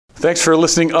Thanks for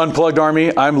listening, Unplugged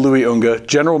Army. I'm Louis Unga,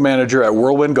 General Manager at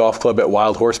Whirlwind Golf Club at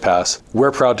Wild Horse Pass.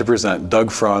 We're proud to present Doug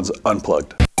Franz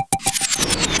Unplugged.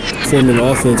 Forming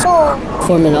offense. 4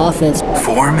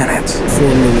 minutes.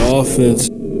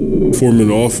 Forming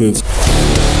offense.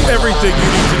 Everything you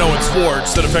need to know in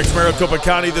sports that affects Maricopa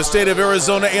County, the state of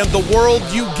Arizona, and the world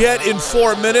you get in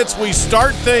 4 minutes. We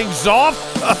start things off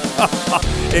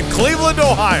in Cleveland,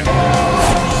 Ohio.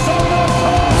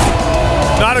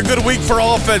 Not a good week for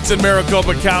offense in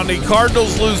Maricopa County.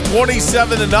 Cardinals lose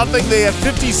 27-0. They have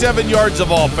 57 yards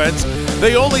of offense.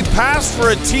 They only passed for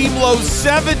a team-low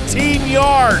 17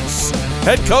 yards.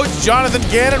 Head coach Jonathan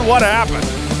Gannon, what happened?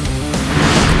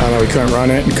 I don't know, we couldn't run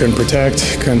it, couldn't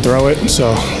protect, couldn't throw it, so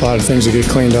a lot of things to get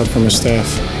cleaned up from his staff.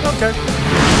 Okay.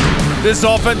 This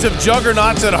offensive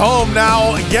juggernaut's at home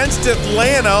now against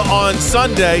Atlanta on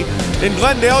Sunday in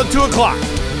Glendale at 2 o'clock.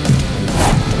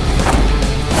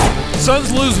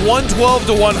 Suns lose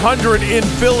 112-100 in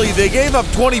Philly. They gave up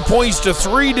 20 points to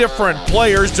 3 different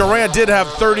players. Durant did have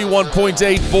 31 points,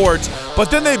 8 boards.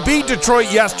 But then they beat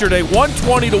Detroit yesterday,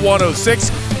 120-106.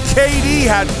 KD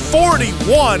had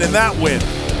 41 in that win.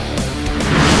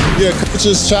 Yeah,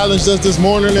 coaches challenged us this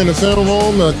morning in the film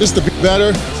room just to be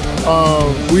better.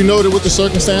 We know that what the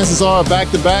circumstances are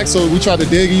back-to-back, so we try to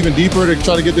dig even deeper to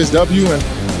try to get this W and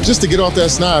just to get off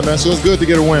that snide, man. So it's good to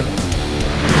get a win.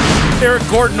 Eric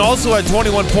Gordon also had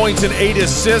 21 points and 8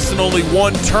 assists and only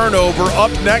 1 turnover.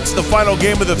 Up next, the final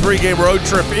game of the 3-game road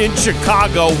trip in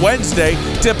Chicago Wednesday.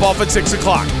 Tip-off at 6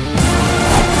 o'clock.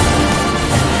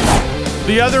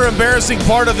 The other embarrassing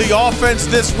part of the offense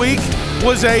this week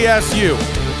was ASU.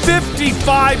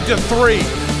 55-3.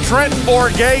 Trenton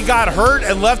Bourguet got hurt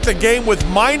and left the game with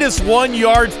 -1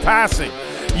 yards passing.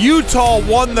 Utah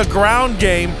won the ground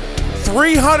game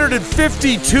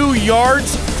 352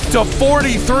 yards to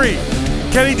 43.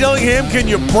 Kenny Dillingham, can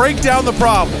you break down the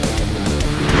problem?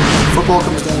 Football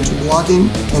comes down to blocking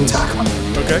and tackling.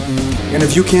 Okay. And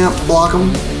if you can't block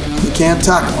them, you can't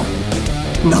tackle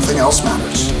them, nothing else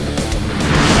matters.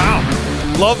 Wow.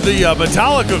 Love the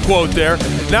Metallica quote there.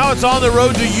 Now it's on the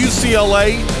road to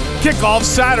UCLA. Kickoff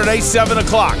Saturday, 7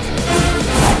 o'clock.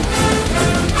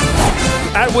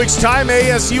 At which time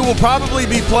ASU will probably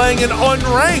be playing an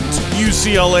unranked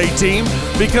UCLA team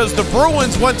because the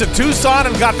Bruins went to Tucson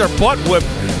and got their butt whipped.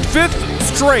 5th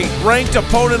straight ranked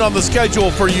opponent on the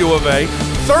schedule for UofA.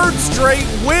 3rd straight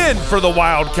win for the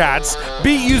Wildcats.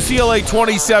 Beat UCLA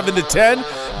 27-10.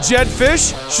 Jed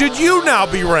Fish, should you now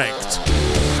be ranked?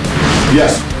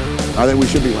 Yes, I think we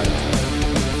should be ranked.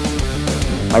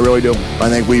 I really do. I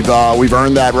think we've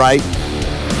earned that right.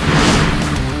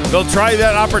 They'll try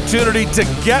that opportunity to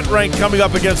get ranked coming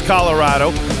up against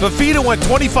Colorado. Fafita went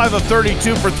 25 of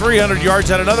 32 for 300 yards,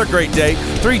 had another great day.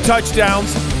 3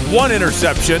 touchdowns, 1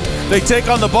 interception. They take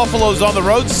on the Buffaloes on the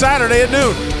road Saturday at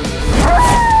noon.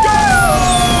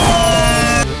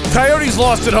 Coyotes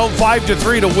lost at home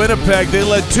 5-3 to Winnipeg. They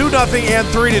led 2-0 and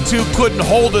 3-2. Couldn't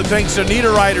hold it thanks to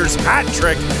Niederreiter's hat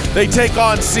trick. They take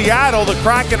on Seattle. The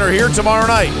Kraken are here tomorrow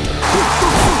night.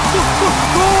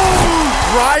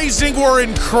 Rising were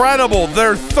incredible.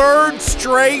 Their 3rd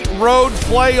straight road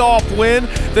playoff win.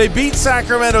 They beat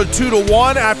Sacramento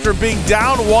 2-1 after being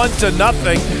down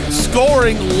 1-0,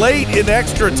 scoring late in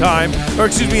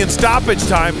in stoppage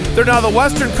time. They're now the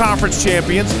Western Conference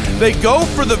champions. They go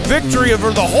for the victory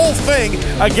over the whole thing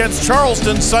against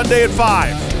Charleston Sunday at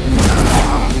 5.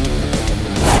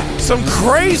 Some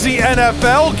crazy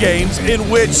NFL games in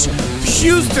which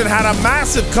Houston had a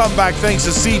massive comeback thanks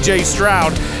to C.J.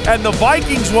 Stroud, and the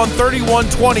Vikings won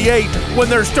 31-28 when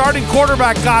their starting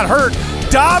quarterback got hurt.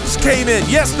 Dobbs came in.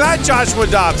 Yes, that Joshua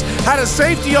Dobbs had a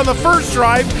safety on the first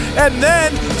drive and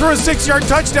then threw a 6-yard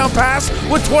touchdown pass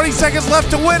with 20 seconds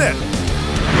left to win it.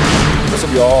 What's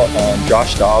up, y'all?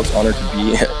 Josh Dobbs, honored to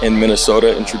be in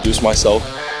Minnesota. Introduce myself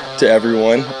to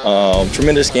everyone.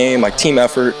 Tremendous game, like team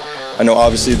effort. I know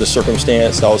obviously the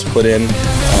circumstance that was put in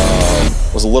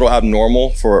was a little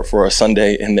abnormal for a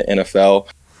Sunday in the NFL.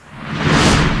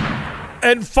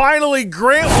 And finally,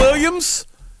 Grant Williams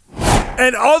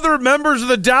and other members of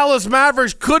the Dallas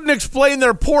Mavericks couldn't explain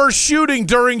their poor shooting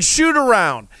during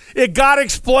shoot-around. It got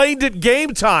explained at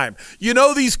game time. You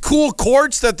know these cool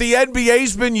courts that the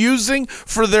NBA's been using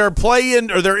for their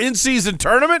play-in or their in-season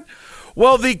tournament?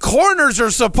 Well, the corners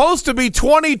are supposed to be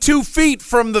 22 feet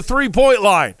from the three-point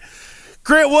line.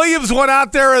 Grant Williams went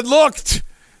out there and looked.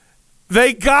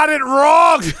 They got it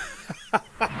wrong.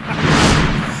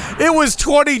 It was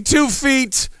 22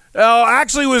 feet.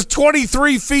 Actually, it was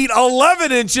 23 feet,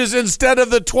 11 inches instead of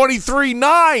the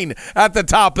 23.9 at the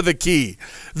top of the key.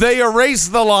 They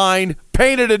erased the line,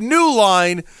 painted a new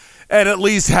line, and at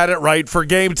least had it right for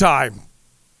game time.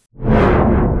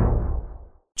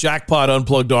 Jackpot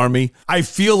Unplugged Army. I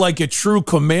feel like a true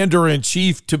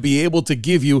commander-in-chief to be able to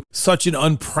give you such an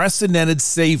unprecedented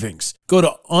savings. Go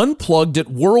to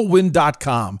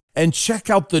unplugged@whirlwind.com and check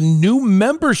out the new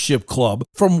membership club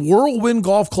from Whirlwind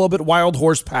Golf Club at Wild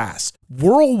Horse Pass.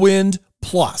 Whirlwind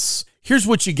Plus. Here's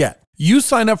what you get. You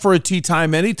sign up for a tee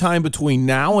time anytime between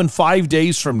now and 5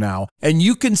 days from now, and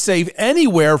you can save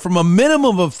anywhere from a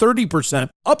minimum of 30%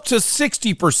 up to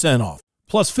 60% off.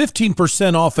 Plus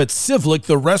 15% off at Civlik,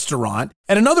 the restaurant,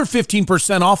 and another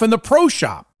 15% off in the pro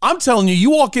shop. I'm telling you, you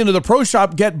walk into the pro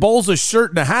shop, get Bowles a shirt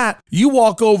and a hat, you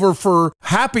walk over for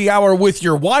happy hour with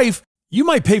your wife, you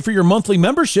might pay for your monthly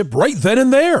membership right then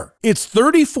and there. It's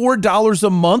 $34 a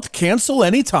month, cancel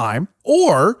anytime.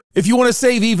 Or if you want to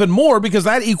save even more, because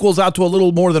that equals out to a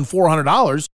little more than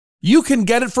 $400, you can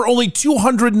get it for only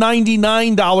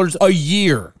 $299 a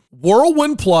year.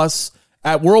 Whirlwind Plus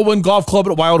at Whirlwind Golf Club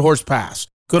at Wild Horse Pass.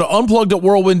 Go to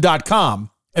unplugged@whirlwind.com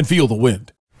and feel the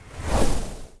wind.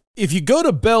 If you go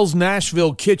to Bell's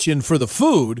Nashville Kitchen for the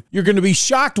food, you're going to be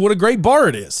shocked what a great bar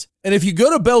it is. And if you go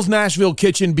to Bell's Nashville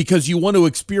Kitchen because you want to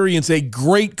experience a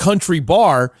great country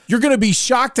bar, you're going to be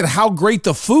shocked at how great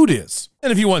the food is.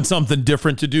 And if you want something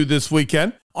different to do this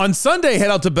weekend, on Sunday, head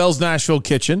out to Bell's Nashville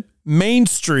Kitchen, Main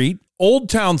Street, Old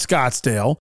Town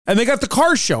Scottsdale, and they got the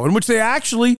car show in which they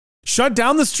actually shut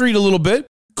down the street a little bit,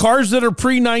 cars that are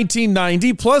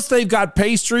pre-1990, plus they've got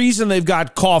pastries and they've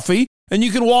got coffee, and you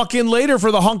can walk in later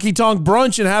for the honky-tonk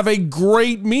brunch and have a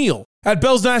great meal at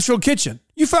Bell's Nashville Kitchen.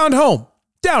 You found home,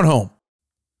 down home.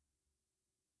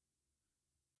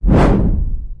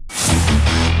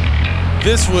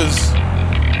 This was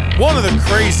one of the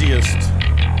craziest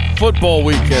football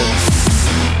weekends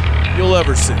you'll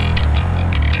ever see.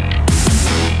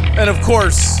 And of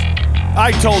course,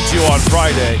 I told you on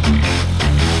Friday,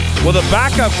 with a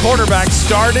backup quarterback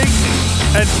starting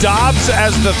and Dobbs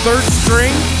as the third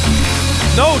string,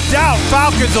 no doubt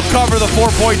Falcons will cover the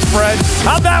 4-point spread.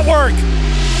 How'd that work?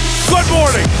 Good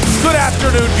morning, good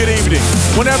afternoon, good evening.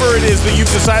 Whenever it is that you've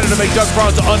decided to make Doug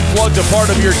Franz Unplugged a part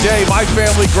of your day, my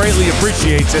family greatly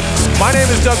appreciates it. My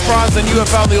name is Doug Franz, and you have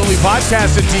found the only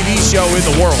podcast and TV show in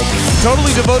the world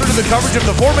totally devoted to the coverage of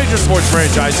the 4 major sports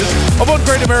franchises of one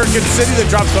great American city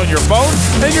that drops on your phone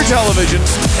and your television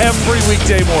every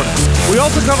weekday morning. We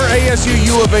also cover ASU,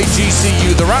 UofA,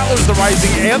 GCU, the Rattlers, the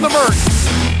Rising, and the Merc.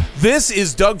 This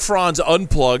is Doug Franz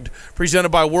Unplugged, presented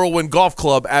by Whirlwind Golf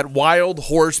Club at Wild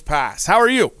Horse Pass. How are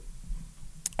you?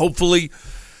 Hopefully,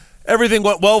 everything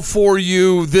went well for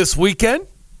you this weekend.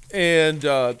 And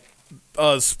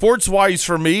sports-wise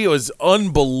for me, it was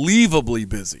unbelievably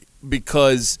busy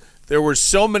because there were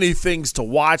so many things to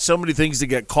watch, so many things to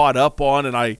get caught up on,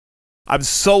 and I'm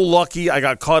so lucky I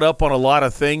got caught up on a lot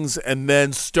of things and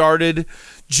then started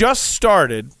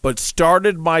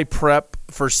my prep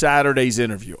for Saturday's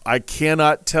interview. I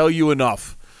cannot tell you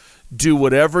enough. Do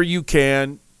whatever you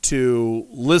can to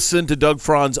listen to Doug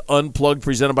Franz Unplugged,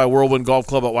 presented by Whirlwind Golf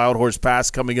Club at Wild Horse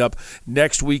Pass, coming up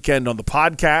next weekend on the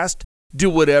podcast. Do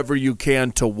whatever you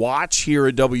can to watch here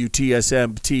at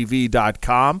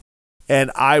WTSMTV.com.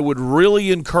 And I would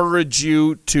really encourage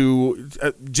you to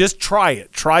just try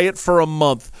it. Try it for a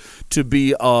month to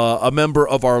be a member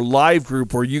of our live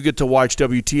group where you get to watch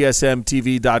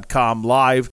WTSMTV.com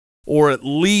live, or at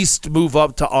least move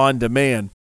up to on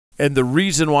demand. And the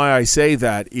reason why I say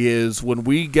that is when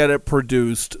we get it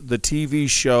produced, the TV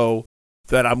show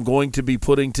that I'm going to be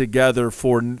putting together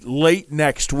for late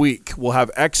next week, we'll have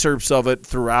excerpts of it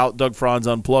throughout Doug Franz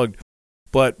Unplugged.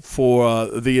 But for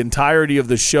the entirety of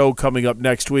the show coming up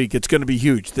next week, it's going to be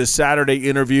huge. This Saturday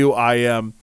interview, I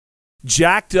am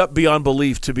jacked up beyond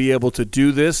belief to be able to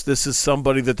do this. This is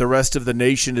somebody that the rest of the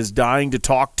nation is dying to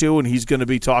talk to, and he's going to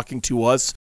be talking to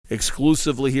us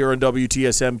exclusively here on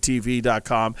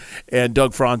WTSMTV.com and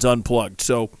Doug Franz Unplugged.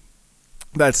 So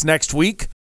that's next week.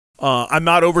 I'm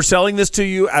not overselling this to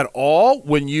you at all.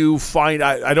 When you find,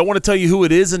 I don't want to tell you who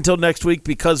it is until next week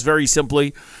because very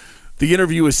simply, the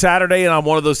interview is Saturday, and I'm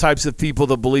one of those types of people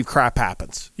that believe crap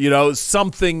happens. You know,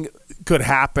 something could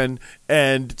happen,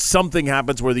 and something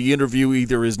happens where the interview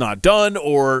either is not done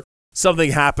or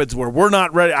something happens where we're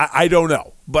not ready. I don't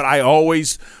know, but I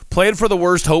always plan for the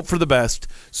worst, hope for the best.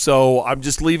 So I'm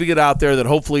just leaving it out there that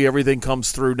hopefully everything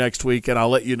comes through next week, and I'll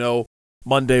let you know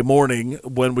Monday morning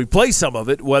when we play some of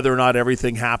it, whether or not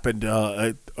everything happened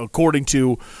according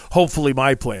to hopefully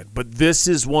my plan. But this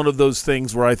is one of those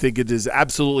things where I think it is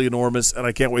absolutely enormous, and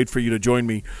I can't wait for you to join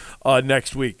me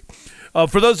next week.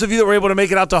 For those of you that were able to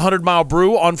make it out to 100 Mile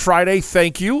Brew on Friday,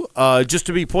 thank you. Just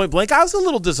to be point blank, I was a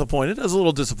little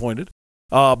disappointed.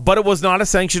 But it was not a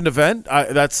sanctioned event.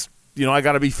 That's I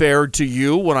got to be fair to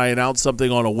you when I announce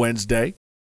something on a Wednesday.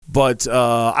 But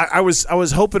I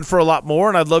was hoping for a lot more,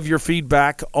 and I'd love your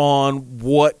feedback on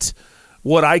what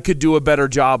I could do a better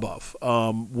job of.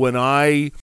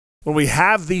 When we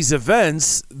have these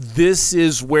events, this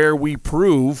is where we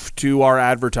prove to our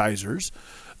advertisers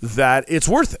that it's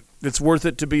worth it. It's worth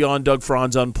it to be on Doug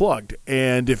Franz Unplugged.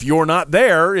 And if you're not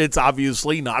there, it's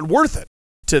obviously not worth it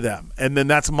to them. And then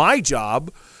that's my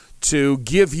job to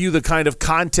give you the kind of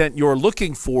content you're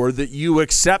looking for, that you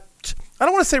accept. I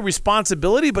don't want to say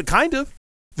responsibility, but kind of.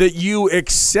 That you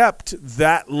accept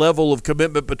that level of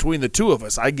commitment between the two of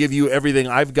us. I give you everything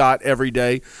I've got every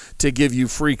day to give you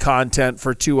free content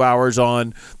for 2 hours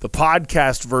on the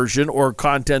podcast version, or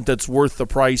content that's worth the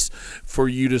price for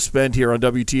you to spend here on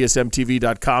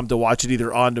WTSMTV.com to watch it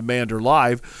either on demand or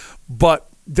live. But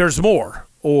there's more,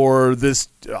 or this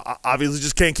obviously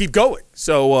just can't keep going.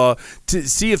 So to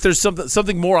see if there's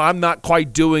something more I'm not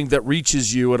quite doing that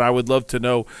reaches you, and I would love to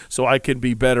know so I can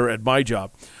be better at my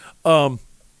job.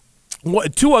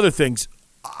 Two other things.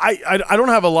 I don't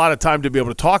have a lot of time to be able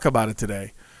to talk about it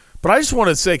today, but I just want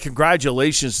to say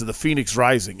congratulations to the Phoenix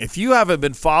Rising. If you haven't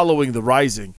been following the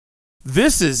Rising,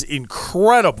 this is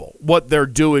incredible what they're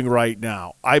doing right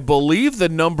now. I believe the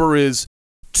number is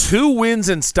 2 wins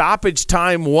in stoppage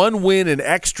time, 1 win in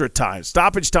extra time.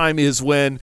 Stoppage time is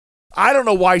when, I don't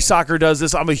know why soccer does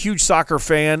this. I'm a huge soccer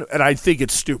fan, and I think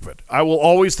it's stupid. I will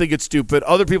always think it's stupid.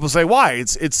 Other people say, why?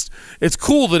 It's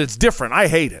cool that it's different. I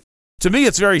hate it. To me,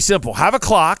 it's very simple. Have a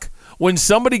clock. When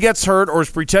somebody gets hurt or is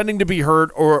pretending to be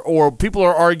hurt, or people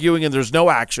are arguing and there's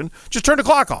no action, just turn the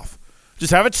clock off.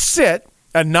 Just have it sit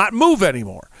and not move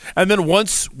anymore. And then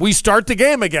once we start the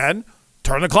game again,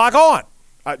 turn the clock on.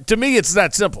 To me, it's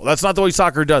that simple. That's not the way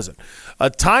soccer does it. A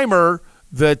timer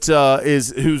that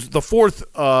who's the fourth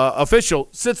official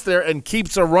sits there and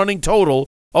keeps a running total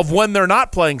of when they're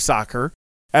not playing soccer.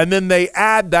 And then they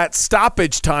add that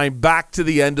stoppage time back to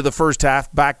the end of the first half,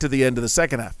 back to the end of the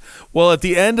second half. Well, at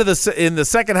the end of in the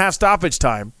second half stoppage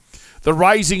time, the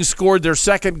Rising scored their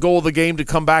second goal of the game to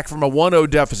come back from a 1-0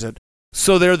 deficit.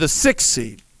 So they're the 6th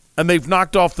seed, and they've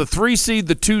knocked off the 3 seed,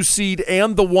 the 2 seed,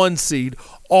 and the 1 seed,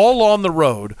 all on the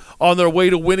road on their way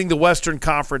to winning the Western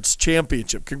Conference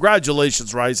Championship.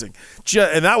 Congratulations, Rising.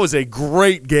 And that was a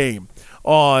great game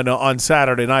on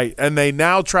Saturday night. And they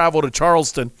now travel to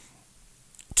Charleston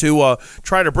to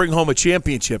try to bring home a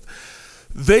championship.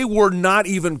 They were not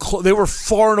even they were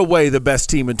far and away the best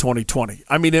team in 2020.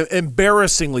 I mean,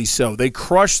 embarrassingly so. They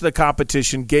crushed the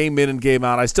competition game in and game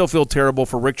out. I still feel terrible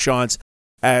for Rick Shantz,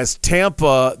 as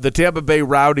the Tampa Bay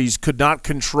Rowdies could not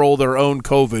control their own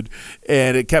COVID,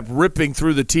 and it kept ripping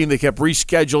through the team. They kept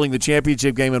rescheduling the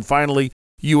championship game, and finally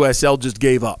USL just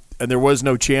gave up, and there was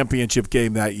no championship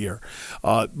game that year.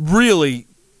 Really,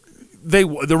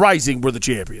 the Rising were the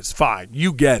champions. Fine,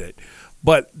 you get it.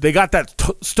 But they got that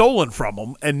stolen from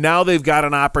them, and now they've got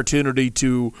an opportunity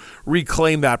to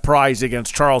reclaim that prize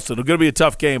against Charleston. It's going to be a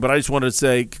tough game, but I just wanted to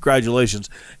say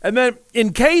congratulations. And then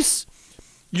in case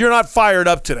you're not fired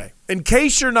up today, in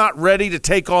case you're not ready to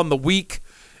take on the week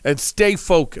and stay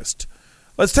focused,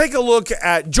 let's take a look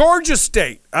at Georgia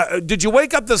State. Did you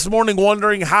wake up this morning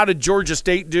wondering, how did Georgia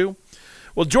State do?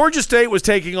 Well, Georgia State was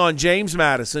taking on James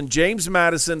Madison. James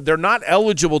Madison, they're not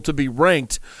eligible to be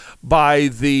ranked by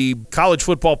the College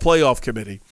Football Playoff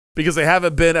Committee because they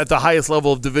haven't been at the highest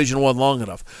level of Division I long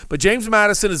enough. But James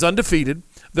Madison is undefeated.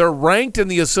 They're ranked in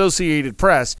the Associated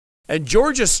Press. And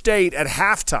Georgia State at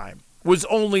halftime was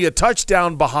only a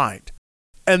touchdown behind,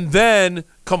 and then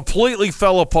completely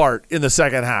fell apart in the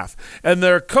second half. And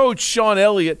their coach, Sean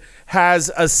Elliott, has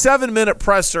a 7-minute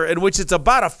presser in which it's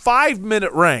about a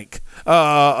 5-minute rant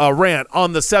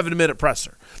on the 7-minute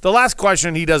presser. The last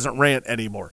question, he doesn't rant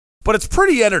anymore. But it's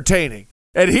pretty entertaining.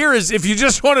 And here is, if you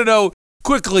just want to know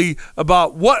quickly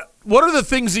about what are the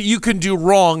things that you can do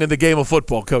wrong in the game of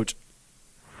football, Coach?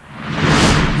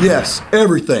 Yes,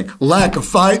 everything. Lack of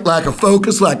fight, lack of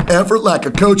focus, lack of effort, lack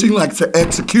of coaching, lack of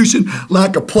execution,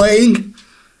 lack of playing.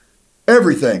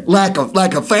 Everything. Lack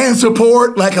of fan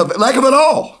support, lack of it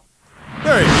all.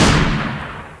 There you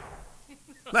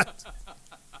go.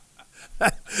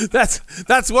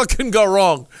 That's what can go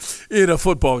wrong in a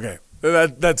football game.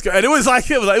 That's good. And it was like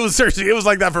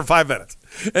that for 5 minutes.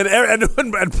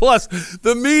 And plus,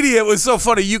 the media was so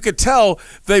funny. You could tell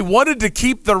they wanted to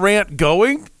keep the rant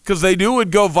going because they knew it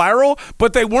would go viral,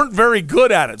 but they weren't very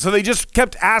good at it. So they just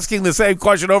kept asking the same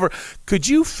question over. Could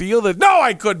you feel that? No,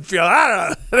 I couldn't feel it. I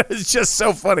don't know. It's just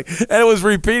so funny. And it was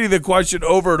repeating the question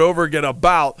over and over again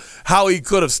about how he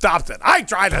could have stopped it. I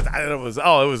tried it. And it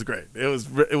was great. It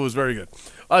was very good.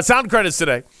 Sound credits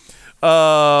today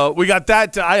We got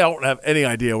that. I don't have any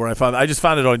idea where I found it. I just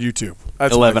found it on YouTube.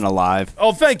 That's 11 Alive.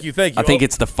 Oh, thank you. I think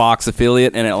it's the Fox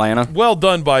affiliate in Atlanta. Well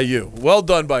done by you.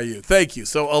 Thank you.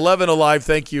 So 11 Alive,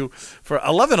 thank you for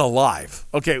 11 Alive.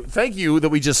 Okay, thank you that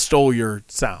we just stole your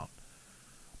sound.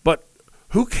 But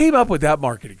who came up with that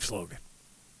marketing slogan?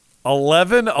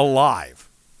 11 Alive.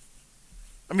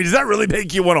 I mean, does that really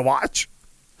make you want to watch?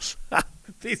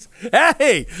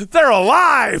 Hey, they're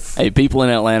alive. Hey, people in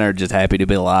Atlanta are just happy to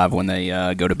be alive when they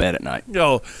go to bed at night.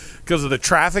 Because of the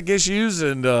traffic issues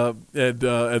and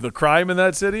the crime in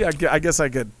that city. I guess I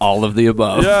could. All of the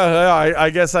above. Yeah, I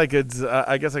guess I could.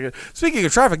 Speaking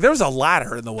of traffic, there was a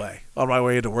ladder in the way on my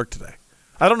way into work today.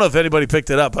 I don't know if anybody picked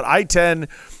it up, but I-10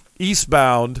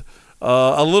 eastbound,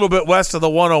 a little bit west of the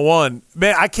 101.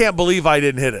 Man, I can't believe I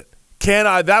didn't hit it.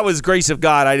 That was grace of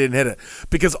God I didn't hit it.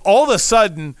 Because all of a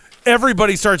sudden,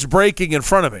 everybody starts braking in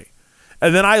front of me.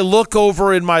 And then I look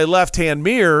over in my left-hand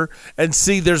mirror and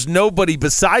see there's nobody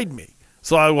beside me.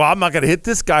 So I'm not going to hit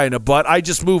this guy in the butt. I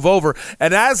just move over.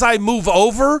 And as I move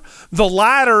over, the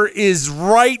ladder is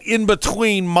right in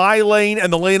between my lane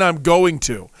and the lane I'm going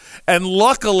to. And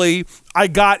luckily, I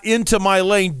got into my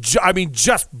lane,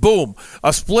 just boom,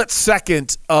 a split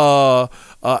second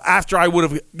after I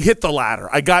would have hit the ladder.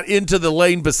 I got into the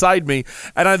lane beside me,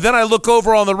 and then I look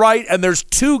over on the right, and there's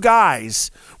two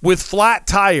guys with flat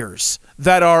tires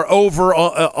that are over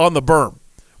on the berm,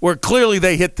 where clearly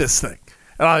they hit this thing.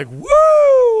 And I'm like,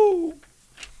 woo!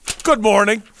 Good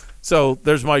morning. So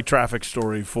there's my traffic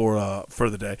story for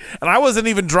the day. And I wasn't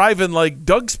even driving like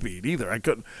Doug speed either. I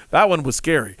couldn't. That one was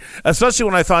scary, especially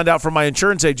when I found out from my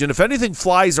insurance agent, if anything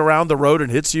flies around the road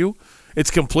and hits you, it's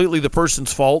completely the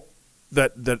person's fault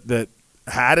that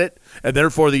had it, and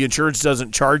therefore the insurance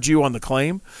doesn't charge you on the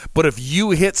claim. But if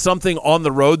you hit something on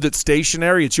the road that's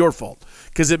stationary, it's your fault,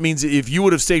 because it means if you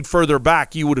would have stayed further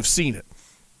back, you would have seen it.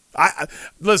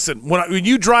 Listen, when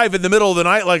you drive in the middle of the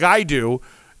night like I do,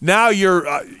 now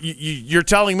you're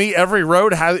telling me every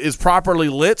road is properly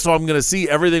lit, so I'm going to see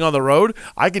everything on the road?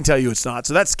 I can tell you it's not.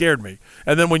 So that scared me.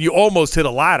 And then when you almost hit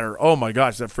a ladder, oh my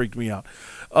gosh, that freaked me out.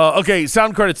 Okay,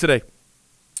 sound credits today.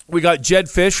 We got Jed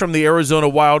Fish from the Arizona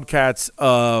Wildcats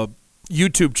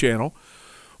YouTube channel.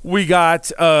 We got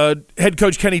head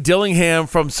coach Kenny Dillingham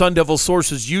from Sun Devil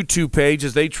Source's YouTube page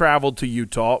as they traveled to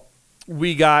Utah.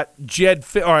 We got Jed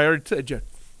Fish. All right, I already said Jed.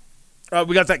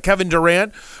 We got that Kevin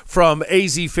Durant from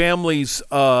AZ Family's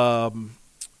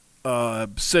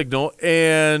signal.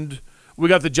 And we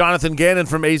got the Jonathan Gannon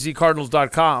from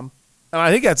azcardinals.com. And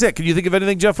I think that's it. Can you think of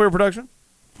anything, Jeff, for your production?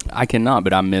 I cannot,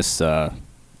 but I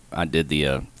did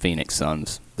the Phoenix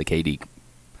Suns, the KD.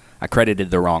 I credited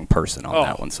the wrong person on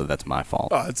that one, so that's my fault.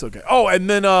 Oh, it's okay. Oh, and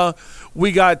then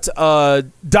we got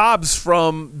Dobbs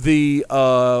from the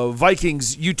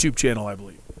Vikings YouTube channel, I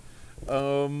believe.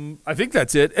 I think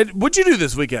that's it. And what'd you do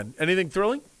this weekend? Anything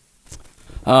thrilling?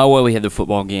 Well, we had the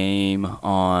football game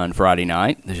on Friday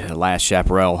night, the last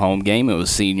Chaparral home game. It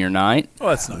was senior night. Oh,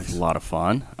 that's nice. It was a lot of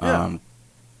fun. Yeah.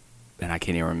 And I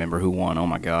can't even remember who won. Oh,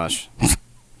 my gosh.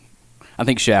 I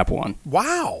think Chap won.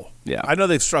 Wow. Yeah. I know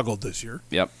they've struggled this year.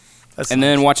 Yep. That's and nice.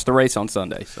 then watch the race on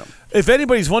Sunday. So, if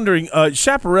anybody's wondering,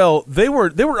 Chaparral, they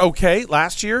were okay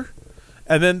last year,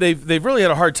 and then they've really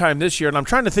had a hard time this year. And I'm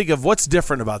trying to think of what's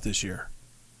different about this year.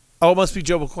 Oh, it must be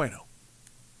Joe Boqueno.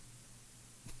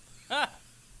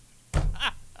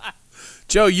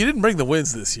 Joe, you didn't bring the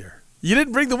wins this year. You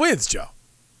didn't bring the wins, Joe.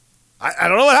 I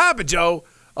don't know what happened, Joe.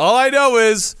 All I know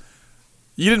is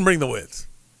you didn't bring the wins.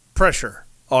 Pressure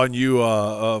on you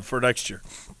for next year.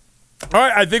 All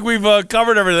right, I think we've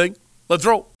covered everything. Let's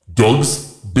roll.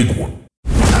 Doug's Big One.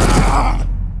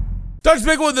 Doug's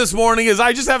Big One this morning is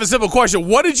I just have a simple question.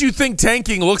 What did you think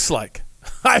tanking looks like?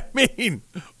 I mean,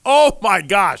 oh my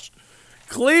gosh.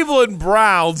 Cleveland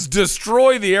Browns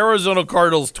destroy the Arizona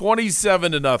Cardinals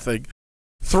 27-0.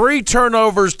 3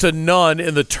 turnovers to none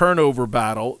in the turnover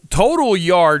battle. Total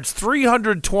yards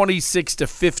 326 to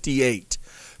 58.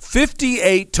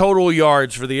 58 total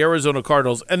yards for the Arizona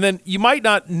Cardinals. And then you might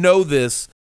not know this,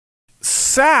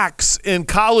 sacks in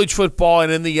college football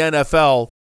and in the NFL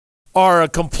are a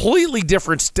completely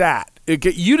different stat.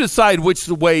 You decide which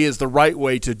way is the right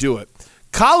way to do it.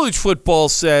 College football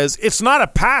says it's not a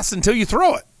pass until you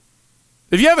throw it.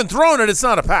 If you haven't thrown it, it's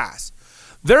not a pass.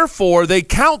 Therefore, they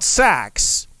count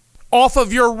sacks off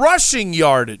of your rushing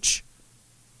yardage.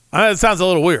 I know it sounds a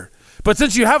little weird, but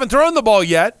since you haven't thrown the ball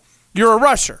yet, you're a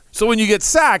rusher. So when you get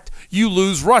sacked, you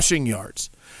lose rushing yards.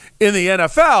 In the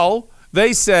NFL,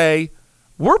 they say,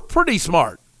 we're pretty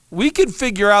smart. We can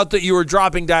figure out that you were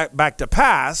dropping back to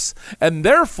pass, and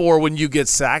therefore when you get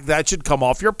sacked, that should come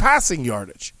off your passing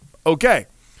yardage. Okay,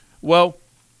 well,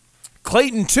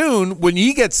 Clayton Tune, when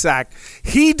he gets sacked,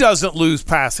 he doesn't lose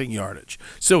passing yardage.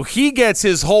 So he gets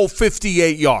his whole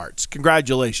 58 yards.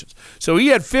 Congratulations. So he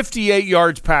had 58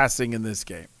 yards passing in this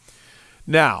game.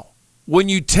 Now, when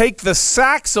you take the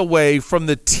sacks away from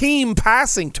the team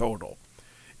passing total,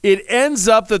 it ends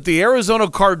up that the Arizona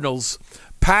Cardinals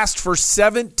passed for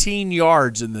 17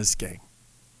 yards in this game.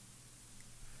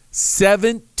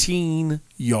 17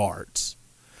 yards.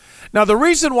 Now, the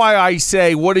reason why I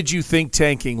say, what did you think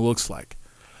tanking looks like?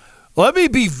 Let me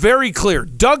be very clear.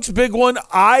 Doug's big one,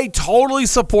 I totally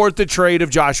support the trade of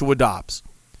Joshua Dobbs.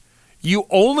 You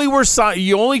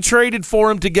only traded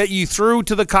for him to get you through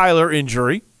to the Kyler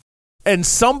injury, and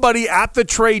somebody at the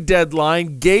trade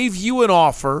deadline gave you an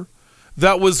offer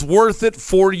that was worth it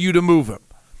for you to move him.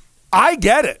 I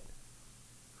get it.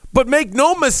 But make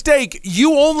no mistake,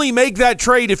 you only make that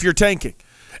trade if you're tanking.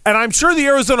 And I'm sure the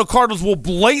Arizona Cardinals will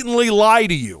blatantly lie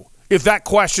to you if that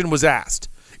question was asked.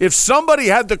 If somebody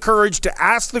had the courage to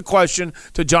ask the question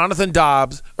to Jonathan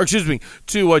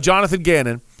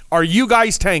Gannon, are you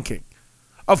guys tanking?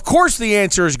 Of course the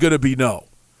answer is going to be no.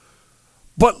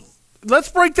 But let's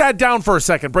break that down for a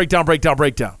second. Break down.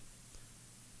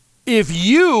 If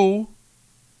you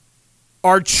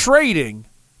are trading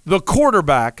the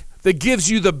quarterback that gives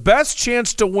you the best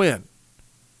chance to win,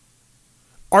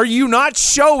 are you not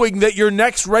showing that your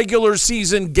next regular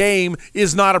season game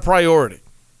is not a priority?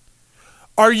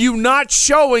 Are you not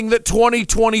showing that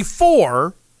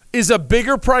 2024 is a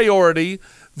bigger priority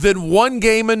than one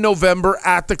game in November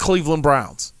at the Cleveland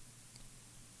Browns?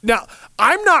 Now,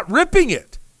 I'm not ripping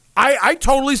it. I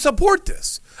totally support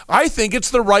this. I think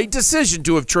it's the right decision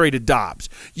to have traded Dobbs.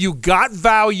 You got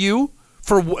value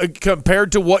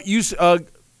compared to what you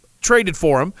traded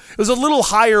for him. It was a little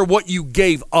higher what you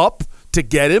gave up to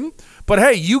get him. But,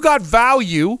 hey, you got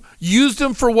value, used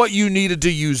him for what you needed to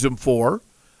use him for.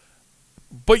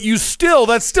 But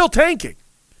that's still tanking.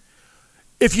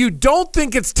 If you don't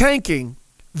think it's tanking,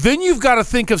 then you've got to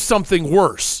think of something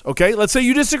worse, okay? Let's say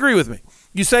you disagree with me.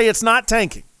 You say it's not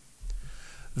tanking.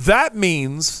 That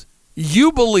means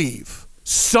you believe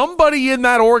somebody in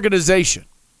that organization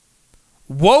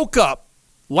woke up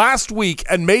last week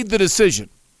and made the decision.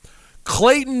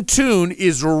 Clayton Tune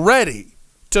is ready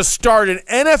to start an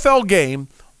NFL game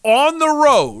on the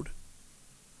road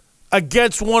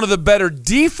against one of the better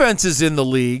defenses in the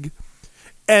league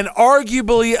and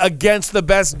arguably against the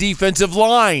best defensive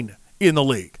line in the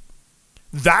league.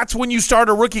 That's when you start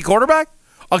a rookie quarterback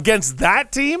against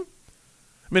that team?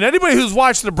 I mean, anybody who's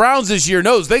watched the Browns this year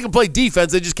knows they can play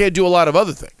defense. They just can't do a lot of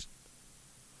other things.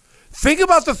 Think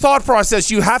about the thought process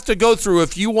you have to go through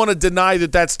if you want to deny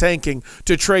that that's tanking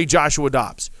to trade Joshua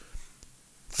Dobbs.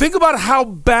 Think about how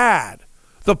bad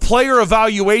the player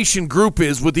evaluation group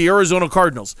is with the Arizona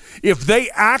Cardinals. If they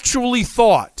actually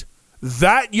thought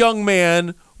that young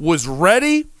man was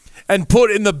ready and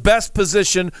put in the best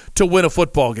position to win a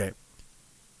football game,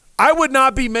 I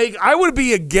would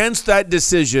be against that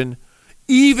decision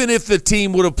even if the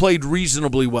team would have played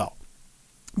reasonably well.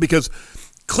 Because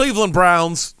Cleveland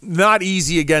Browns, not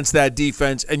easy against that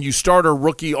defense, and you start a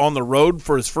rookie on the road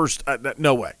for his first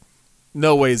no way.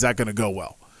 No way is that going to go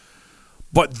well.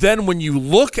 But then when you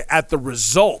look at the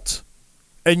result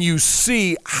and you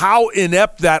see how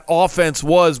inept that offense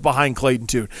was behind Clayton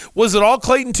Tune, was it all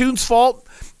Clayton Tune's fault?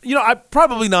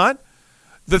 Probably not.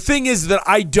 The thing is that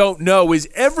I don't know is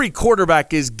every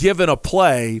quarterback is given a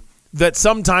play that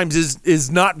sometimes is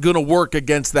not going to work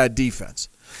against that defense.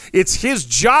 It's his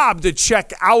job to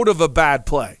check out of a bad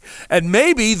play. And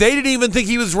maybe they didn't even think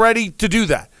he was ready to do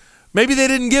that. Maybe they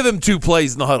didn't give him 2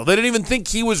 plays in the huddle. They didn't even think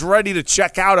he was ready to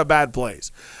check out of bad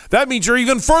plays. That means you're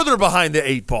even further behind the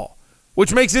 8 ball,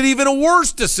 which makes it even a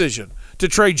worse decision to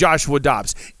trade Joshua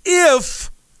Dobbs if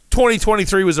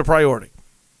 2023 was a priority.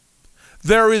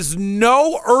 There is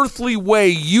no earthly way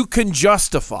you can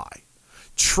justify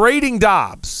trading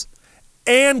Dobbs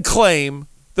and claim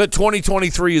that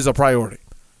 2023 is a priority.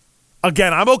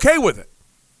 Again, I'm okay with it.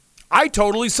 I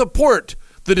totally support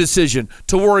the decision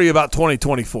to worry about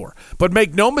 2024. But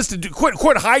make no mistake,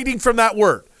 quit hiding from that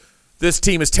word. This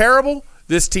team is terrible.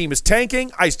 This team is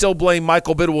tanking. I still blame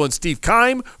Michael Bidwell and Steve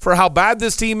Keim for how bad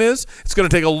this team is. It's going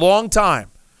to take a long time.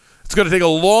 It's going to take a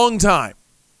long time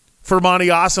for Monty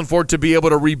Ossenfort to be able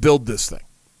to rebuild this thing.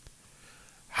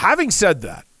 Having said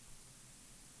that,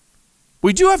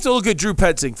 we do have to look at Drew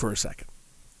Petzing for a second.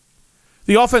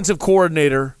 The offensive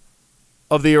coordinator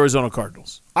of the Arizona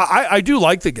Cardinals. I do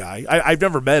like the guy. I've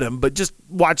never met him, but just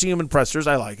watching him in pressers,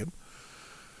 I like him.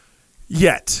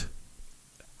 Yet,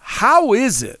 how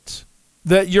is it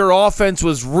that your offense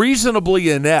was reasonably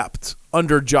inept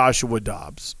under Joshua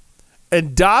Dobbs,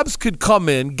 And Dobbs could come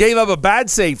in, gave up a bad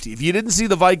safety. If you didn't see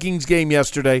the Vikings game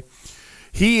yesterday,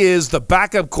 he is the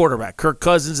backup quarterback. Kirk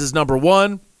Cousins is number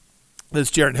 1.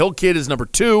 This Jaron Hill kid is number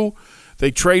 2.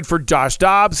 They trade for Josh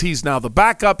Dobbs. He's now the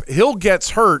backup. Hill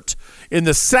gets hurt in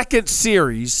the second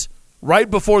series right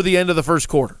before the end of the first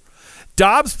quarter.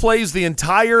 Dobbs plays the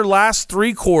entire last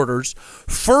 3 quarters.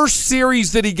 First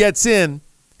series that he gets in,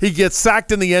 he gets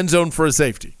sacked in the end zone for a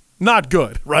safety. Not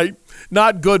good, right?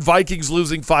 Not good. Vikings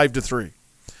losing 5-3.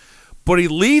 But he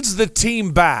leads the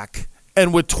team back,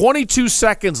 and with 22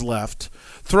 seconds left,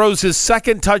 throws his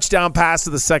second touchdown pass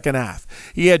of the second half.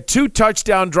 He had 2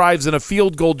 touchdown drives and a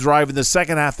field goal drive in the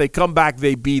second half. They come back,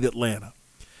 they beat Atlanta.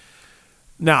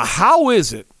 Now, how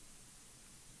is it,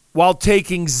 while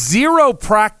taking 0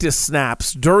 practice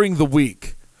snaps during the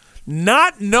week,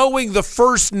 not knowing the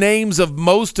first names of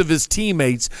most of his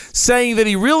teammates, saying that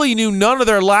he really knew none of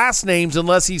their last names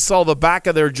unless he saw the back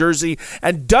of their jersey,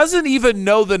 and doesn't even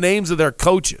know the names of their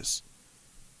coaches,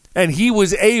 and he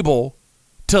was able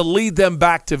to lead them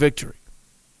back to victory?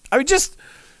 I mean, just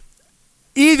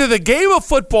either the game of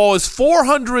football is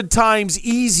 400 times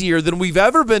easier than we've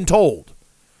ever been told,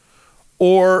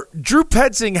 or Drew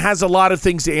Petzing has a lot of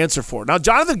things to answer for. Now,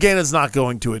 Jonathan Gannon's not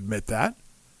going to admit that.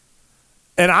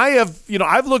 And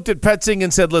I've looked at Petzing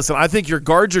and said, listen, I think your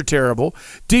guards are terrible.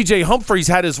 DJ Humphries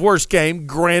had his worst game.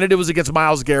 Granted, it was against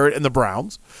Myles Garrett and the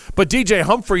Browns. But DJ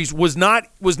Humphries was not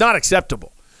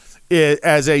acceptable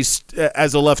as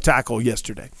a left tackle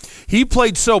yesterday. He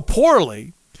played so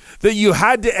poorly that you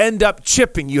had to end up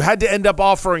chipping. You had to end up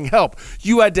offering help.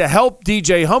 You had to help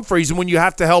DJ Humphries, and when you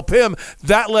have to help him,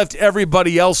 that left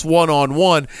everybody else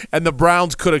one-on-one, and the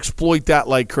Browns could exploit that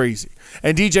like crazy.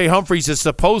 And DJ Humphries is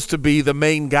supposed to be the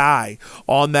main guy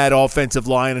on that offensive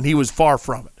line, and he was far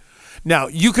from it. Now,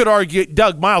 you could argue,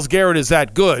 Doug, Myles Garrett is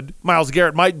that good. Myles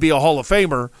Garrett might be a Hall of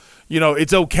Famer.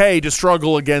 It's okay to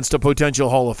struggle against a potential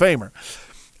Hall of Famer.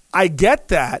 I get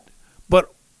that,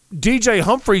 but DJ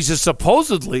Humphries is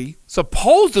supposedly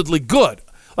good,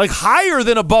 like higher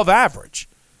than above average.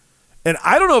 And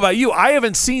I don't know about you, I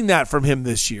haven't seen that from him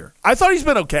this year. I thought he's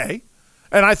been okay,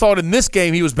 and I thought in this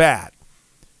game he was bad.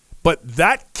 But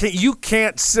you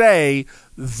can't say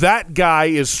that guy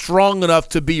is strong enough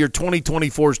to be your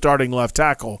 2024 starting left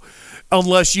tackle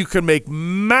unless you can make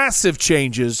massive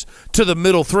changes to the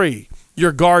middle 3,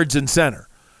 your guards and center.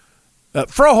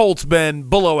 Froholt's been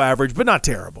below average, but not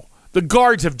terrible. The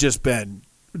guards have just been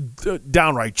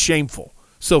downright shameful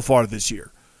so far this year.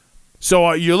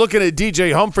 So you're looking at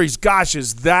DJ Humphries. Gosh,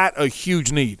 is that a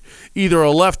huge need? Either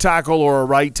a left tackle or a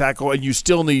right tackle, and you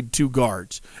still need 2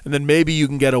 guards. And then maybe you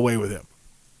can get away with him.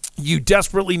 You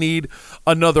desperately need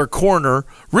another corner.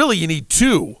 Really, you need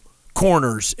 2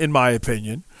 corners, in my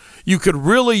opinion. You could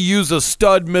really use a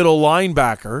stud middle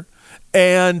linebacker.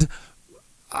 And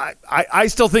I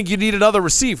still think you need another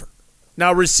receiver.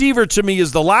 Now, receiver to me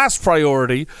is the last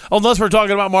priority, unless we're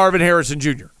talking about Marvin Harrison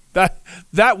Jr.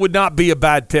 That would not be a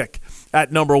bad pick at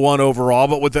number 1 overall,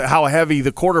 but with how heavy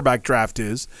the quarterback draft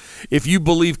is, if you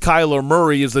believe Kyler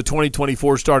Murray is the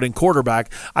 2024 starting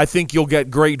quarterback, I think you'll get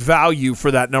great value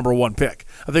for that number 1 pick.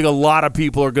 I think a lot of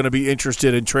people are going to be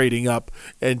interested in trading up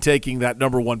and taking that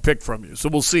number 1 pick from you. So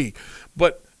we'll see.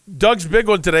 But Doug's big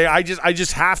one today, I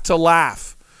just have to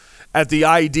laugh at the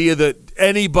idea that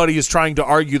anybody is trying to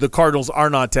argue the Cardinals are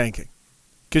not tanking,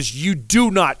 because you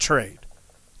do not trade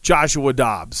Joshua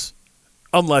Dobbs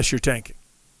unless you're tanking.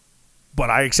 But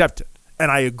I accept it,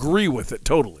 and I agree with it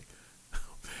totally.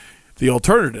 The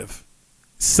alternative,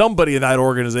 somebody in that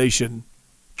organization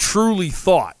truly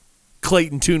thought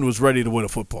Clayton Tune was ready to win a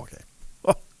football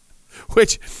game.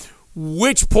 Which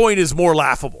point is more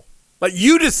laughable? Like,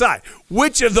 you decide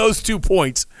which of those 2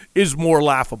 points is more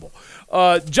laughable.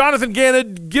 Jonathan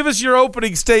Gannon, give us your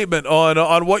opening statement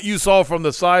on what you saw from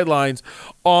the sidelines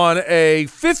on a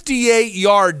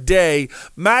 58-yard day,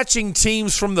 matching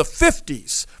teams from the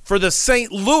 50s for the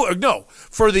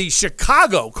for the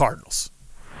Chicago Cardinals.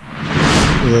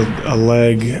 With a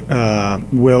leg,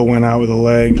 Will went out with a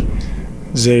leg.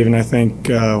 Zaven, I think,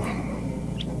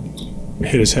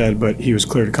 hit his head, but he was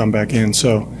clear to come back in.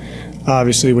 So,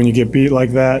 obviously, when you get beat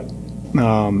like that,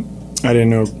 I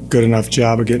didn't do a good enough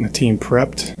job of getting the team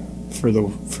prepped for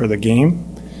the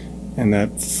game, and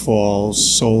that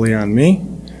falls solely on me,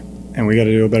 and we got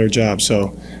to do a better job.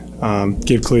 So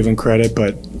give Cleveland credit,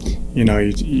 but you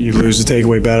lose the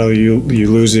takeaway battle, you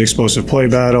lose the explosive play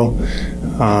battle. We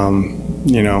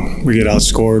get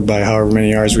outscored by however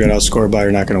many yards we got outscored by,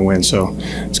 you're not going to win. So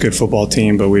it's a good football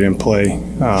team, but we didn't play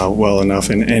well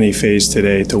enough in any phase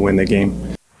today to win the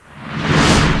game.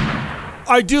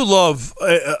 I do love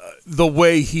the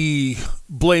way he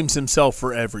blames himself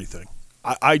for everything.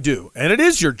 I do. And it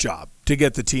is your job to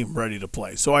get the team ready to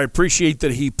play. So I appreciate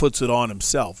that he puts it on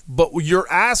himself. But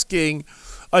you're asking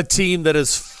a team that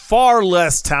is far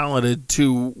less talented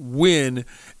to win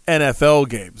NFL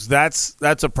games. That's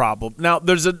a problem. Now,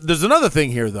 there's another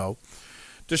thing here, though.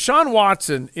 Deshaun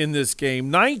Watson in this game,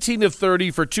 19 of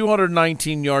 30 for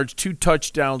 219 yards, 2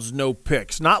 touchdowns, no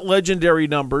picks. Not legendary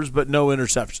numbers, but no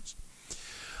interceptions.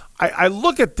 I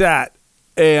look at that,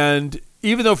 and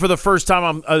even though for the first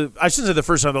time, I shouldn't say the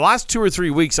first time, the last 2 or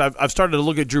 3 weeks, I've started to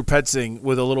look at Drew Petzing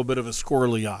with a little bit of a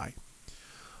squirrely eye.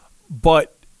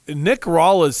 But Nick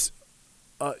Rawlis,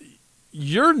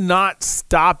 you're not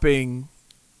stopping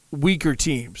weaker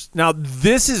teams. Now,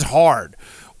 this is hard.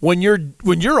 When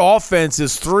your offense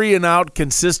is 3 and out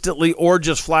consistently or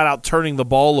just flat out turning the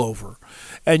ball over,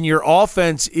 and your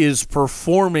offense is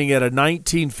performing at a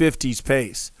 1950s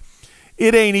pace,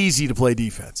 it ain't easy to play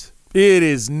defense. It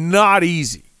is not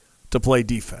easy to play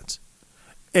defense.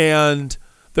 And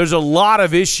there's a lot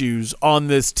of issues on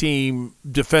this team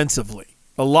defensively.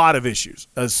 A lot of issues,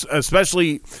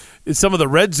 especially some of the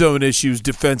red zone issues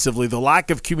defensively, the lack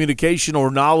of communication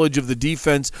or knowledge of the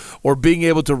defense or being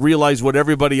able to realize what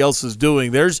everybody else is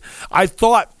doing. I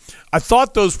thought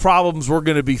those problems were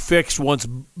going to be fixed once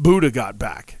Buddha got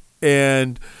back,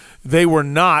 and they were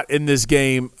not in this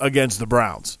game against the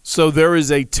Browns. So there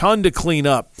is a ton to clean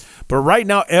up. But right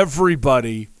now,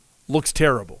 everybody looks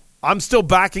terrible. I'm still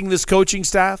backing this coaching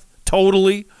staff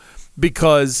totally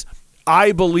because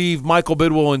I believe Michael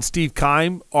Bidwell and Steve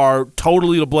Keim are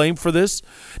totally to blame for this.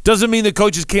 Doesn't mean the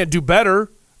coaches can't do better.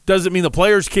 Doesn't mean the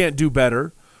players can't do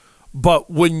better.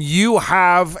 But when you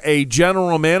have a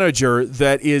general manager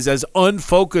that is as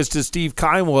unfocused as Steve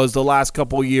Keim was the last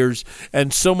couple of years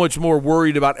and so much more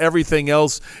worried about everything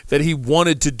else that he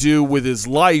wanted to do with his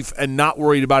life and not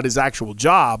worried about his actual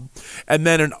job, and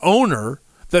then an owner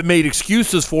that made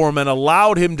excuses for him and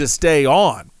allowed him to stay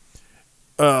on,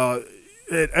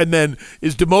 and then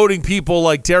is demoting people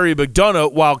like Terry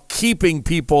McDonough while keeping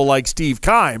people like Steve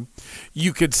Keim,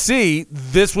 you could see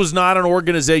this was not an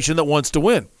organization that wants to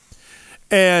win.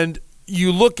 And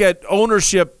you look at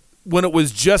ownership when it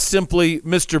was just simply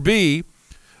Mr. B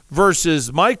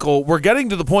versus Michael. We're getting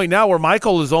to the point now where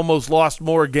Michael has almost lost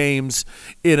more games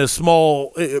in a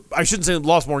small – I shouldn't say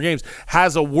lost more games –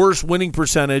 has a worse winning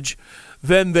percentage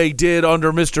than they did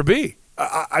under Mr. B.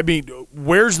 I mean,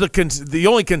 where's the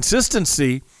only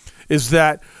consistency is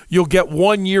that you'll get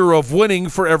 1 year of winning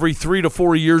for every 3 to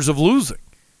 4 years of losing.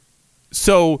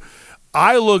 So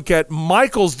I look at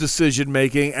Michael's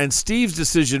decision-making and Steve's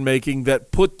decision-making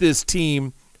that put this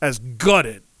team as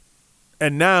gutted.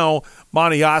 And now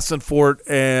Monty Ossenfort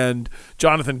and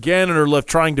Jonathan Gannon are left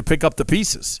trying to pick up the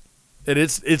pieces. And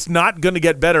it's not going to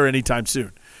get better anytime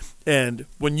soon. And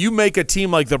when you make a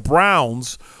team like the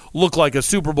Browns look like a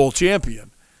Super Bowl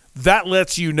champion, that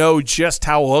lets you know just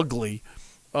how ugly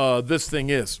this thing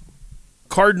is.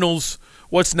 Cardinals,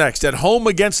 what's next? At home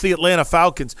against the Atlanta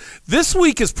Falcons. This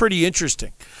week is pretty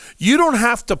interesting. You don't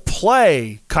have to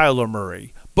play Kyler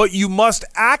Murray, but you must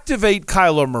activate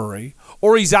Kyler Murray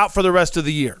or he's out for the rest of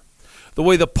the year. The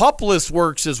way the PUP list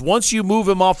works is once you move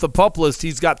him off the PUP list,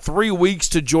 he's got 3 weeks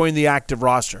to join the active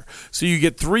roster. So you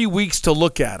get 3 weeks to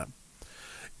look at him.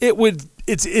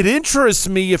 It interests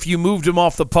me if you moved him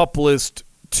off the PUP list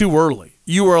too early.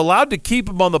 You are allowed to keep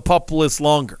him on the PUP list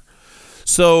longer.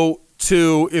 So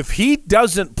if he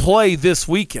doesn't play this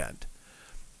weekend,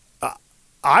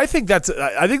 I think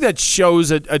that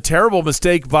shows a terrible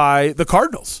mistake by the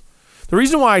Cardinals. The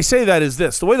reason why I say that is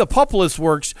this. The way the PUP list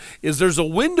works is there's a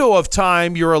window of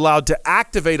time you're allowed to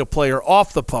activate a player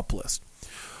off the PUP list.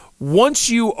 Once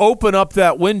you open up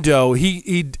that window,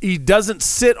 he doesn't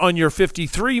sit on your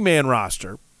 53-man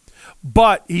roster,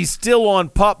 but he's still on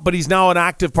PUP, but he's now an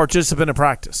active participant in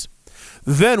practice.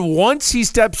 Then once he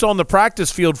steps on the practice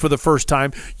field for the first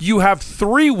time, you have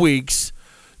 3 weeks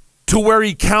to where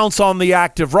he counts on the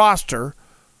active roster,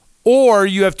 or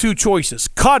you have 2 choices.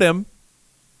 Cut him.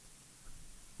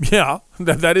 Yeah,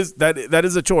 that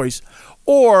is a choice.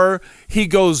 Or he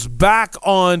goes back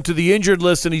onto the injured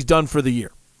list and he's done for the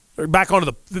year. Or back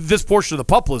onto this portion of the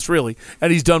PUP list, really,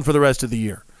 and he's done for the rest of the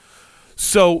year.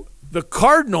 So the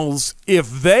Cardinals, if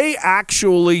they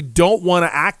actually don't want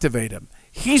to activate him,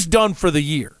 he's done for the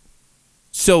year.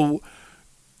 So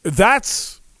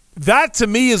that to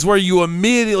me is where you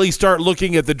immediately start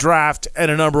looking at the draft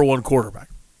and a number 1 quarterback.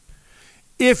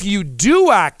 If you do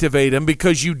activate him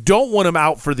because you don't want him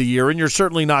out for the year and you're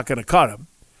certainly not going to cut him,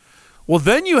 well,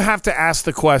 then you have to ask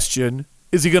the question,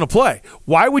 is he going to play?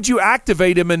 Why would you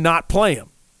activate him and not play him?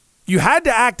 You had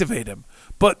to activate him,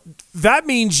 but that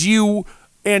means you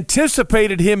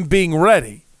anticipated him being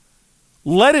ready.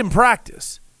 let him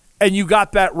practice, and you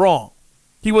got that wrong.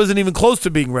 He wasn't even close to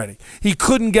being ready. He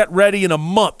couldn't get ready in a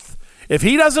month. If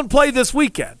he doesn't play this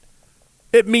weekend,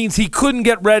 it means he couldn't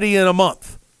get ready in a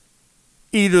month.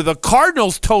 Either the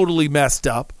Cardinals totally messed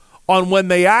up on when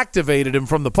they activated him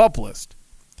from the PUP list,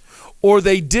 or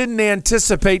they didn't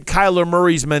anticipate Kyler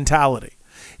Murray's mentality.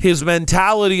 His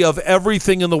mentality of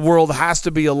everything in the world has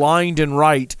to be aligned and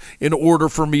right in order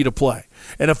for me to play.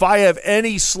 And if I have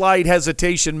any slight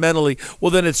hesitation mentally,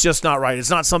 well, then it's just not right. It's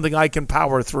not something I can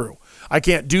power through. I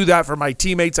can't do that for my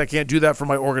teammates. I can't do that for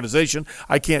my organization.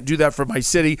 I can't do that for my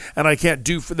city. And I can't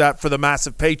do that for the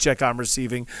massive paycheck I'm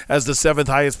receiving as the 7th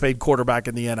highest paid quarterback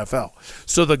in the NFL.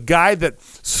 So the guy that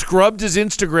scrubbed his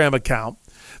Instagram account,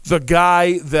 the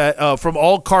guy that from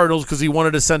all Cardinals because he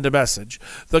wanted to send a message,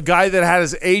 the guy that had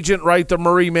his agent write the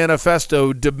Murray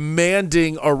manifesto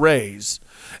demanding a raise,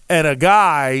 and a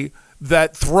guy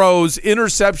that throws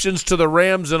interceptions to the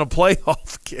Rams in a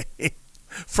playoff game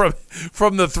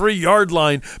from the 3-yard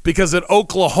line because at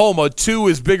Oklahoma 2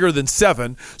 is bigger than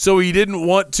 7, so he didn't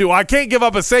want to. I can't give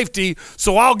up a safety,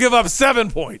 so I'll give up 7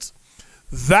 points.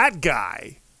 That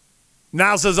guy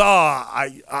now says,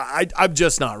 I'm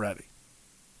just not ready.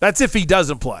 That's if he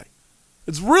doesn't play.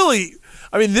 It's really,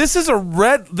 I mean,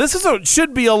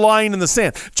 should be a line in the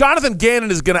sand. Jonathan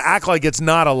Gannon is going to act like it's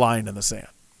not a line in the sand.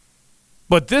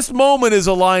 But this moment is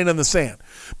a line in the sand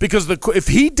because if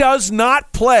he does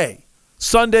not play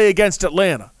Sunday against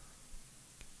Atlanta,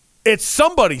 it's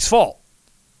somebody's fault.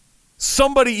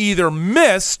 Somebody either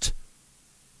missed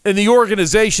in the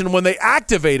organization when they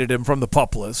activated him from the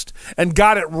PUP list and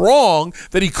got it wrong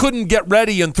that he couldn't get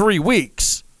ready in 3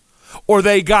 weeks, or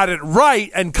they got it right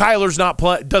and Kyler's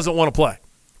doesn't want to play.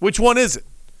 Which one is it?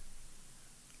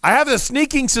 I have a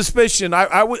sneaking suspicion.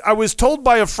 I was told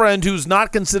by a friend who's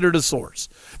not considered a source.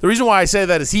 The reason why I say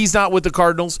that is he's not with the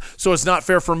Cardinals, so it's not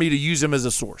fair for me to use him as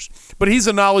a source. But he's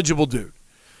a knowledgeable dude.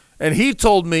 And he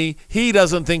told me he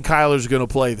doesn't think Kyler's going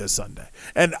to play this Sunday.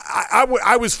 And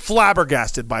I was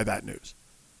flabbergasted by that news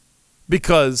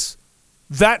because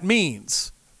that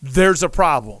means there's a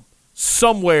problem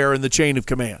somewhere in the chain of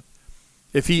command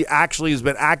if he actually has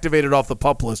been activated off the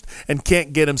PUP list and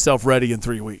can't get himself ready in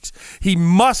 3 weeks. He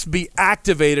must be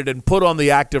activated and put on the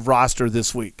active roster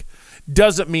this week.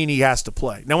 Doesn't mean he has to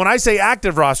play. Now, when I say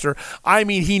active roster, I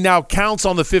mean he now counts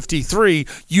on the 53.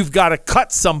 You've got to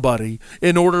cut somebody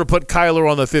in order to put Kyler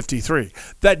on the 53.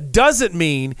 That doesn't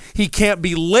mean he can't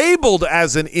be labeled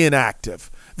as an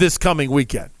inactive this coming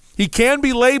weekend. He can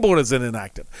be labeled as an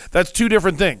inactive. That's two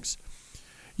different things.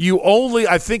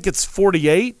 I think it's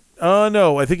 48.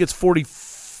 No, I think it's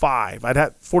 45. I'd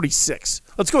have 46.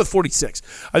 Let's go with 46.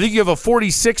 I think you have a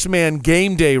 46-man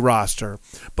game day roster,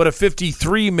 but a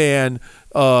 53-man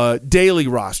daily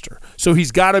roster. So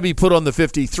he's got to be put on the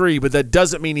 53, but that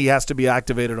doesn't mean he has to be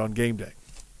activated on game day.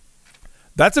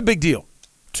 That's a big deal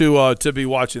to be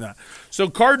watching that.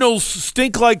 So Cardinals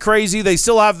stink like crazy. They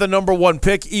still have the number 1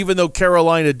 pick, even though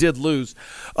Carolina did lose.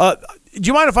 Do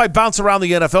you mind if I bounce around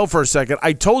the NFL for a second?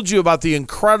 I told you about the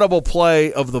incredible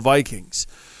play of the Vikings.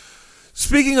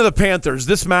 Speaking of the Panthers,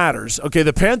 this matters. Okay,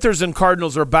 the Panthers and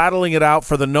Cardinals are battling it out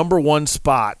for the number 1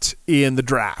 spot in the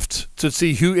draft to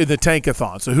see who in the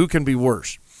tankathon, so who can be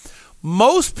worse.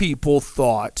 Most people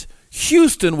thought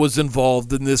Houston was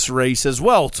involved in this race as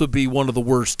well to be one of the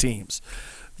worst teams.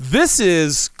 This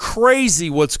is crazy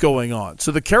what's going on.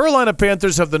 So the Carolina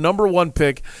Panthers have the number 1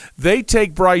 pick. They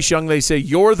take Bryce Young. They say,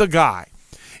 you're the guy.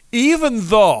 Even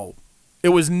though it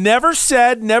was never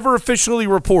said, never officially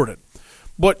reported,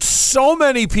 but so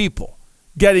many people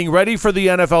getting ready for the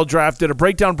NFL draft did a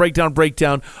breakdown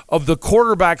of the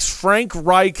quarterbacks Frank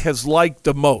Reich has liked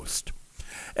the most.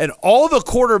 And all the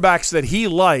quarterbacks that he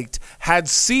liked had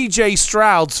C.J.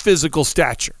 Stroud's physical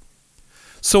stature.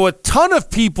 So a ton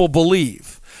of people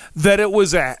believe that it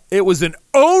was an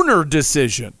owner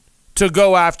decision to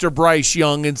go after Bryce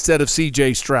Young instead of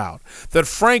C.J. Stroud, that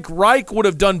Frank Reich would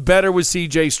have done better with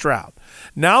C.J. Stroud.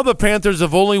 Now the Panthers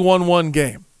have only won 1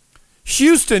 game.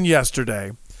 Houston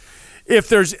yesterday, if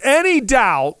there's any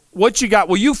doubt, what you got?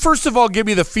 Well, you first of all give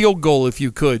me the field goal if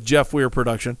you could, Jeff Weir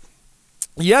production.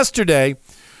 Yesterday,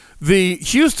 the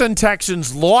Houston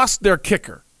Texans lost their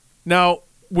kicker. Now,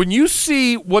 when you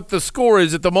see what the score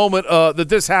is at the moment that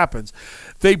this happens,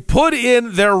 they put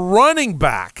in their running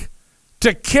back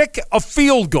to kick a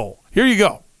field goal. Here you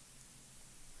go.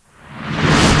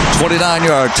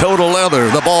 29-yard total leather.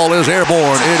 The ball is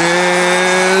airborne. It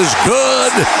is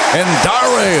good. And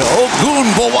Dare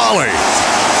Ogunbowale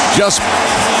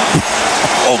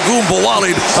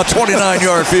Ogunbowale a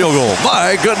 29-yard field goal.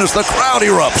 My goodness, the crowd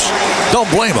erupts. Don't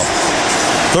blame them.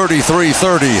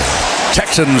 33-30.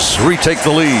 Texans retake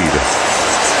the lead.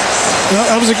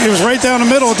 It was right down the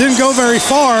middle. It didn't go very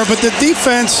far, but the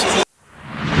defense.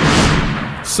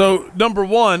 So, number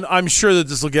one, I'm sure that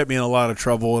this will get me in a lot of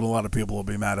trouble, and a lot of people will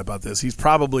be mad about this. He's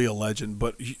probably a legend,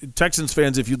 but Texans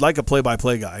fans, if you'd like a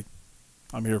play-by-play guy,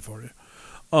 I'm here for you.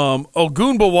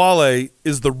 Ogunbowale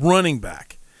is the running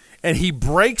back, and he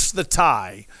breaks the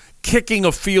tie, kicking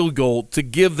a field goal to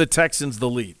give the Texans the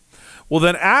lead. Well,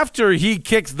 then after he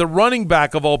kicks, the running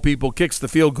back of all people kicks the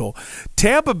field goal,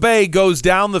 Tampa Bay goes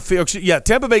down the field. Yeah,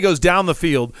 Tampa Bay goes down the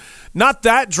field. Not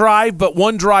that drive, but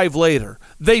one drive later.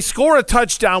 They score a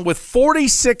touchdown with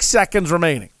 46 seconds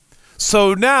remaining.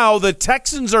 So now the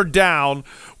Texans are down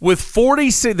with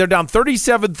 46. They're down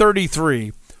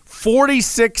 37-33,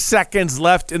 46 seconds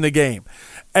left in the game.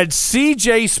 And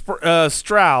C.J.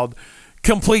 Stroud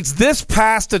completes this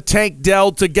pass to Tank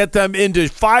Dell to get them into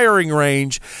firing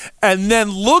range, and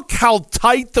then look how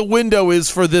tight the window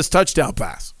is for this touchdown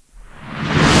pass.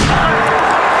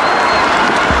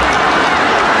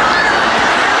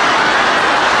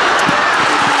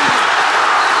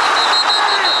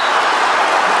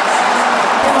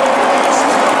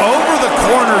 Over the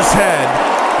corner's head,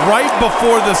 right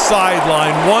before the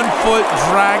sideline, 1 foot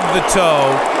dragged the toe,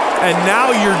 and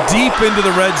now you're deep into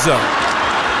the red zone.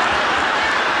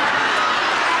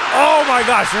 Oh, my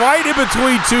gosh, right in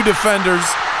between two defenders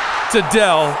to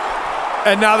Dell,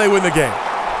 and now they win the game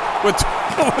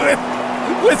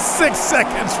with 6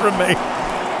 seconds remaining.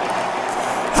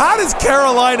 How does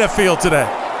Carolina feel today?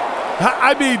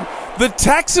 I mean, the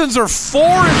Texans are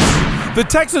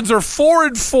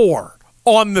 4-4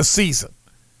 on the season,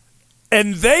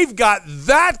 and they've got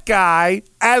that guy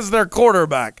as their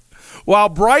quarterback, while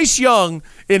Bryce Young,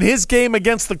 in his game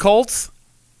against the Colts,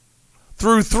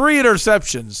 threw 3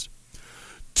 interceptions.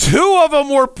 2 of them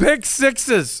were pick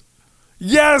sixes.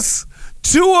 Yes,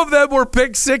 2 of them were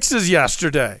pick sixes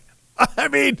yesterday. I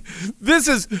mean,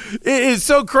 it is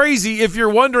so crazy. If you're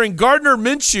wondering, Gardner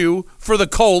Minshew for the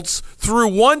Colts threw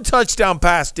 1 touchdown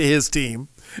pass to his team,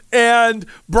 and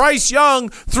Bryce Young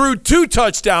threw 2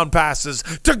 touchdown passes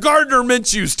to Gardner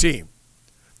Minshew's team.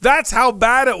 That's how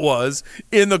bad it was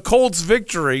in the Colts'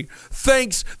 victory.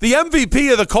 The MVP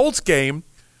of the Colts game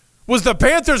was the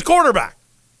Panthers quarterback.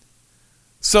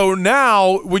 So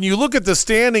now, when you look at the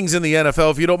standings in the NFL,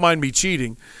 if you don't mind me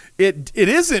cheating, it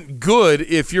isn't good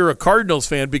if you're a Cardinals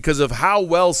fan because of how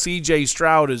well C.J.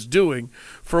 Stroud is doing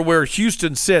for where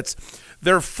Houston sits.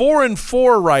 They're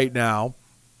 4-4 right now.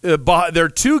 They're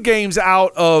 2 games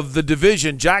out of the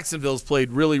division. Jacksonville's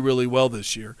played really, really well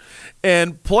this year.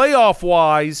 And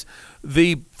playoff-wise,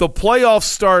 the playoffs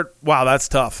start – wow, that's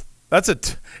tough.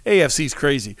 AFC's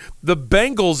crazy. The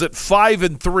Bengals at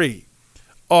 5-3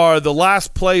 are the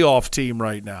last playoff team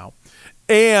right now.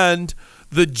 And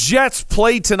the Jets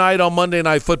play tonight on Monday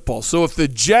Night Football. So if the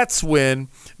Jets win,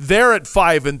 they're at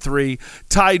 5-3,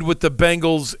 tied with the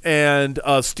Bengals and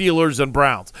Steelers and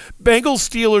Browns. Bengals,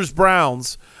 Steelers,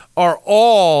 Browns are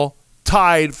all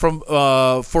tied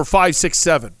for 5, 6,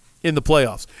 7 in the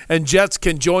playoffs. And Jets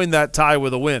can join that tie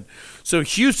with a win. So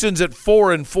Houston's at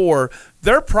 4-4.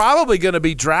 They're probably going to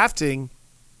be drafting,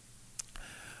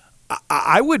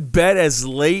 I would bet, as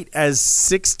late as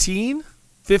 15,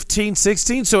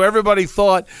 16. So everybody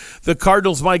thought the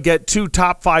Cardinals might get 2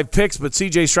 top 5 picks, but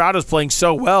C.J. Stroud is playing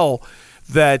so well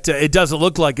that it doesn't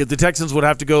look like it. The Texans would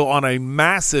have to go on a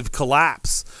massive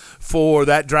collapse for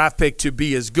that draft pick to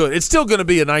be as good. It's still going to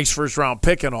be a nice first-round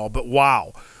pick and all, but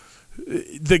wow.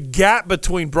 The gap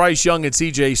between Bryce Young and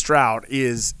C.J. Stroud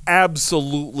is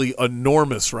absolutely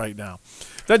enormous right now.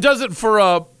 That does it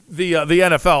for the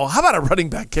NFL. How about a running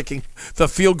back kicking the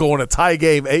field goal in a tie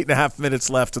game, 8.5 minutes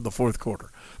left in the fourth quarter?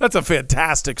 That's a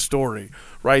fantastic story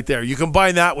right there. You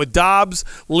combine that with Dobbs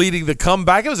leading the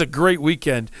comeback. It was a great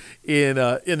weekend in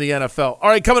the NFL. All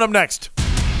right, coming up next.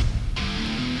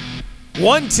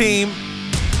 One team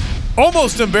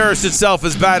almost embarrassed itself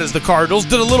as bad as the Cardinals,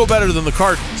 did a little better than the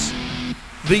Cardinals.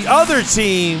 The other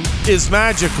team is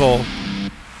magical,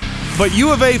 but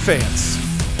UofA fans,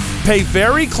 pay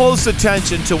very close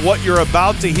attention to what you're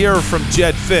about to hear from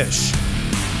Jed Fish,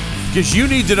 because you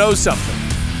need to know something,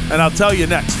 and I'll tell you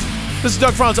next. This is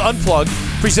Doug Franz Unplugged,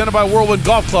 presented by Whirlwind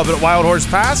Golf Club at Wild Horse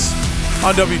Pass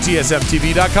on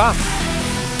WTSMTV.com.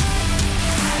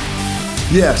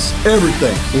 Yes,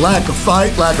 everything. Lack of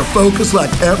fight, lack of focus,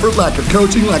 lack of effort, lack of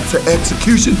coaching, lack of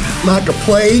execution, lack of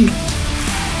playing.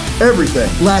 Everything.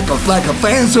 Lack of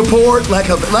fan support, lack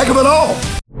of it all.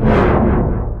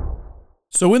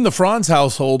 So in the Franz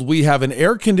household, we have an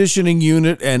air conditioning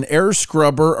unit, an air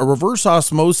scrubber, a reverse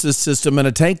osmosis system, and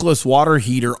a tankless water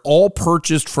heater, all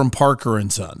purchased from Parker &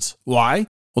 Sons. Why?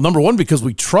 Well, number one, because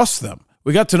we trust them.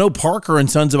 We got to know Parker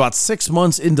and Sons about 6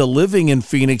 months into living in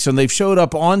Phoenix, and they've showed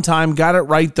up on time, got it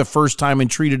right the first time, and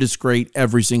treated us great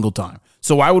every single time.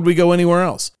 So why would we go anywhere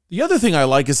else? The other thing I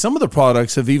like is some of the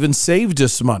products have even saved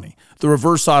us money. The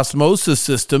reverse osmosis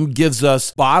system gives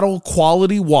us bottle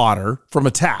quality water from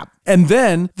a tap. And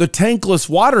then the tankless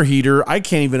water heater, I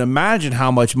can't even imagine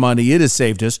how much money it has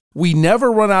saved us. We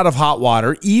never run out of hot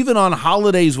water, even on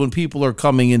holidays when people are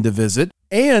coming in to visit.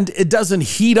 And it doesn't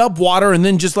heat up water and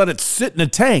then just let it sit in a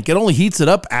tank. It only heats it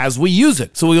up as we use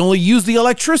it. So we only use the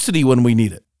electricity when we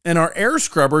need it. And our air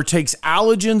scrubber takes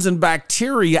allergens and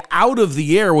bacteria out of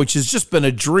the air, which has just been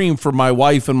a dream for my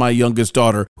wife and my youngest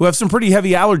daughter, who have some pretty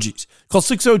heavy allergies. Call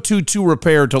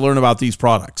 602-2REPAIR to learn about these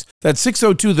products. That's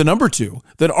 602, the number 2,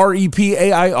 then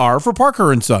REPAIR for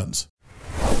Parker & Sons.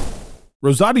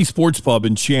 Rosati Sports Pub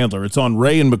in Chandler. It's on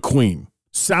Ray and McQueen.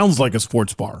 Sounds like a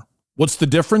sports bar. What's the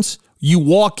difference? You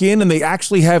walk in and they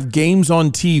actually have games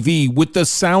on TV with the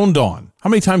sound on.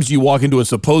 How many times do you walk into a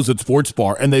supposed sports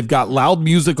bar and they've got loud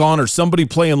music on or somebody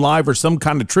playing live or some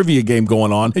kind of trivia game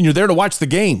going on and you're there to watch the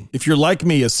game? If you're like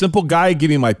me, a simple guy, give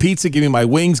me my pizza, give me my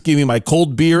wings, give me my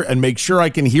cold beer, and make sure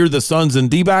I can hear the Suns and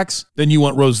D-backs, then you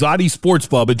want Rosati Sports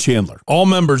Pub in Chandler. All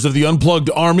members of the Unplugged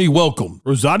Army, welcome.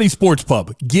 Rosati Sports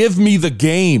Pub. Give me the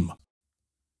game.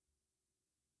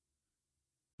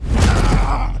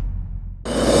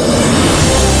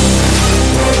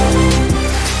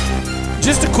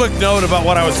 Just a quick note about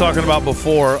what I was talking about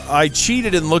before. I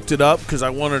cheated and looked it up because I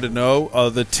wanted to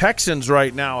know. The Texans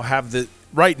right now have the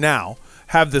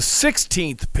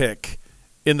 16th pick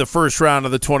in the first round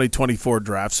of the 2024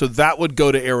 draft, so that would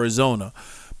go to Arizona.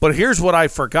 But here's what I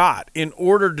forgot. In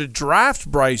order to draft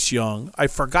Bryce Young, I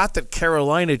forgot that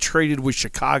Carolina traded with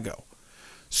Chicago.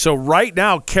 So right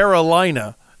now,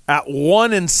 Carolina at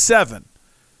 1-7,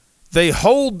 they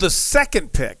hold the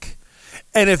second pick.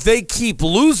 And if they keep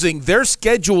losing, their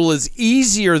schedule is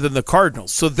easier than the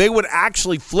Cardinals. So they would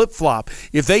actually flip-flop.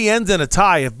 If they end in a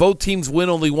tie, if both teams win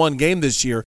only one game this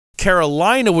year,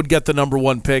 Carolina would get the number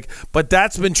 1 pick, but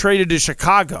that's been traded to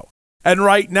Chicago. And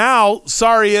right now,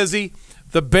 sorry, Izzy,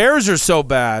 the Bears are so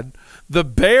bad, the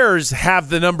Bears have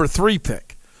the number 3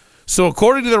 pick. So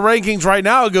according to the rankings right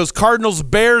now, it goes Cardinals,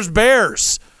 Bears,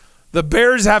 Bears. The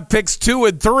Bears have picks 2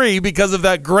 and 3 because of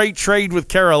that great trade with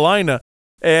Carolina.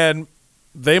 And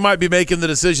they might be making the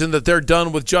decision that they're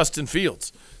done with Justin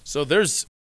Fields. So there's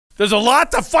a lot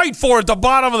to fight for at the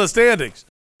bottom of the standings.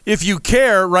 If you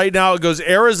care, right now it goes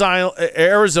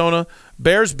Arizona,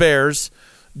 Bears,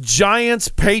 Giants,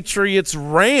 Patriots,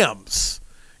 Rams,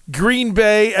 Green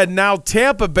Bay, and now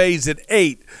Tampa Bay's at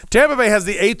 8. Tampa Bay has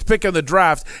the 8th pick in the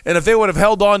draft, and if they would have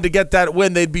held on to get that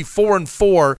win, they'd be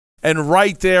 4-4 and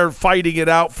right there fighting it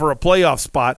out for a playoff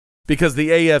spot because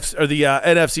the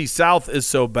NFC South is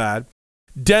so bad.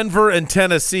 Denver and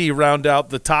Tennessee round out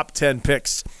the top 10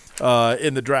 picks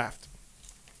in the draft.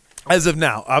 As of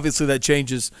now, obviously that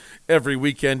changes every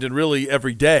weekend and really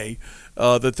every day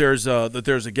that there's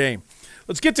a game.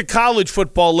 Let's get to college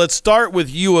football. Let's start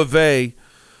with UofA.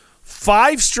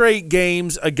 5 straight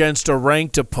games against a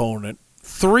ranked opponent,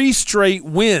 3 straight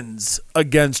wins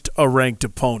against a ranked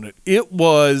opponent.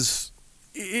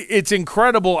 It's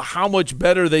incredible how much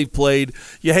better they've played.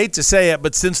 You hate to say it,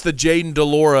 but since the Jaden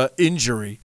Delora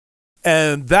injury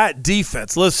and that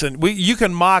defense, listen, you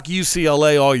can mock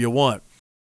UCLA all you want,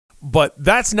 but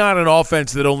that's not an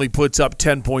offense that only puts up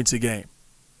 10 points a game.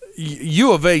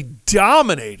 U of A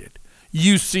dominated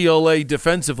UCLA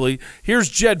defensively. Here's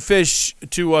Jed Fish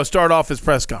to start off his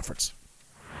press conference.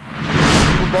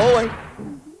 We're bowling,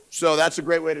 so that's a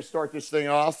great way to start this thing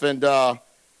off, and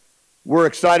we're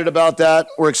excited about that.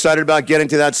 We're excited about getting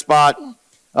to that spot.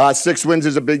 6 wins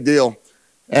is a big deal.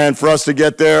 And for us to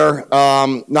get there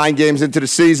 9 games into the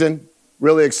season,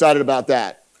 really excited about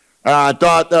that. I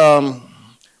thought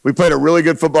we played a really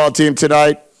good football team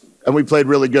tonight, and we played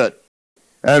really good.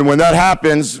 And when that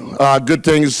happens, good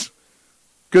things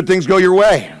go your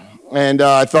way. And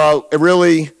I thought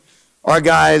our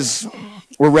guys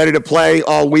were ready to play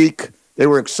all week. They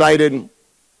were excited.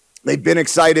 They've been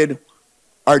excited.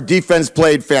 Our defense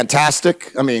played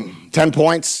fantastic. 10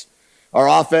 points. Our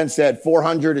offense had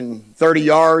 430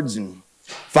 yards and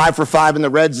 5 for 5 in the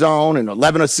red zone and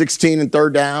 11 of 16 in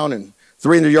third down and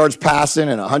 300 yards passing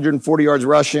and 140 yards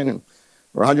rushing or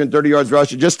 130 yards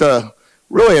rushing. Just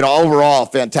really an overall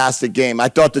fantastic game. I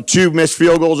thought the 2 missed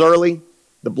field goals early,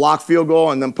 the block field goal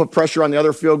and then put pressure on the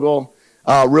other field goal,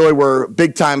 really were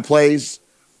big-time plays.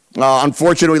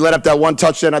 Unfortunately, we let up that 1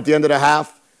 touchdown at the end of the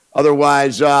half.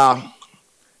 Otherwise,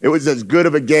 it was as good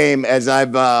of a game as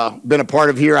I've been a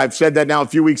part of here. I've said that now a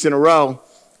few weeks in a row,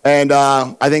 and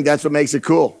I think that's what makes it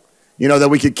cool. that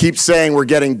we could keep saying we're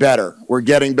getting better. We're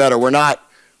getting better. We're not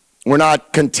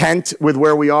content with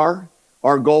where we are.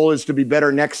 Our goal is to be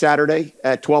better next Saturday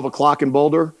at 12 o'clock in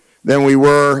Boulder than we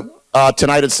were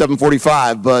tonight at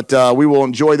 7:45. But we will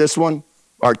enjoy this one.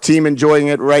 Our team enjoying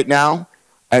it right now.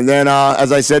 And then,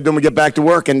 as I said, then we get back to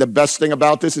work. And the best thing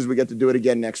about this is we get to do it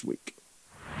again next week.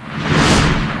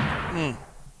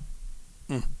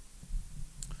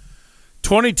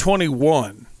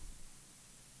 2021,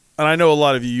 and I know a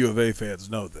lot of you U of A fans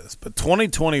know this, but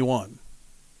 2021,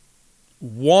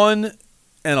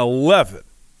 1-11.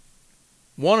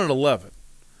 1-11.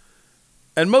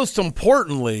 And most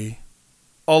importantly,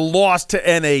 a loss to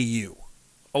NAU.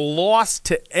 A loss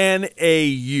to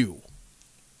NAU.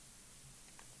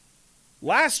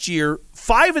 Last year,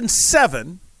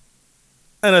 5-7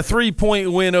 and a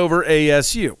 3-point win over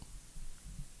ASU.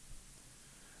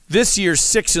 This year,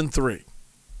 6-3.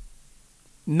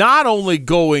 Not only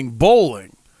going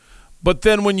bowling, but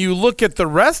then when you look at the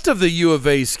rest of the U of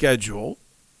A schedule,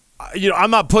 I'm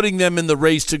not putting them in the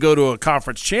race to go to a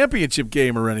conference championship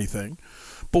game or anything,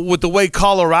 but with the way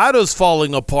Colorado's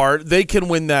falling apart, they can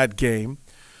win that game.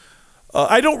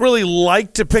 I don't really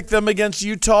like to pick them against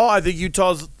Utah. I think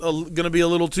Utah's going to be a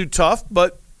little too tough,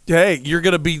 but hey, you're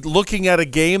going to be looking at a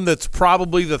game that's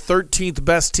probably the 13th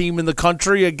best team in the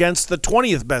country against the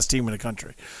 20th best team in the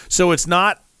country. So it's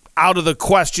not out of the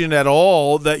question at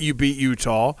all that you beat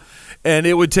Utah, and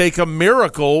it would take a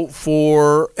miracle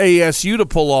for ASU to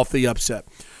pull off the upset.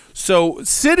 So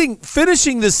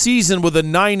finishing the season with a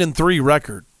 9-3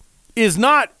 record is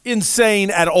not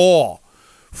insane at all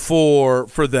for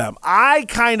them. I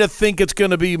kind of think it's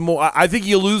going to be more. I think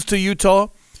you lose to Utah,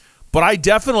 but I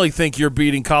definitely think you're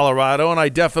beating Colorado, and I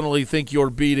definitely think you're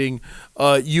beating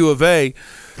U of A.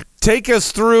 Take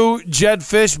us through Jed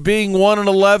Fish being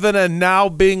 1-11 and now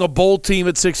being a bowl team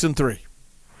at 6-3.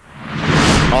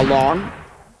 Long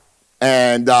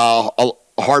and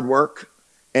hard work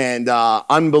and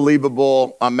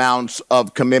unbelievable amounts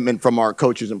of commitment from our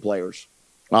coaches and players.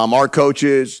 Our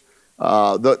coaches,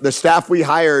 the staff we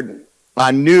hired,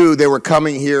 knew they were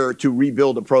coming here to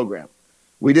rebuild a program.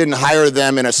 We didn't hire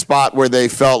them in a spot where they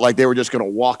felt like they were just going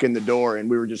to walk in the door and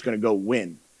we were just going to go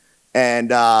win.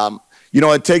 And,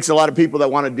 it takes a lot of people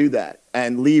that want to do that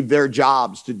and leave their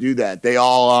jobs to do that. They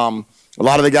all, a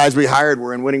lot of the guys we hired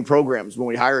were in winning programs when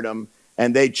we hired them,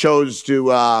 and they chose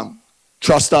to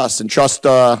trust us and trust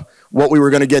what we were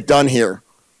going to get done here.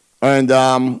 And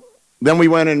then we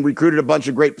went and recruited a bunch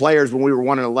of great players when we were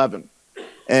 1-11.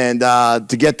 And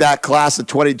to get that class of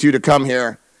 22 to come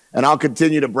here, and I'll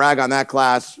continue to brag on that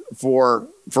class for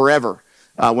forever.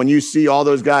 When you see all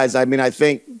those guys, I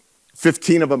think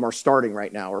 15 of them are starting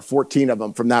right now, or 14 of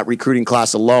them from that recruiting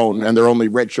class alone, and they're only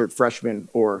redshirt freshmen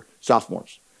or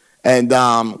sophomores. And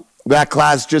that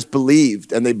class just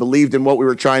believed, and they believed in what we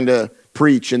were trying to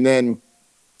preach. And then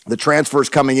the transfers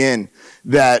coming in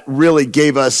that really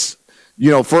gave us,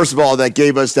 first of all, that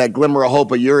gave us that glimmer of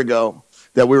hope a year ago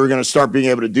that we were going to start being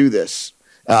able to do this.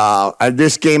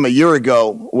 This game a year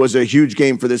ago was a huge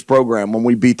game for this program when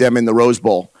we beat them in the Rose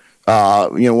Bowl.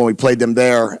 When we played them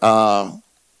there,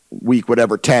 week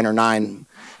 10 or 9.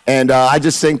 And I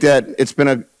just think that it's been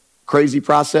a crazy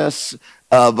process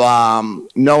of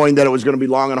knowing that it was going to be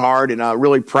long and hard, and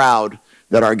really proud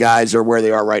that our guys are where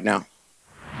they are right now.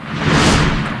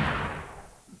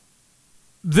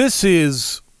 This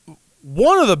is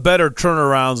one of the better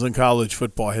turnarounds in college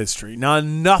football history. Now,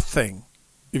 nothing,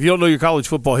 if you don't know your college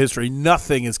football history,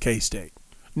 nothing is K-State.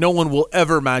 No one will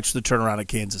ever match the turnaround at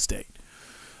Kansas State.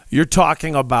 You're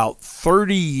talking about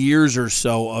 30 years or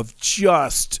so of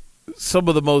just some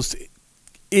of the most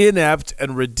inept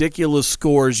and ridiculous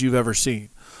scores you've ever seen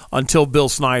until Bill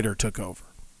Snyder took over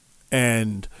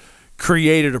and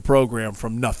created a program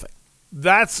from nothing.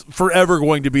 That's forever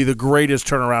going to be the greatest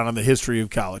turnaround in the history of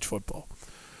college football.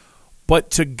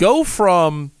 But to go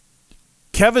from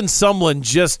Kevin Sumlin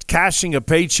just cashing a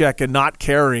paycheck and not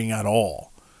caring at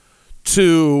all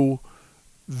to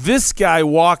this guy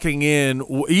walking in,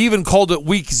 he even called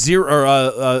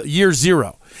it year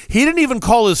zero. He didn't even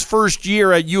call his first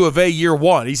year at U of A year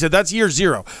 1. He said that's year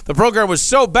 0. The program was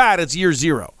so bad it's year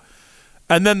 0.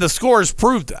 And then the scores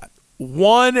proved that.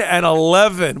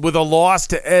 1-11 with a loss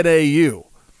to NAU.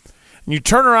 And you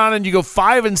turn around and you go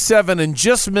 5-7 and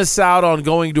just miss out on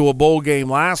going to a bowl game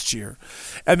last year.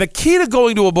 And the key to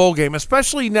going to a bowl game,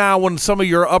 especially now when some of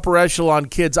your upper echelon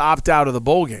kids opt out of the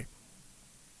bowl game,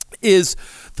 is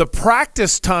the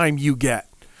practice time you get.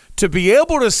 To be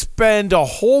able to spend a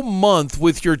whole month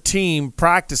with your team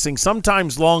practicing,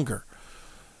 sometimes longer,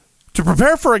 to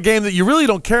prepare for a game that you really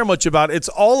don't care much about. It's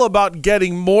all about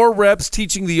getting more reps,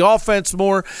 teaching the offense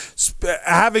more,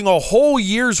 having a whole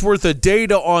year's worth of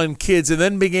data on kids, and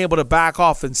then being able to back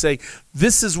off and say,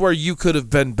 this is where you could have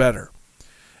been better.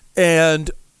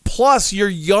 And plus, your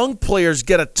young players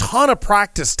get a ton of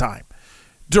practice time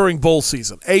during bowl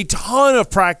season, a ton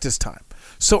of practice time.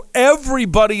 So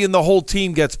everybody in the whole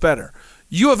team gets better.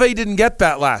 UofA didn't get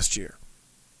that last year.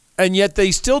 And yet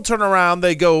they still turn around,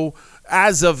 they go,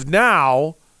 as of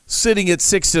now, sitting at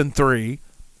 6-3,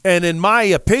 and in my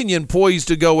opinion, poised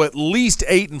to go at least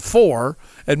 8-4,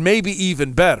 and maybe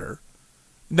even better.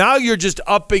 Now you're just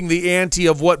upping the ante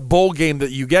of what bowl game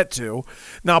that you get to.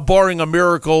 Now, barring a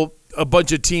miracle, a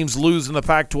bunch of teams lose in the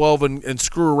Pac-12 and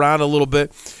screw around a little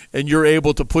bit, and you're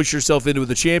able to push yourself into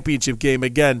the championship game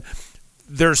again.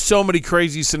 There's so many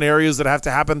crazy scenarios that have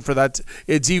to happen for that.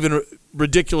 It's even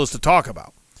ridiculous to talk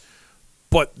about.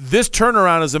 But this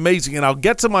turnaround is amazing, and I'll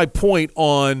get to my point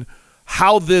on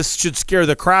how this should scare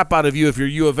the crap out of you if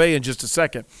you're UofA in just a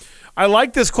second. I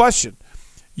like this question.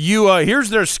 Here's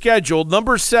their schedule.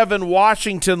 Number 7,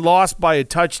 Washington lost by a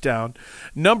touchdown.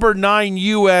 Number 9,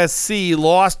 USC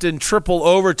lost in triple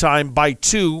overtime by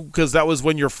 2 because that was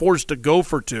when you're forced to go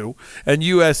for 2, and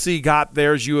USC got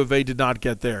theirs. UofA did not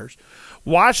get theirs.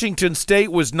 Washington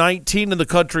State was 19 in the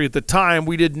country at the time.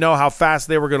 We didn't know how fast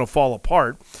they were going to fall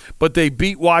apart, but they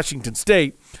beat Washington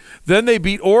State. Then they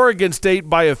beat Oregon State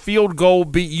by a field goal,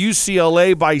 beat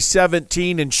UCLA by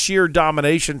 17 in sheer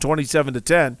domination,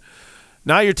 27-10.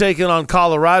 Now you're taking on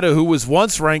Colorado, who was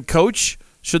once ranked. Coach,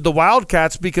 should the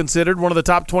Wildcats be considered one of the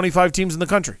top 25 teams in the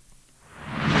country?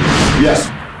 Yes,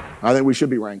 I think we should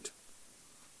be ranked.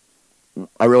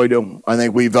 I really do. I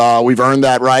think we've earned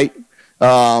that right.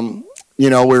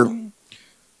 We're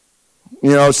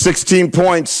 16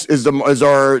 points is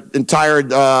our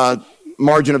entire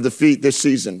margin of defeat this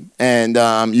season, and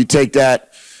you take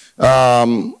that.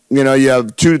 You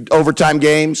have 2 overtime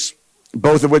games,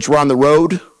 both of which were on the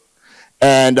road,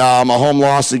 and a home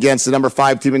loss against the number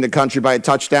 5 team in the country by a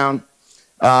touchdown.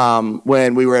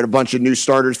 When we were at a bunch of new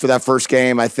starters for that first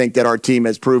game, I think that our team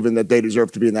has proven that they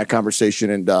deserve to be in that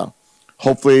conversation, and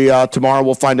hopefully tomorrow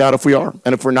we'll find out if we are.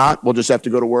 And if we're not, we'll just have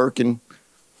to go to work and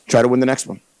try to win the next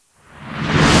one.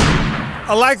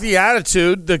 I like the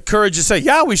attitude, the courage to say,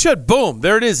 yeah, we should. Boom.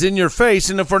 There it is in your face.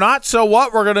 And if we're not, so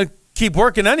what? We're going to keep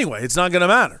working anyway. It's not going to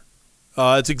matter.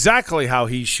 It's exactly how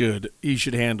he should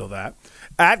handle that.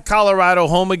 At Colorado,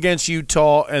 home against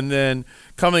Utah, and then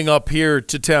coming up here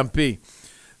to Tempe.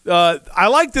 I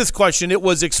like this question. It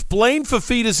was explain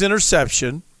Fafita's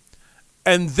interception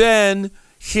and then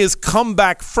his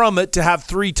comeback from it to have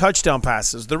 3 touchdown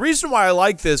passes. The reason why I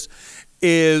like this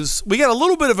is we got a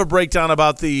little bit of a breakdown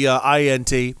about the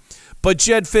INT, but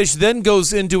Jed Fish then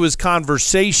goes into his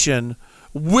conversation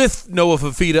with Noah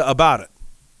Fafita about it.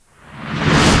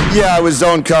 Yeah, it was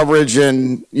zone coverage,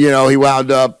 and, he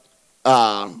wound up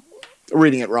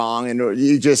reading it wrong, and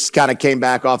he just kind of came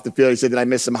back off the field. He said, did I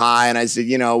miss him high? And I said,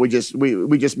 we just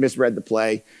misread the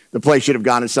play. The play should have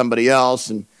gone to somebody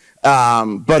else. And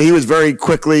but he was very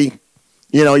quickly,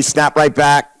 he snapped right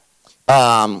back.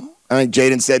 I think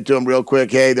Jaden said to him real quick,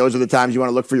 hey, those are the times you want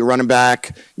to look for your running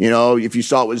back. If you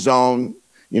saw it was zone,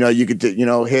 you could,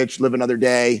 hitch, live another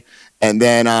day. And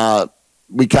then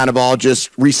we kind of all just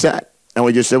reset. And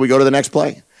we just said we go to the next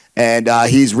play. And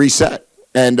he's reset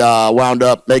and wound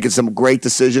up making some great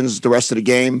decisions the rest of the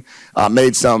game,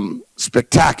 made some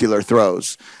spectacular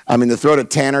throws. I mean, the throw to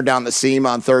Tanner down the seam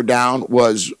on 3rd down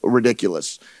was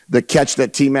ridiculous. The catch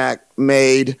that T-Mac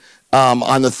made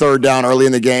on the 3rd down early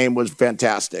in the game was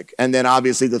fantastic. And then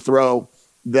obviously the throw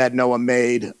that Noah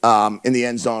made in the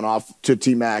end zone off to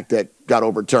T-Mac that got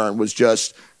overturned was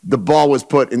just the ball was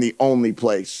put in the only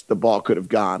place the ball could have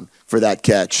gone for that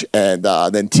catch. And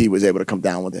then T was able to come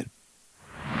down with it.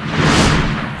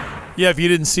 Yeah, if you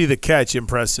didn't see the catch,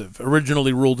 impressive.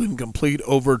 Originally ruled incomplete,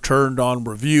 overturned on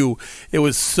review. It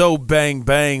was so bang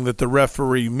that the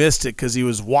referee missed it because he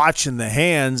was watching the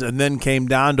hands and then came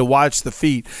down to watch the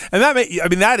feet. And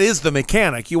that is the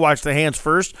mechanic. You watch the hands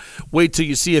first, wait till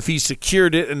you see if he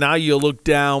secured it, and now you look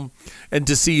down and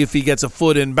to see if he gets a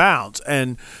foot in bounds.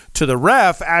 And to the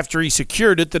ref, after he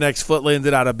secured it, the next foot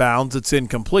landed out of bounds. It's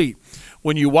incomplete.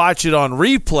 When you watch it on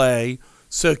replay,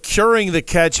 securing the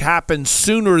catch happened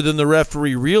sooner than the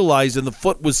referee realized, and the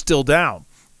foot was still down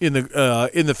in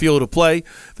the field of play.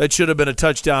 That should have been a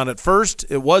touchdown at first.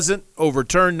 It wasn't.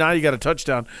 Overturned. Now you got a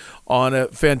touchdown on a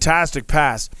fantastic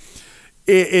pass.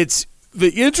 It's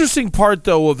the interesting part,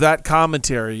 though, of that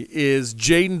commentary is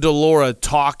Jaden DeLora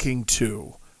talking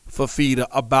to Fafita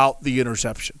about the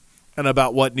interception and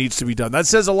about what needs to be done. That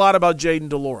says a lot about Jaden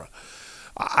DeLora.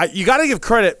 You got to give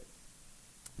credit.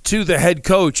 to the head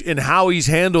coach in how he's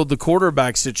handled the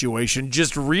quarterback situation,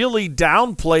 just really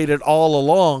downplayed it all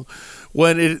along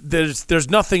when there's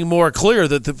nothing more clear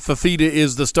that Fafita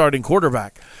is the starting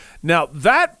quarterback. Now,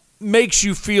 that makes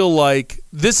you feel like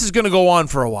this is going to go on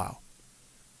for a while.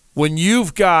 When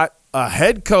you've got a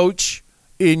head coach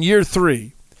in year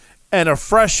 3 and a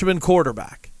freshman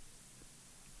quarterback,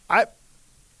 I'm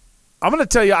going to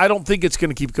tell you, I don't think it's going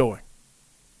to keep going.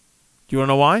 Do you want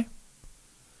to know why?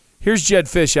 Here's Jed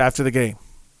Fish after the game.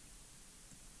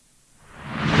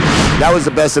 That was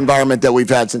the best environment that we've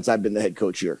had since I've been the head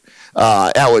coach here.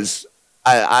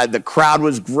 The crowd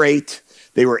was great.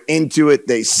 They were into it.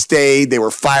 They stayed. They were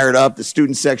fired up. The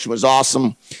student section was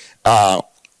awesome. I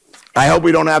hope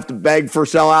we don't have to beg for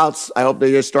sellouts. I hope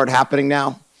they just start happening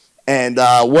now. And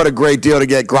what a great deal to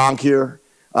get Gronk here.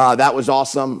 That was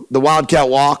awesome. The Wildcat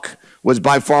Walk was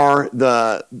by far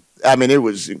it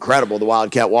was incredible, the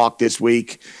Wildcat Walk this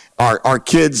week. Our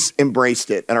kids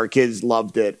embraced it, and our kids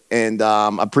loved it. And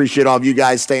appreciate all of you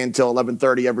guys staying until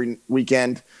 11:30 every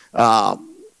weekend.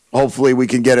 Hopefully we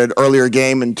can get an earlier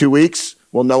game in 2 weeks.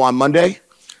 We'll know on Monday.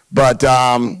 But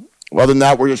other than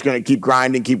that, we're just going to keep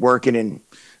grinding, keep working, and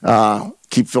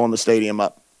keep filling the stadium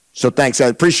up. So thanks, I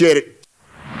appreciate it.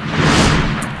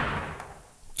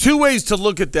 2 ways to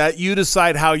look at that. You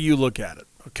decide how you look at it,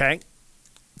 okay?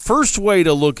 First way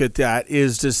to look at that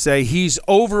is to say he's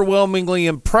overwhelmingly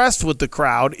impressed with the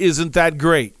crowd. Isn't that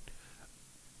great?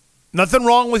 Nothing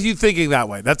wrong with you thinking that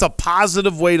way. That's a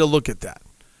positive way to look at that.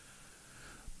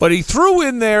 But he threw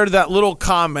in there that little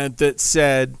comment that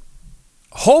said,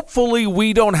 hopefully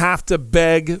we don't have to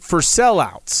beg for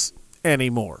sellouts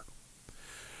anymore.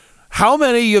 How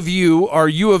many of you are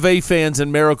UofA fans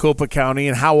in Maricopa County,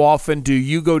 and how often do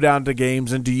you go down to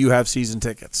games and do you have season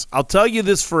tickets? I'll tell you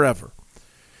this forever.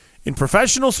 In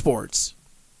professional sports,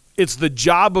 it's the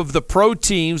job of the pro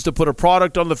teams to put a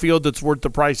product on the field that's worth the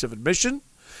price of admission,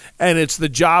 and it's the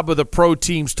job of the pro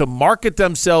teams to market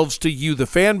themselves to you, the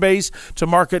fan base, to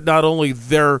market not only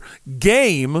their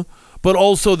game, but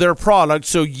also their product,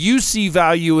 so you see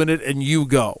value in it and you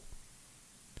go.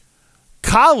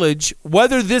 College,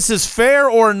 whether this is fair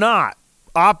or not,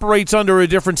 operates under a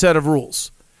different set of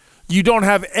rules. You don't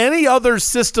have any other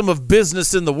system of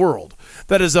business in the world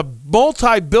that is a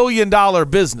multi-billion-dollar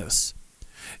business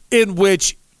in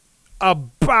which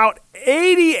about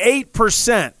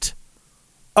 88%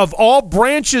 of all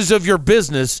branches of your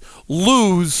business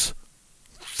lose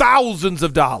thousands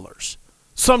of dollars,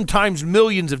 sometimes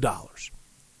millions of dollars.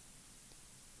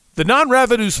 The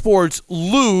non-revenue sports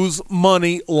lose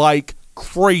money like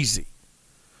crazy.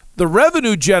 The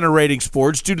revenue-generating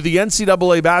sports, due to the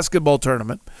NCAA basketball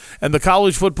tournament and the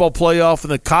college football playoff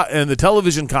and the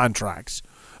television contracts,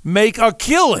 make a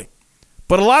killing.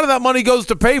 But a lot of that money goes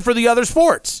to pay for the other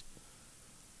sports.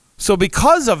 So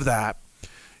because of that,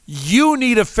 you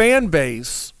need a fan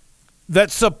base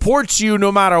that supports you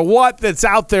no matter what, that's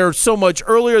out there so much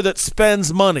earlier, that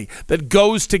spends money, that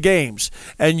goes to games.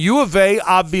 And UofA,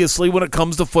 obviously, when it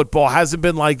comes to football, hasn't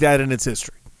been like that in its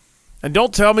history. And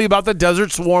don't tell me about the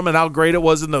Desert Swarm and how great it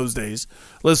was in those days.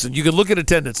 Listen, you can look at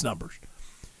attendance numbers.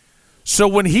 So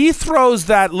when he throws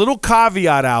that little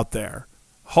caveat out there,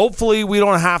 hopefully we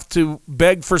don't have to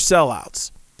beg for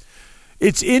sellouts.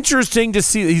 It's interesting to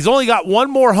see. He's only got one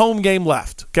more home game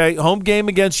left, okay? Home game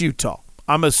against Utah.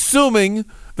 I'm assuming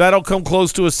that'll come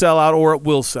close to a sellout, or it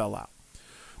will sell out.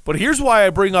 But here's why I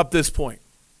bring up this point.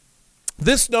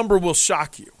 This number will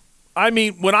shock you. I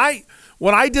mean, when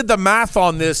I did the math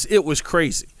on this, it was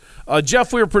crazy.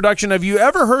 Jeff Weir Production, have you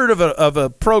ever heard of a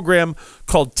program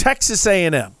called Texas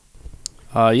A&M?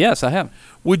 Yes, I have.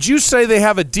 Would you say they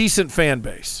have a decent fan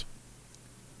base?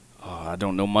 I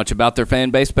don't know much about their fan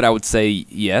base, but I would say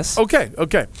yes. Okay.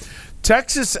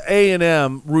 Texas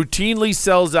A&M routinely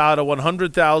sells out a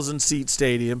 100,000-seat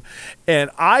stadium, and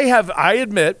I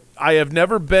admit I have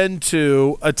never been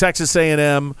to a Texas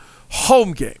A&M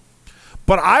home game.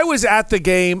 But I was at the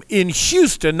game in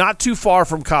Houston, not too far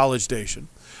from College Station,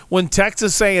 when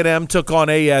Texas A&M took on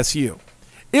ASU.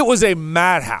 It was a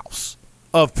madhouse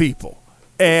of people,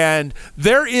 and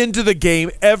they're into the game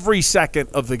every second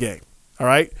of the game, all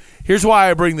right? Here's why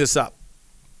I bring this up.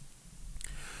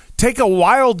 Take a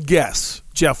wild guess,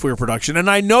 Jeff Weir Production, and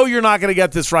I know you're not going to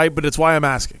get this right, but it's why I'm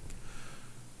asking.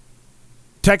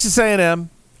 Texas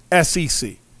A&M,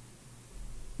 SEC.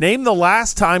 Name the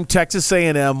last time Texas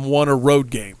A&M won a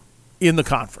road game in the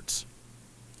conference.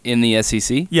 In the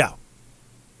SEC? Yeah.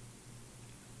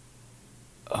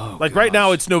 Oh, like right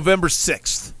now, it's November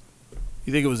 6th.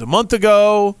 You think it was a month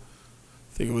ago?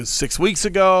 Think it was 6 weeks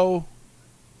ago?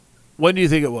 When do you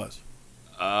think it was?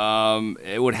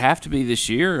 It would have to be this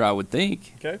year, I would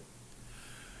think. Okay.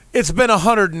 It's been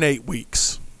 108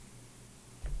 weeks.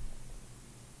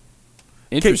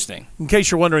 Interesting. In case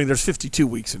you're wondering, there's 52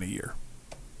 weeks in a year.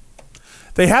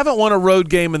 They haven't won a road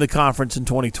game in the conference in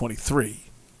 2023.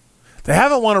 They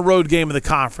haven't won a road game in the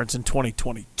conference in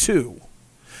 2022.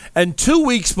 And 2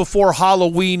 weeks before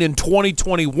Halloween in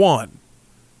 2021,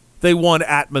 they won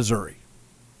at Missouri.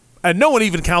 And no one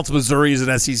even counts Missouri as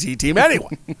an SEC team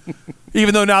anyway.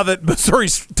 Even though now that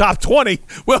Missouri's top 20,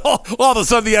 well, all of a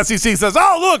sudden the SEC says,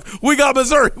 oh, look, we got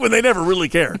Missouri, when they never really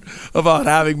cared about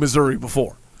having Missouri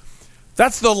before.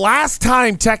 That's the last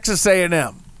time Texas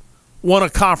A&M won a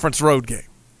conference road game.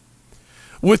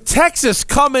 With Texas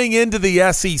coming into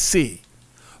the SEC,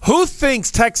 who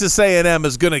thinks Texas A&M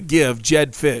is going to give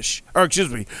Jimbo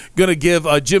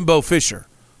Fisher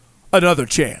another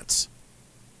chance?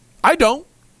 I don't.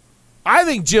 I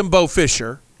think Jimbo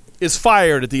Fisher is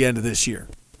fired at the end of this year.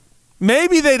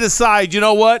 Maybe they decide, you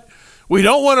know what? We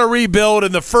don't want to rebuild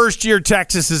in the first year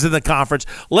Texas is in the conference.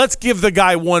 Let's give the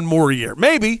guy one more year.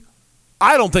 Maybe.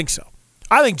 I don't think so.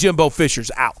 I think Jimbo Fisher's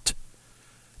out.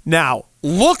 Now,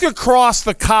 look across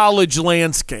the college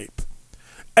landscape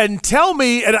and tell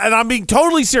me, and I'm being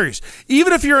totally serious,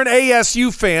 even if you're an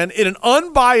ASU fan in an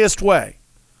unbiased way,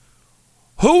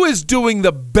 who is doing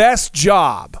the best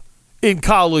job in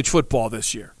college football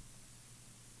this year?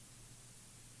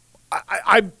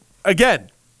 Again,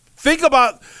 think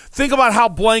about how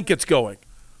blank it's going.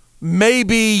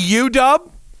 Maybe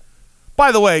UW?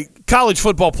 By the way, College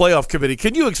Football Playoff Committee,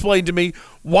 can you explain to me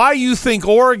why you think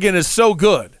Oregon is so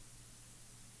good?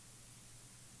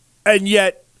 And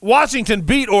yet Washington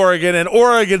beat Oregon and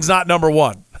Oregon's not number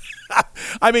one.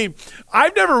 I mean,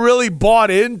 I've never really bought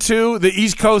into the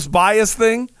East Coast bias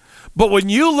thing, but when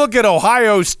you look at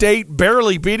Ohio State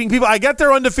barely beating people, I get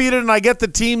they're undefeated and I get the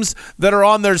teams that are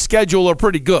on their schedule are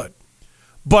pretty good.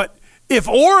 But if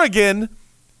Oregon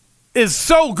is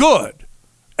so good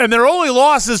and their only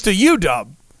loss is to UW,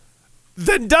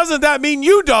 then doesn't that mean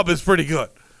UW is pretty good?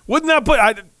 Wouldn't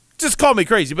that just call me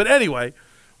crazy. But anyway,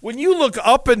 when you look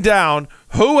up and down,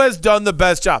 who has done the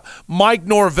best job? Mike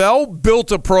Norvell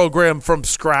built a program from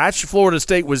scratch. Florida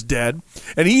State was dead,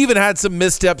 and he even had some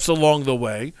missteps along the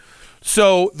way.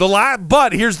 So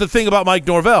but here's the thing about Mike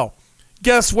Norvell.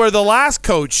 Guess where the last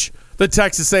coach that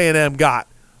Texas A&M got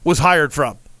was hired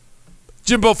from?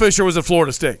 Jimbo Fisher was at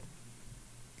Florida State.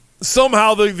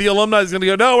 Somehow the alumni is going to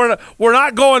go, no, we're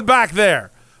not going back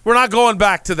there. We're not going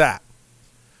back to that.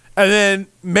 And then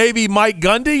maybe Mike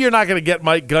Gundy. You're not going to get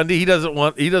Mike Gundy. He doesn't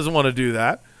want to do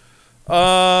that.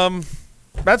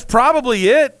 That's probably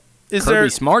it. Kirby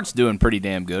Smart's doing pretty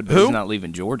damn good, but he's not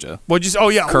leaving Georgia. Kirby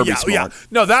Smart. Yeah.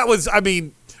 No, that was. I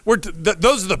mean,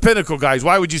 those are the pinnacle guys.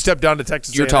 Why would you step down to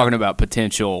Texas? You're talking about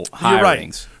potential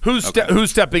hirings. You're right.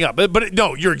 Who's stepping up? But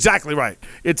no, you're exactly right.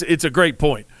 It's a great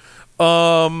point.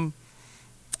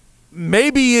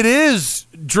 Maybe it is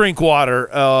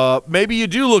Drinkwater. Maybe you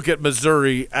do look at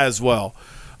Missouri as well.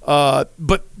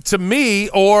 But to me,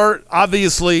 or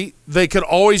obviously, they could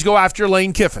always go after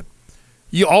Lane Kiffin.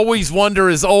 You always wonder,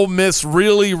 is Ole Miss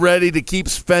really ready to keep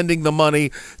spending the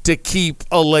money to keep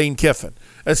a Lane Kiffin,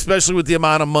 especially with the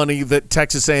amount of money that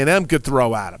Texas A&M could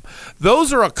throw at him?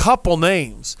 Those are a couple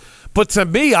names. But to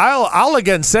me, I'll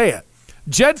again say it.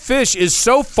 Jedd Fisch is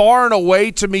so far and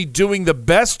away to me doing the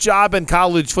best job in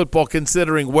college football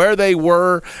considering where they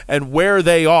were and where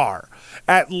they are.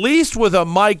 At least with a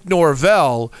Mike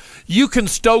Norvell, you can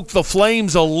stoke the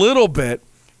flames a little bit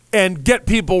and get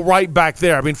people right back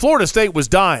there. I mean, Florida State was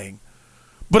dying,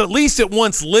 but at least it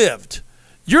once lived.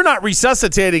 You're not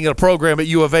resuscitating a program at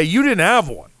UofA. You didn't have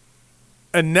one.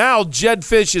 And now Jedd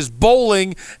Fisch is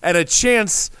bowling at a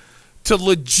chance to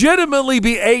legitimately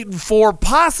be 8-4,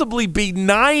 possibly be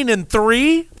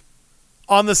 9-3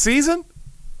 on the season.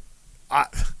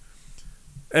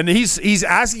 And he's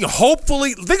asking,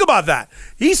 hopefully, think about that.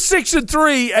 He's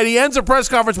 6-3, and he ends a press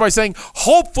conference by saying,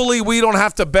 hopefully we don't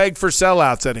have to beg for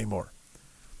sellouts anymore.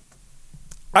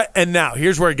 And now,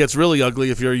 here's where it gets really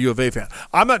ugly if you're a U of A fan.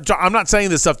 I'm not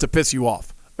saying this stuff to piss you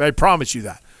off. I promise you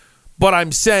that. But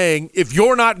I'm saying if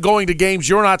you're not going to games,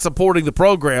 you're not supporting the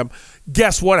program,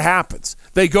 guess what happens?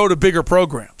 They go to bigger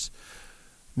programs.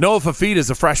 Noah Fafita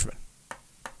is a freshman.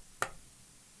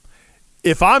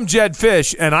 If I'm Jedd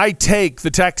Fisch and I take the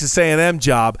Texas A&M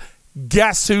job,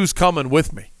 guess who's coming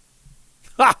with me?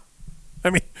 Ha!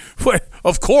 I mean,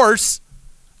 of course,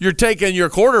 you're taking your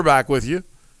quarterback with you.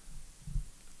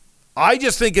 I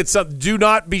just think it's something. Do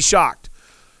not be shocked.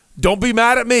 Don't be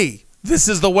mad at me. This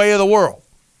is the way of the world.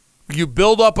 You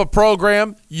build up a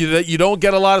program that you don't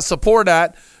get a lot of support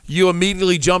at, you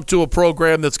immediately jump to a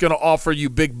program that's going to offer you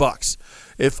big bucks.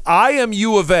 If I am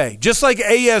U of A, just like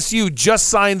ASU just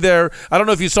signed I don't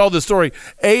know if you saw the story,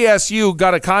 ASU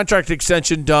got a contract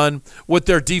extension done with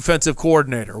their defensive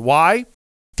coordinator. Why?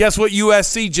 Guess what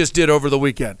USC just did over the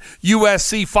weekend?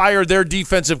 USC fired their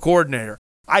defensive coordinator.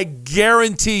 I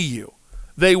guarantee you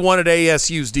they wanted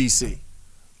ASU's DC.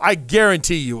 I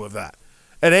guarantee you of that.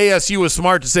 And ASU was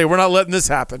smart to say, we're not letting this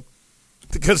happen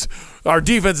because our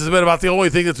defense has been about the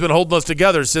only thing that's been holding us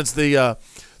together since the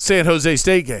San Jose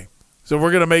State game. So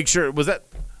we're going to make sure.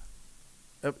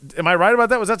 Am I right about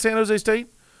that? Was that San Jose State?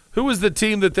 Who was the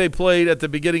team that they played at the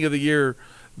beginning of the year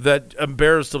that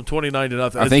embarrassed them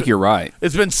 29-0? I think you're right.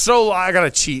 It's been so long. I got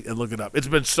to cheat and look it up. It's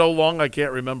been so long I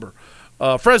can't remember.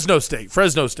 Fresno State.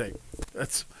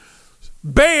 That's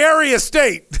Bay Area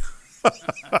State.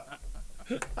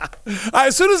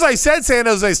 As soon as I said San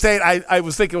Jose State, I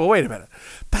was thinking, well, wait a minute.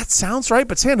 That sounds right,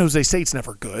 but San Jose State's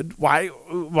never good. Why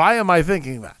am I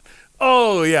thinking that?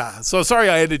 Oh, yeah. So sorry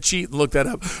I had to cheat and look that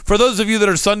up. For those of you that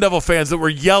are Sun Devil fans that were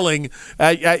yelling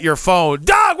at your phone,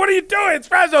 Dog, what are you doing? It's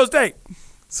Fresno State.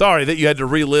 Sorry that you had to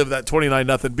relive that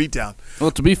 29-0 beatdown. Well,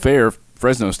 to be fair,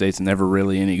 Fresno State's never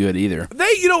really any good either.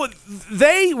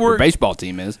 They were. Their baseball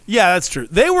team is. Yeah, that's true.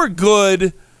 They were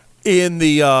good in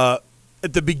the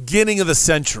at the beginning of the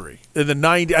century in the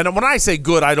 90s. And when I say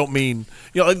good, I don't mean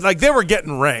like they were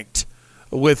getting ranked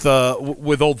with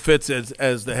Old Fitz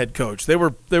as the head coach. They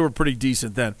were pretty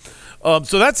decent then.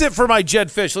 So that's it for my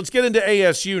Jed Fish. Let's get into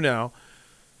ASU now.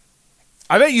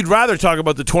 I bet you'd rather talk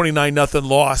about the 29-0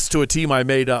 loss to a team I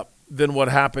made up than what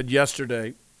happened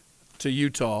yesterday to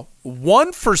Utah.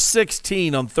 1 for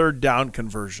 16 on third down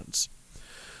conversions.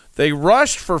 They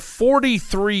rushed for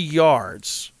 43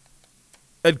 yards.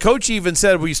 And Coach even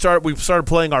said we started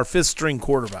playing our fifth-string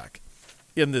quarterback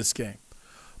in this game.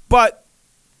 But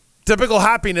typical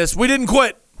happiness, we didn't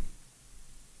quit.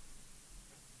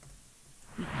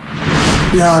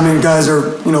 Yeah, I mean, guys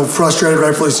are, frustrated,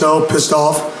 rightfully so, pissed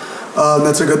off.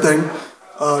 That's a good thing.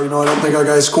 I don't think our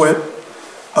guys quit.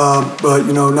 But,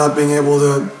 not being able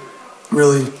to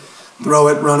really throw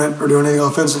it, run it, or do anything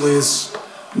offensively is,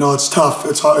 it's tough.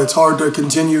 It's hard to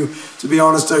continue, to be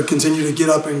honest, to continue to get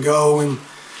up and go, and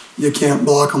you can't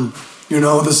block them,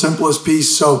 the simplest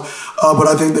piece. So, but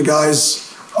I think the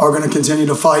guys are going to continue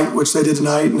to fight, which they did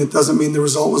tonight, and it doesn't mean the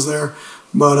result was there,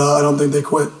 but I don't think they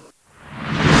quit.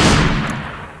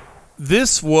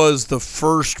 This was the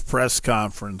first press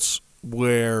conference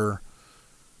where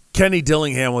Kenny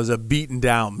Dillingham was a beaten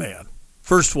down man.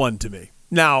 First one to me.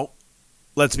 Now,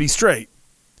 let's be straight.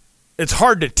 It's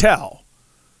hard to tell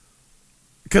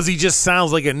because he just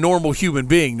sounds like a normal human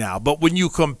being now. But when you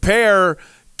compare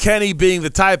Kenny being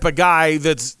the type of guy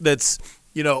that's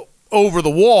over the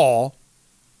wall,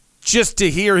 just to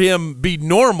hear him be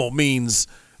normal means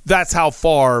that's how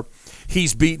far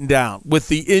he's beaten down with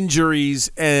the injuries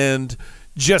and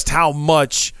just how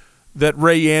much that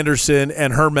Ray Anderson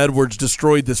and Herm Edwards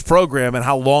destroyed this program and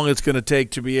how long it's going to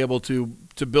take to be able to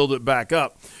build it back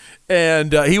up.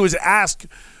 And he was asked,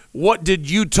 what did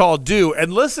Utah do?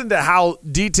 And listen to how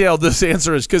detailed this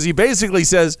answer is, because he basically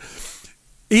says,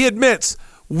 he admits,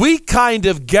 we kind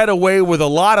of get away with a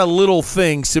lot of little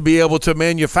things to be able to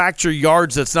manufacture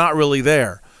yards that's not really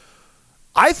there.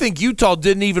 I think Utah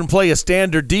didn't even play a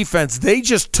standard defense. They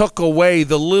just took away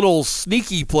the little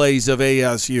sneaky plays of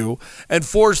ASU and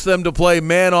forced them to play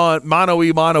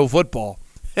mano-a-mano football,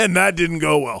 and that didn't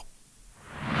go well.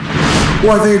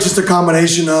 Well, I think it's just a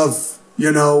combination of,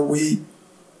 we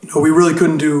really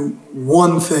couldn't do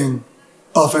one thing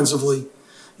offensively.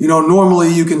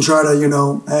 Normally you can try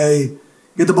to, hey,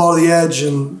 get the ball to the edge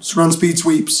and run speed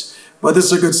sweeps. But this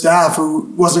is a good staff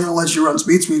who wasn't going to let you run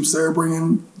speed sweeps. They're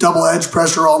bringing double edge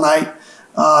pressure all night,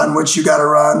 in which you got to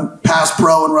run pass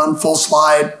pro and run full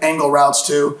slide angle routes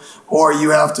too, or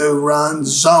you have to run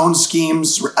zone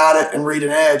schemes at it and read an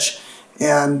edge,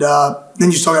 and then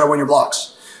you still got to win your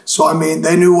blocks. So I mean,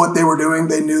 they knew what they were doing.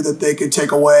 They knew that they could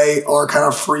take away our kind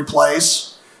of free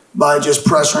plays by just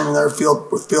pressuring their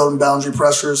field with field and boundary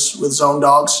pressures with zone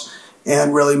dogs,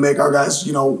 and really make our guys,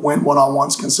 win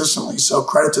one-on-ones consistently. So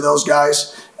credit to those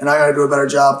guys, and I got to do a better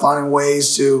job finding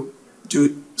ways to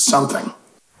do something.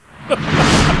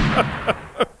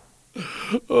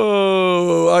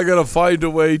 Oh, I got to find a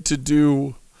way to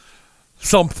do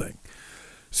something.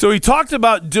 So he talked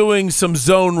about doing some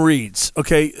zone reads.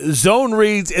 Okay, zone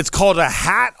reads, it's called a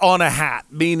hat on a hat,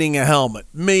 meaning a helmet.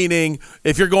 Meaning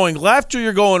if you're going left or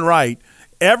you're going right,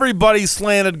 everybody's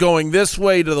slanted going this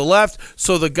way to the left,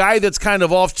 so the guy that's kind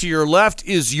of off to your left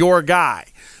is your guy.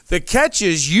 The catch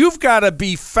is you've got to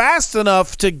be fast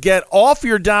enough to get off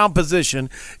your down position,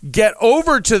 get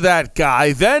over to that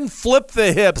guy, then flip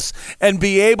the hips and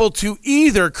be able to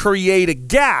either create a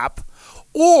gap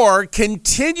or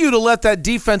continue to let that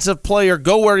defensive player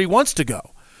go where he wants to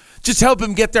go. Just help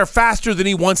him get there faster than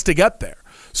he wants to get there.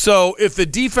 So if the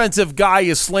defensive guy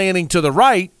is slanting to the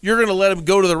right, you're going to let him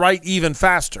go to the right even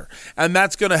faster, and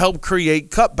that's going to help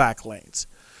create cutback lanes.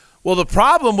 Well, the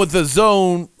problem with the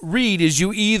zone read is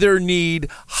you either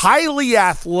need highly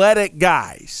athletic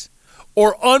guys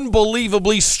or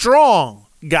unbelievably strong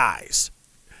guys.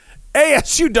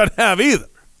 ASU doesn't have either.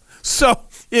 So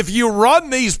if you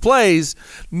run these plays,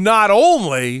 not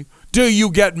only do you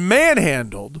get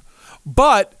manhandled,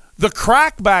 but the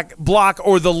crackback block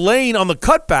or the lane on the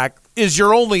cutback is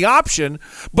your only option,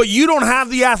 but you don't have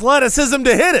the athleticism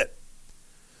to hit it.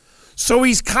 So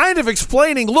he's kind of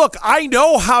explaining, look, I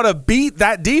know how to beat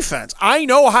that defense. I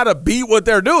know how to beat what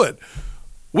they're doing.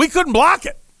 We couldn't block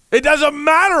it. It doesn't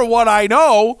matter what I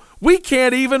know. We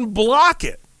can't even block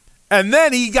it. And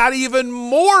then he got even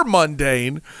more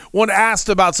mundane when asked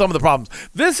about some of the problems.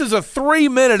 This is a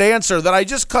 3-minute answer that I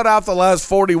just cut out the last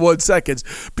 41 seconds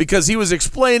because he was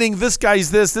explaining this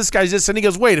guy's this, and he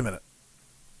goes, wait a minute.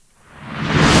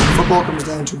 Football comes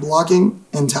down to blocking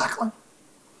and tackling.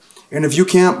 And if you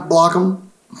can't block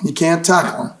them, you can't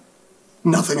tackle them,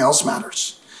 nothing else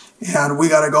matters. And we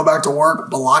got to go back to work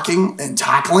blocking and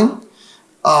tackling.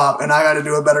 And I got to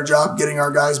do a better job getting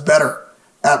our guys better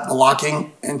at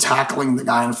blocking and tackling the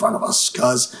guy in front of us,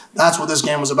 because that's what this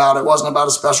game was about. It wasn't about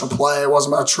a special play. It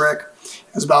wasn't about a trick.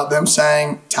 It was about them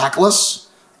saying, tackle us,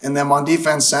 and them on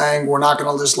defense saying, we're not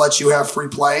going to just let you have free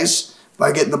plays.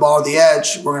 By getting the ball to the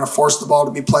edge, we're going to force the ball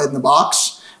to be played in the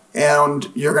box,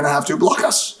 and you're going to have to block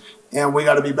us. And we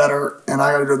got to be better, and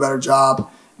I got to do a better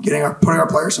job putting our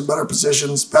players in better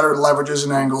positions, better leverages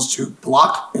and angles to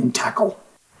block and tackle.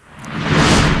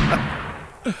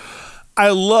 I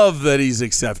love that he's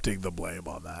accepting the blame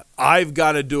on that. I've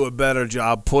got to do a better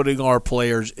job putting our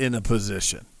players in a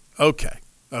position. Okay.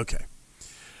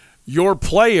 Your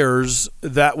players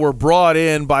that were brought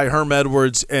in by Herm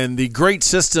Edwards and the great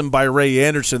system by Ray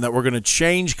Anderson that we're going to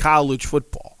change college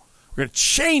football. We're going to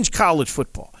change college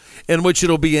football, in which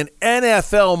it'll be an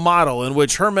NFL model in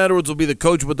which Herm Edwards will be the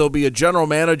coach, but there'll be a general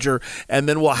manager, and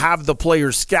then we'll have the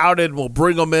players scouted, and we'll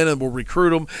bring them in, and we'll recruit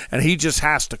them, and he just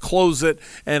has to close it,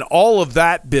 and all of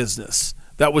that business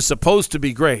that was supposed to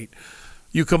be great.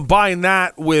 You combine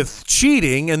that with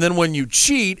cheating, and then when you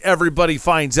cheat, everybody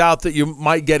finds out that you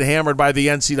might get hammered by the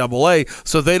NCAA,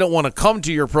 so they don't want to come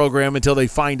to your program until they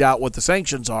find out what the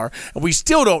sanctions are. And we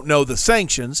still don't know the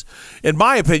sanctions, in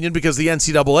my opinion, because the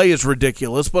NCAA is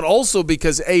ridiculous, but also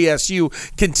because ASU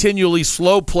continually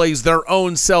slow plays their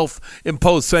own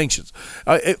self-imposed sanctions.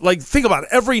 Think about it.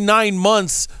 Every 9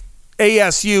 months,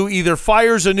 ASU either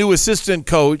fires a new assistant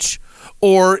coach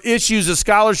or issues a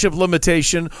scholarship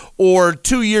limitation, or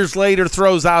 2 years later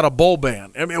throws out a bowl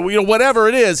ban. I mean, whatever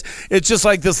it is, it's just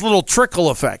like this little trickle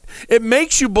effect. It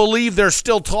makes you believe they're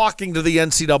still talking to the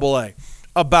NCAA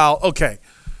about, okay,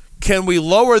 can we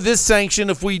lower this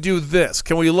sanction if we do this?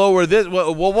 Can we lower this?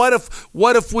 Well, what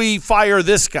if we fire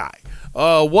this guy?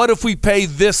 What if we pay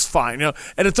this fine?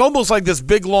 And it's almost like this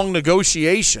big, long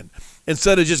negotiation,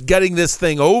 instead of just getting this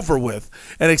thing over with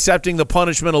and accepting the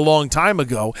punishment a long time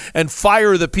ago and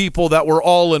fire the people that were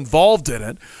all involved in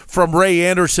it from Ray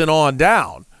Anderson on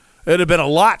down. It would have been a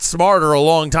lot smarter a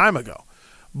long time ago.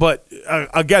 But,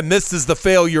 again, this is the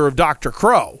failure of Dr.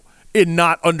 Crow in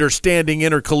not understanding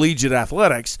intercollegiate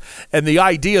athletics. And the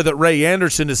idea that Ray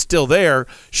Anderson is still there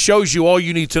shows you all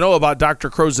you need to know about Dr.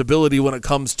 Crow's ability when it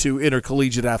comes to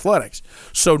intercollegiate athletics.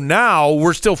 So now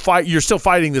you're still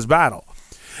fighting this battle.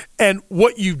 And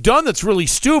what you've done that's really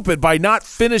stupid by not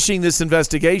finishing this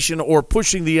investigation or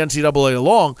pushing the NCAA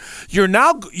along, you're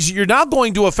now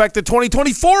going to affect the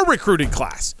 2024 recruiting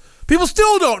class. People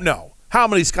still don't know how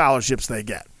many scholarships they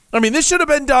get. I mean, this should have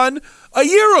been done a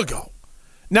year ago.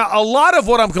 Now, a lot of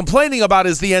what I'm complaining about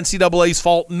is the NCAA's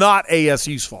fault, not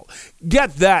ASU's fault.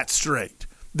 Get that straight.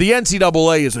 The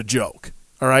NCAA is a joke,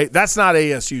 all right? That's not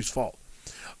ASU's fault.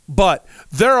 But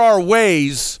there are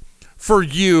ways for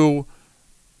you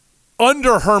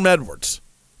under Herm Edwards,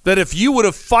 that if you would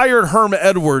have fired Herm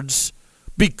Edwards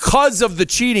because of the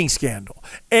cheating scandal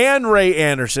and Ray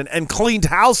Anderson and cleaned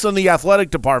house in the athletic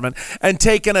department and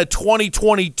taken a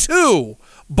 2022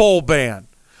 bowl ban,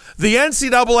 the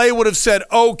NCAA would have said,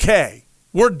 okay,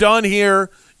 we're done here.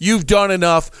 You've done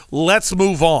enough. Let's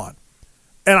move on.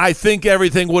 And I think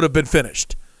everything would have been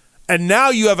finished. And now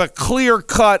you have a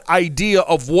clear-cut idea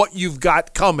of what you've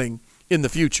got coming in the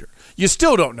future. You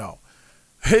still don't know.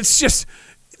 It's just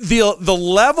The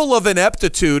level of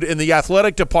ineptitude in the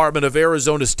athletic department of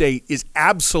Arizona State is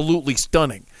absolutely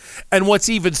stunning. And what's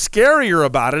even scarier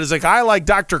about it is a guy like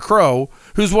Dr. Crow,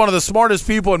 who's one of the smartest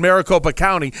people in Maricopa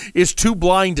County, is too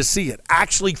blind to see it,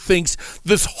 actually thinks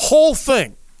this whole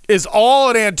thing is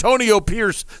all an Antonio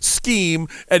Pierce scheme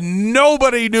and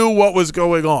nobody knew what was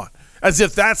going on. As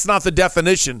if that's not the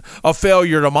definition of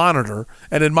failure to monitor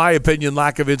and, in my opinion,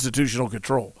 lack of institutional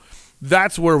control.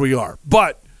 That's where we are.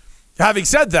 But having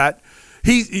said that,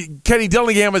 Kenny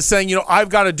Dillingham is saying, I've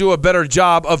got to do a better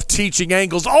job of teaching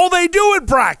angles. All they do in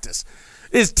practice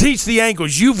is teach the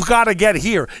angles. You've got to get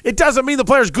here. It doesn't mean the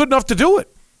player's good enough to do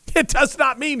it. It does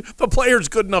not mean the player's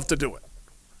good enough to do it.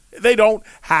 They don't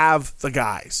have the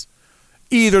guys.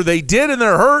 Either they did and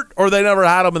they're hurt, or they never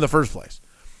had them in the first place.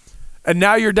 And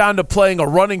now you're down to playing a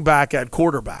running back at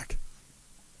quarterback.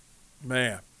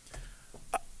 Man.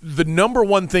 The number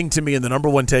one thing to me and the number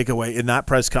one takeaway in that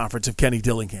press conference of Kenny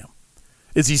Dillingham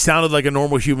is he sounded like a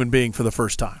normal human being for the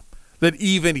first time. That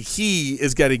even he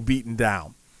is getting beaten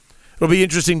down. It'll be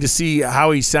interesting to see how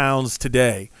he sounds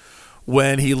today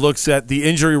when he looks at the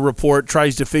injury report,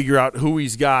 tries to figure out who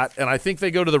he's got. And I think they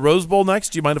go to the Rose Bowl next.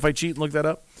 Do you mind if I cheat and look that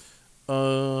up?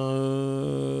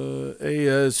 ASU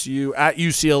at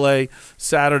UCLA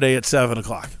Saturday at 7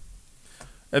 o'clock.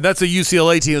 And that's a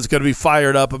UCLA team that's going to be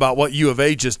fired up about what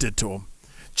UofA just did to them.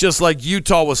 Just like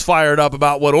Utah was fired up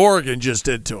about what Oregon just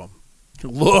did to them.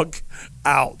 Look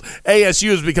out.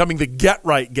 ASU is becoming the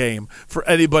get-right game for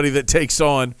anybody that takes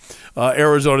on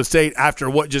Arizona State after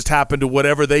what just happened to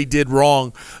whatever they did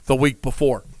wrong the week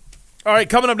before. All right,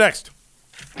 coming up next,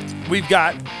 we've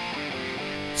got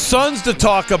Suns to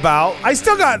talk about. I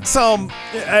still got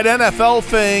an NFL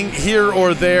thing here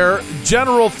or there.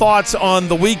 General thoughts on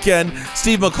the weekend.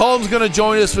 Steve McCollum's going to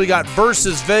join us. We got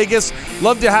Versus Vegas.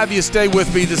 Love to have you stay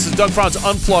with me. This is Doug Franz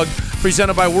Unplugged,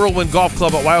 presented by Whirlwind Golf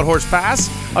Club at Wild Horse Pass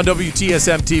on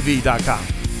WTSMTV.com.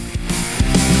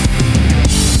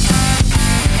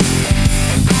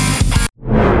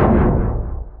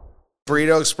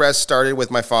 Burrito Express started with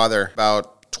my father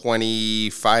about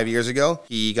 25 years ago.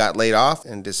 He got laid off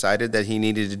and decided that he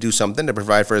needed to do something to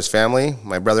provide for his family.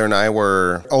 My brother and I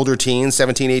were older teens,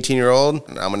 17, 18-year-old,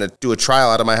 and I'm going to do a trial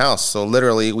out of my house. So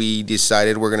literally, we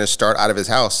decided we're going to start out of his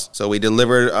house. So we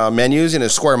delivered menus in a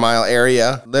square mile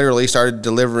area, literally started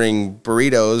delivering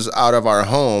burritos out of our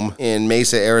home in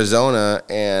Mesa, Arizona.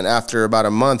 And after about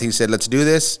a month, he said, let's do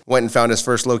this. Went and found his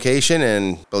first location,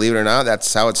 and believe it or not,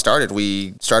 that's how it started.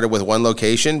 We started with one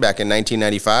location back in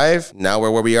 1995. Now we're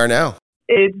where we are now.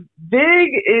 It's big,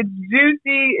 it's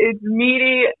juicy, it's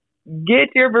meaty. Get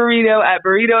your burrito at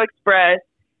Burrito Express.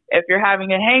 If you're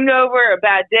having a hangover, a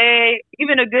bad day,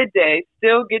 even a good day,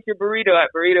 still get your burrito at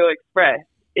Burrito Express.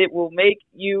 It will make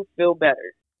you feel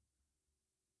better.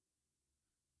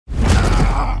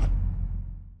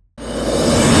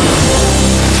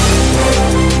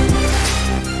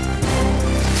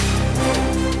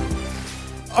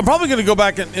 I'm probably going to go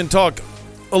back and talk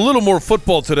a little more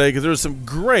football today because there's some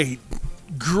great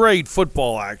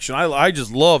football action. I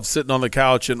just love sitting on the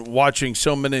couch and watching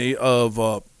so many of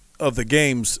the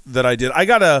games that I did. I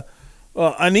got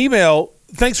an email.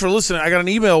 Thanks for listening. I got an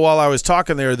email while I was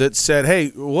talking there that said, "Hey,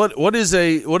 what is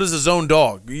a zone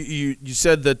dog?" You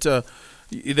said that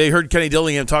they heard Kenny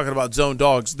Dillingham talking about zone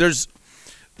dogs. There's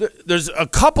a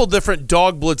couple different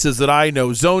dog blitzes that I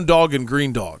know, zone dog and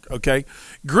green dog, okay?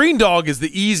 Green dog is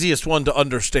the easiest one to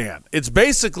understand. It's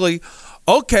basically,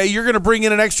 okay, you're going to bring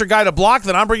in an extra guy to block,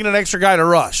 then I'm bringing an extra guy to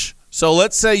rush. So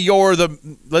let's say you're the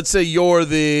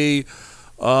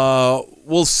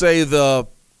will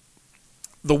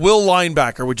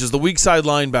linebacker, which is the weak side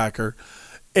linebacker,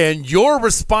 and your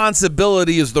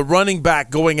responsibility is the running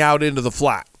back going out into the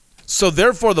flat. So,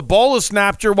 therefore, the ball is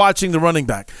snapped. You're watching the running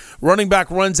back. Running back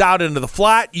runs out into the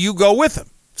flat. You go with him.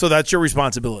 So, that's your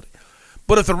responsibility.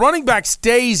 But if the running back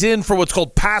stays in for what's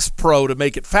called pass pro to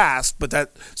make it fast, but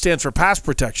that stands for pass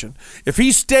protection, if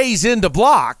he stays in to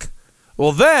block,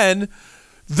 well, then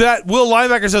that will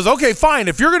linebacker says, okay, fine.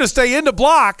 If you're going to stay in to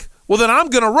block, well, then I'm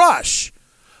going to rush.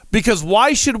 Because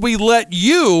why should we let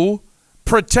you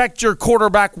protect your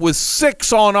quarterback with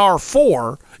 6 on our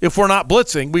 4 if we're not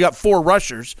blitzing? We got 4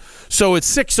 rushers, so it's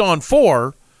 6 on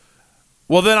 4.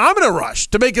 Well, then I'm going to rush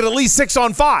to make it at least 6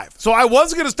 on 5. So I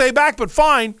was going to stay back, but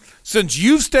fine. Since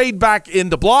you've stayed back in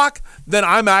to block, then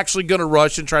I'm actually going to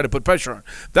rush and try to put pressure on.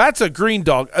 That's a green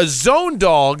dog. A zone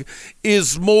dog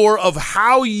is more of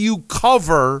how you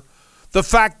cover the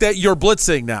fact that you're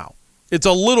blitzing now. It's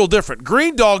a little different.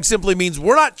 Green dog simply means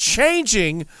we're not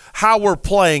changing how we're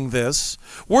playing this.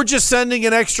 We're just sending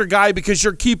an extra guy because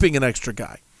you're keeping an extra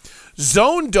guy.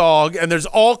 Zone dog, and there's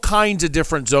all kinds of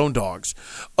different zone dogs.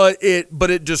 But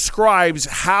it describes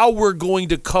how we're going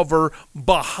to cover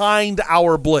behind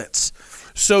our blitz.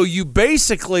 So you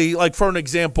basically, like for an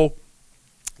example,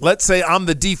 let's say I'm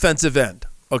the defensive end,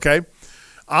 okay?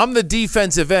 I'm the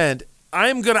defensive end.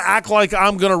 I'm going to act like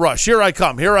I'm going to rush. Here I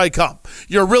come. Here I come.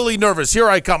 You're really nervous. Here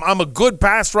I come. I'm a good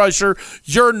pass rusher.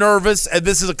 You're nervous. And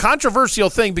this is a controversial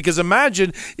thing because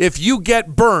imagine if you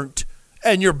get burnt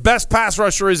and your best pass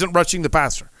rusher isn't rushing the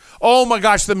passer. Oh, my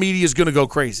gosh, the media is going to go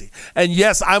crazy. And,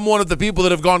 yes, I'm one of the people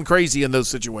that have gone crazy in those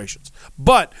situations.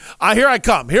 But here I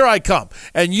come. Here I come.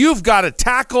 And you've got a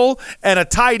tackle and a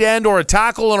tight end or a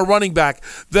tackle and a running back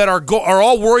that are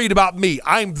all worried about me.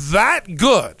 I'm that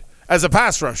good as a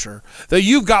pass rusher that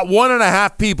you've got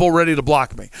 1.5 people ready to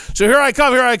block me. So here I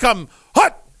come,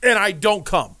 hut, and I don't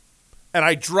come. And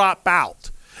I drop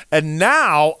out. And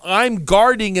now I'm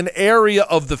guarding an area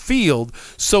of the field,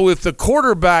 so if the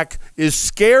quarterback is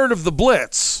scared of the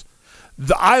blitz,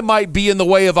 I might be in the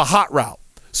way of a hot route.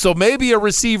 So maybe a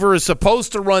receiver is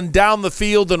supposed to run down the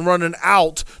field and run an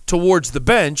out towards the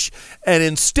bench, and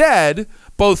instead,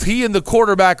 both he and the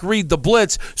quarterback read the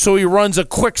blitz, so he runs a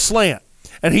quick slant.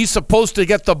 And he's supposed to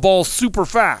get the ball super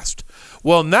fast.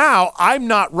 Well, now I'm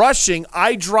not rushing.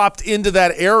 I dropped into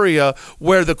that area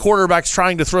where the quarterback's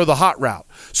trying to throw the hot route.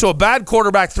 So a bad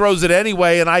quarterback throws it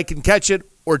anyway, and I can catch it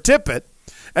or tip it.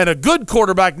 And a good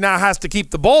quarterback now has to keep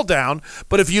the ball down.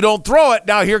 But if you don't throw it,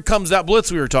 now here comes that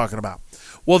blitz we were talking about.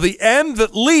 Well, the end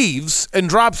that leaves and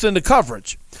drops into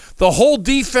coverage, the whole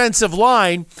defensive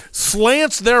line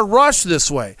slants their rush this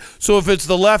way. So if it's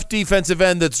the left defensive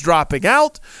end that's dropping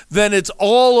out, then it's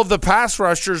all of the pass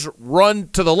rushers run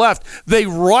to the left. They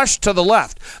rush to the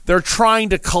left. They're trying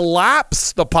to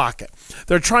collapse the pocket.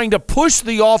 They're trying to push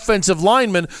the offensive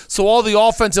linemen, so all the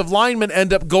offensive linemen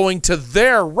end up going to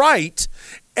their right,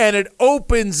 and it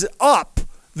opens up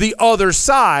the other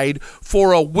side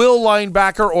for a will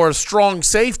linebacker or a strong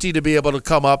safety to be able to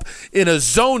come up in a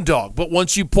zone dog. But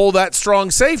once you pull that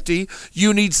strong safety,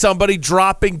 you need somebody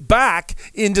dropping back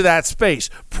into that space,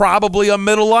 probably a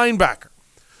middle linebacker.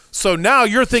 So now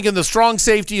you're thinking the strong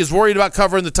safety is worried about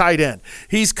covering the tight end.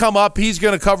 He's come up, he's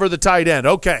going to cover the tight end.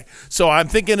 Okay, so I'm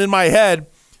thinking in my head,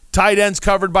 tight end's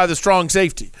covered by the strong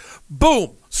safety.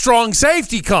 Boom, strong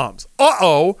safety comes.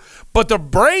 Uh-oh. But the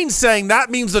brain's saying that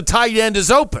means the tight end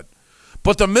is open.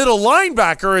 But the middle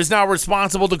linebacker is now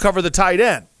responsible to cover the tight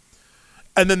end.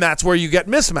 And then that's where you get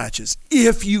mismatches.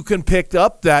 If you can pick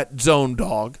up that zone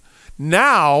dog,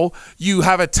 now you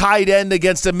have a tight end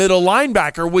against a middle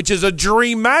linebacker, which is a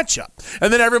dream matchup.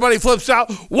 And then everybody flips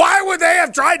out, why would they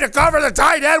have tried to cover the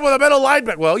tight end with a middle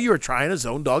linebacker? Well, you were trying a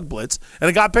zone dog blitz, and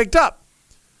it got picked up.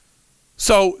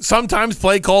 So sometimes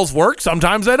play calls work,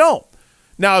 sometimes they don't.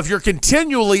 Now, if you're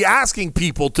continually asking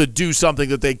people to do something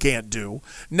that they can't do,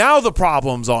 now the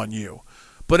problem's on you.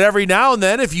 But every now and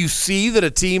then, if you see that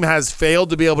a team has failed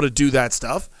to be able to do that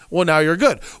stuff, well, now you're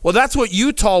good. Well, that's what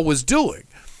Utah was doing.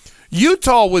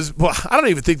 Utah was, well, I don't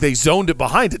even think they zoned it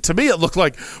behind it. To me, it looked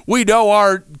like we know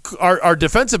our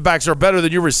defensive backs are better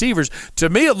than your receivers. To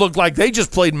me, it looked like they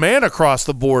just played man across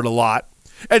the board a lot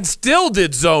and still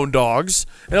did zone dogs.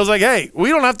 And I was like, hey, we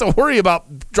don't have to worry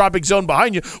about dropping zone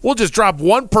behind you. We'll just drop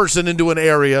one person into an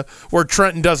area where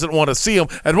Trenton doesn't want to see him,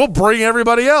 and we'll bring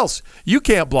everybody else. You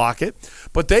can't block it.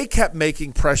 But they kept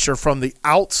making pressure from the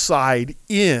outside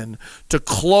in to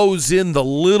close in the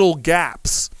little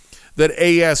gaps that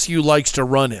ASU likes to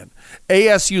run in.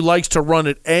 ASU likes to run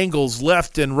at angles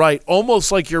left and right, almost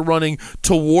like you're running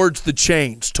towards the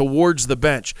chains, towards the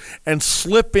bench, and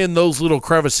slip in those little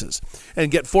crevices and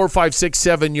get 4, 5, 6,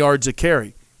 7 yards a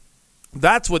carry.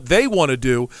 That's what they want to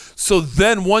do. So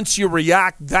then once you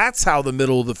react, that's how the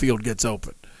middle of the field gets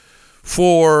open.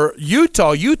 For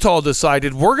Utah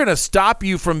decided we're going to stop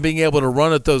you from being able to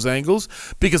run at those angles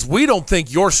because we don't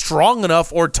think you're strong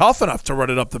enough or tough enough to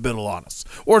run it up the middle on us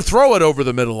or throw it over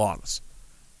the middle on us.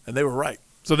 And they were right.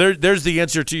 So there's the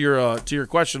answer to your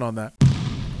question on that.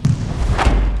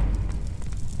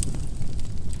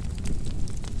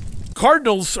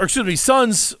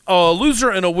 Suns, a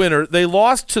loser and a winner. They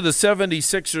lost to the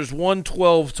 76ers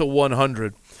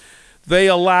 112-100. They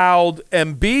allowed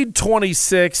Embiid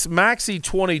 26, Maxey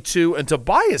 22, and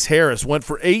Tobias Harris went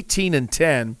for 18 and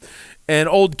 10. And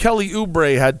old Kelly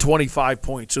Oubre had 25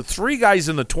 points. So 3 guys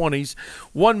in the 20s,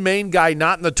 one main guy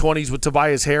not in the 20s with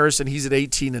Tobias Harris, and he's at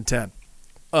 18 and 10.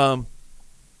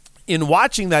 In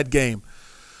watching that game,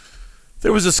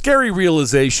 there was a scary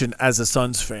realization as a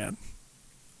Suns fan.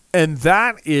 And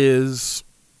that is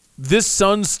this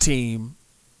Suns team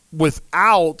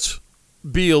without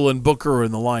Beal and Booker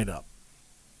in the lineup.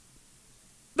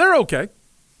 They're okay.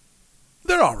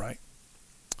 They're all right.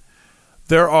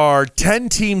 There are 10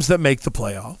 teams that make the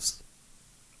playoffs.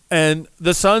 And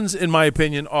the Suns, in my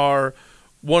opinion, are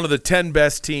one of the 10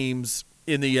 best teams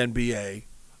in the NBA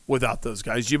without those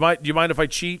guys. Do you mind if I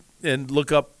cheat and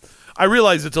look up? I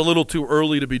realize it's a little too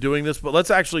early to be doing this, but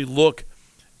let's actually look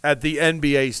at the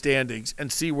NBA standings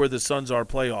and see where the Suns are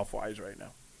playoff-wise right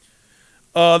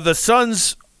now. The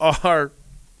Suns are,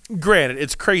 granted,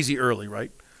 it's crazy early,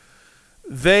 right?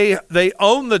 They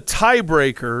own the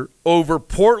tiebreaker over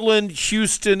Portland,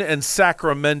 Houston, and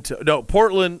Sacramento. No,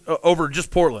 Portland over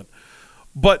just Portland.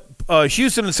 But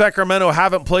Houston and Sacramento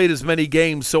haven't played as many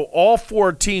games, so all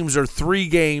 4 teams are 3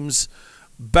 games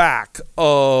back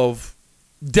of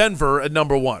Denver at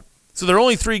number 1. So they're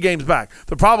only 3 games back.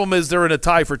 The problem is they're in a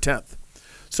tie for 10th.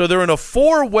 So they're in a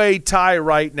 4-way tie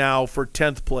right now for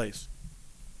 10th place.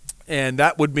 And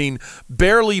that would mean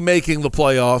barely making the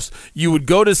playoffs. You would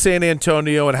go to San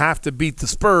Antonio and have to beat the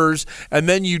Spurs, and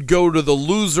then you'd go to the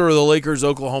loser of the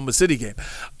Lakers-Oklahoma City game.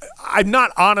 I'm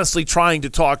not honestly trying to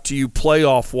talk to you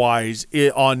playoff-wise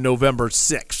on November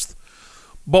 6th.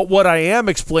 But what I am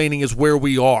explaining is where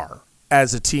we are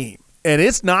as a team. And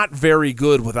it's not very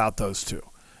good without those 2.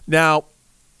 Now,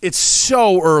 it's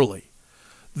so early.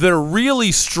 They're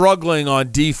really struggling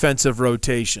on defensive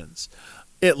rotations.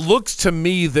 It looks to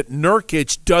me that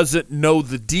Nurkic doesn't know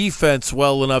the defense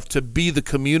well enough to be the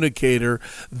communicator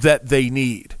that they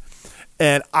need.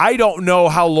 And I don't know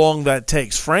how long that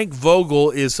takes. Frank Vogel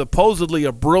is supposedly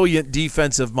a brilliant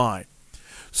defensive mind.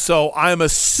 So I'm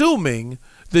assuming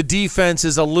the defense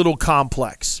is a little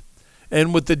complex.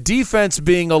 And with the defense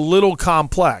being a little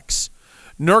complex,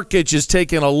 Nurkic is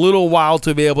taking a little while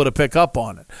to be able to pick up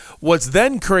on it. What's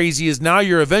then crazy is now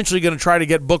you're eventually going to try to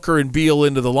get Booker and Beal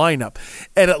into the lineup.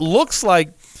 And it looks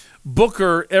like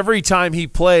Booker, every time he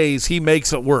plays, he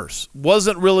makes it worse.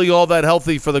 Wasn't really all that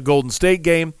healthy for the Golden State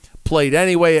game. Played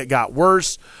anyway. It got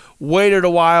worse. Waited a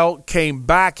while, came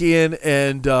back in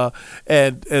and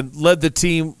led the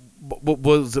team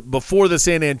was before the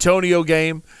San Antonio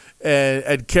game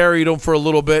and carried them for a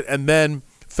little bit and then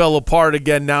fell apart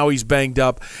again. Now he's banged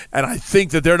up, and I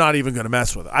think that they're not even going to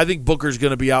mess with it. I think Booker's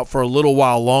going to be out for a little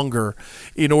while longer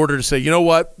in order to say, you know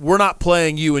what, we're not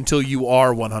playing you until you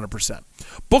are 100%.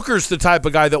 Booker's the type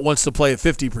of guy that wants to play at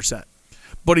 50%,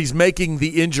 but he's making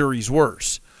the injuries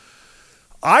worse.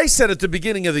 I said at the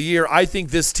beginning of the year, I think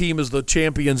this team is the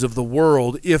champions of the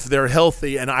world if they're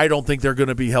healthy, and I don't think they're going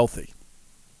to be healthy.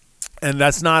 And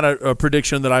that's not a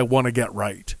prediction that I want to get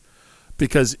right,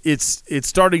 because it's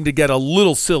starting to get a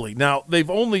little silly. Now, they've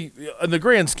only, in the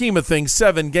grand scheme of things,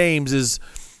 7 games is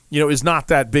not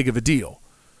that big of a deal.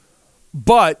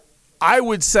 But I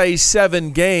would say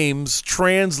 7 games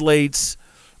translates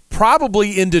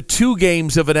probably into 2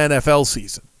 games of an NFL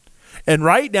season. And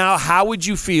right now, how would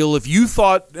you feel if you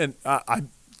thought, and I'm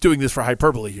doing this for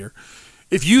hyperbole here,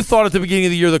 if you thought at the beginning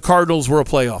of the year the Cardinals were a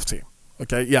playoff team?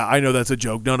 Okay, yeah, I know that's a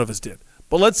joke. None of us did.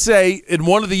 But let's say in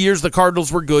one of the years the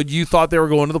Cardinals were good, you thought they were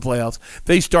going to the playoffs.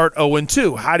 They start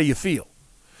 0-2. How do you feel?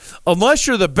 Unless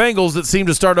you're the Bengals that seem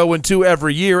to start 0-2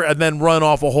 every year and then run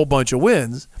off a whole bunch of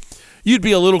wins, you'd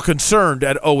be a little concerned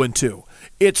at 0-2.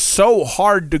 It's so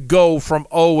hard to go from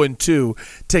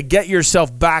 0-2 to get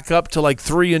yourself back up to like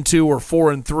 3-2 or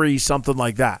 4-3, something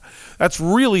like that. That's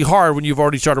really hard when you've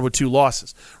already started with 2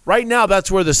 losses. Right now, that's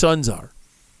where the Suns are.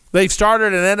 They've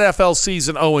started an NFL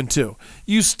season 0-2.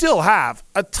 You still have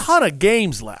a ton of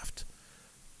games left,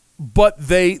 but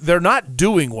they're not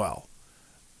doing well.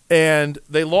 And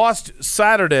they lost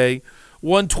Saturday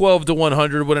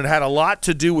 112-100 when it had a lot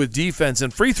to do with defense,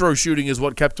 and free throw shooting is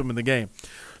what kept them in the game.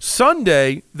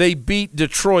 Sunday, they beat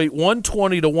Detroit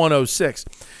 120-106.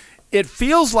 It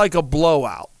feels like a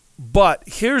blowout, but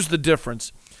here's the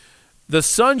difference. The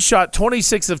Suns shot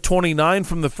 26 of 29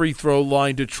 from the free throw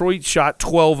line. Detroit shot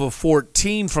 12 of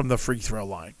 14 from the free throw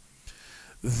line.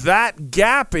 That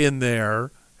gap in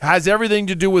there has everything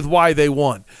to do with why they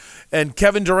won. And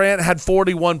Kevin Durant had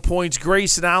 41 points.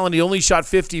 Grayson Allen, he only shot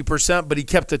 50%, but he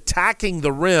kept attacking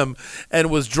the rim and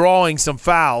was drawing some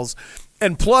fouls.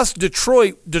 And plus,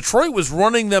 Detroit was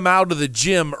running them out of the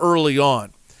gym early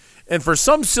on. And for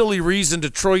some silly reason,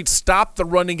 Detroit stopped the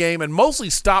running game and mostly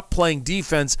stopped playing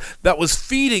defense that was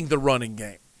feeding the running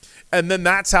game. And then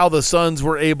that's how the Suns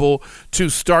were able to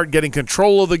start getting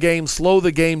control of the game, slow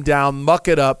the game down, muck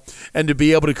it up, and to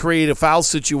be able to create a foul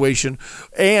situation.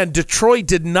 And Detroit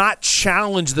did not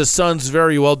challenge the Suns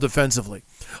very well defensively.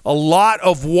 A lot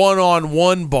of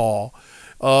one-on-one ball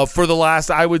for the last,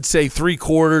 I would say, 3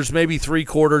 quarters, maybe 3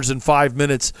 quarters and 5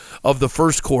 minutes of the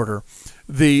first quarter.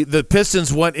 The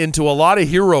Pistons went into a lot of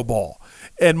hero ball,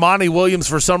 and Monty Williams,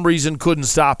 for some reason, couldn't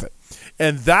stop it.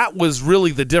 And that was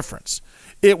really the difference.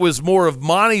 It was more of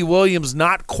Monty Williams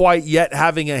not quite yet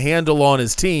having a handle on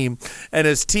his team and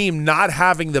his team not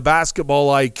having the basketball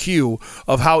IQ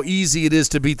of how easy it is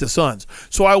to beat the Suns.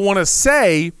 So I want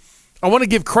to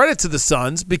give credit to the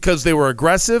Suns because they were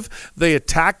aggressive. They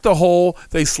attacked the hole.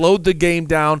 They slowed the game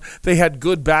down. They had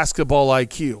good basketball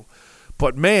IQ.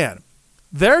 But, man,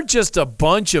 they're just a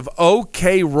bunch of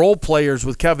okay role players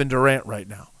with Kevin Durant right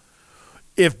now.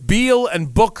 If Beal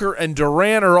and Booker and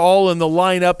Durant are all in the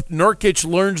lineup, Nurkic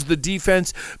learns the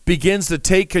defense, begins to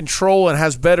take control, and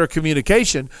has better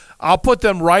communication, I'll put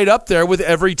them right up there with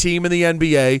every team in the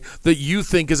NBA that you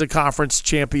think is a conference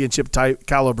championship type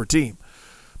caliber team.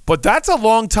 But that's a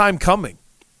long time coming.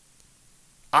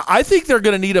 I think they're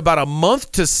going to need about a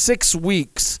month to 6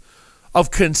 weeks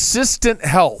of consistent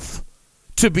health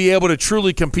to be able to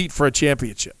truly compete for a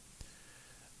championship.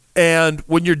 And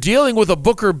when you're dealing with a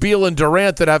Booker, Beal, and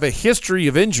Durant that have a history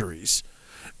of injuries,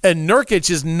 and Nurkic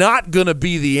is not going to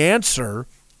be the answer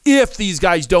if these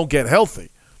guys don't get healthy.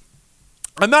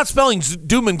 I'm not spelling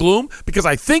doom and gloom because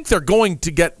I think they're going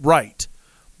to get right.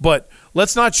 But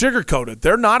let's not sugarcoat it.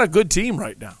 They're not a good team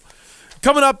right now.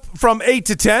 Coming up from 8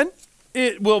 to 10,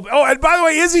 it will. Oh, and by the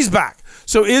way, Izzy's back.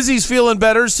 So Izzy's feeling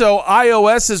better. So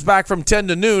iOS is back from 10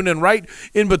 to noon. And right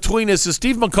in between us is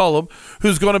Steve McCullum,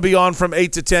 who's going to be on from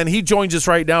 8 to 10. He joins us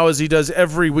right now as he does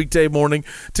every weekday morning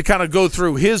to kind of go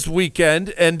through his weekend.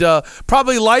 And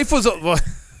probably life was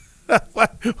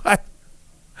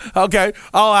okay,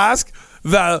 I'll ask.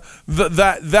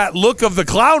 That look of the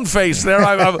clown face there.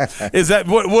 Is that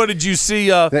what did you see?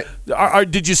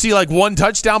 Did you see like one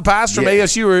touchdown pass from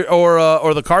ASU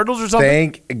or the Cardinals or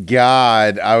something? Thank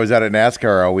God I was out at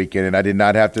NASCAR all weekend and I did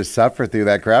not have to suffer through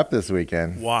that crap this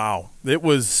weekend. Wow. It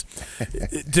was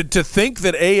to think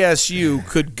that ASU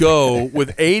could go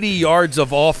with 80 yards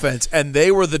of offense and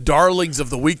they were the darlings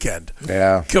of the weekend.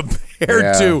 Yeah.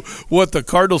 Compared to what the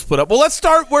Cardinals put up. Well, let's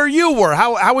start where you were.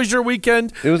 How was your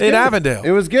weekend in Avondale?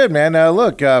 It was good, man.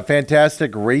 Look,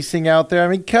 fantastic racing out there. I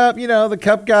mean, Cup, the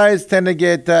Cup guys tend to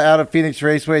get out of Phoenix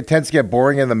Raceway. It tends to get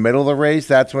boring in the middle of the race.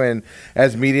 That's when,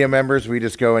 as media members, we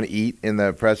just go and eat in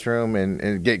the press room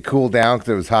and get cooled down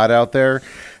because it was hot out there.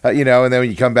 And then when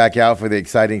you come back out for the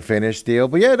exciting finish deal.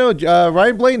 But,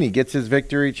 Ryan Blaney gets his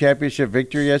championship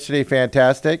victory yesterday.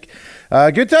 Fantastic.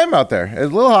 Good time out there. It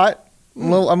was a little hot. I'm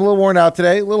a little worn out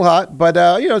today, a little hot, but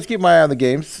let's keep my eye on the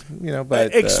games.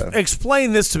 But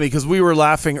explain this to me because we were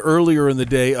laughing earlier in the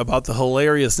day about the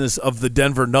hilariousness of the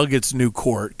Denver Nuggets' new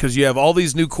court because you have all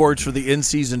these new courts for the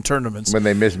in-season tournaments when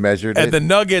they mismeasured it, and the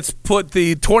Nuggets put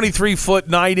the 23-foot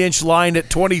 9-inch line at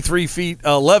 23 feet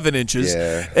 11 inches,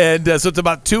 and so it's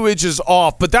about 2 inches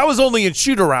off. But that was only in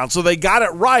shoot-around, so they got it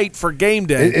right for game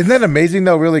day. Isn't that amazing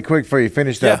though? Really quick before you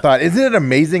finish that thought, isn't it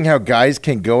amazing how guys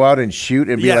can go out and shoot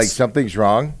and be like something's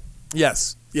wrong?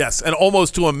 Yes, and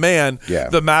almost to a man,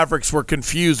 the Mavericks were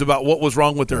confused about what was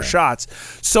wrong with their shots.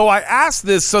 So I asked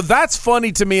this, so that's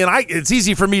funny to me, and it's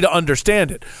easy for me to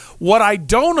understand it. What I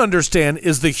don't understand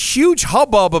is the huge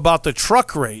hubbub about the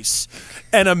truck race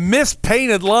and a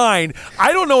mispainted line.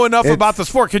 I don't know enough about the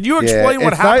sport. Can you explain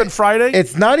what happened Friday?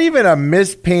 It's not even a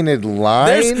mispainted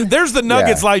line. There's the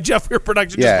Nuggets line Jeff, your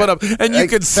production just put up, and you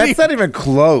can see. That's not even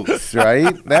close,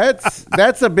 right?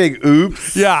 That's a big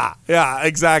oops. Yeah,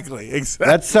 exactly.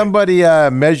 That's somebody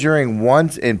measuring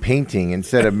once in painting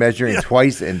instead of measuring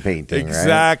twice in painting,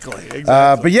 exactly.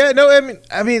 Right? But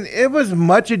I mean, it was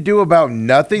much ado about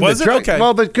nothing. Was it? Okay.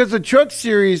 Well, because the Truck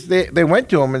Series, they went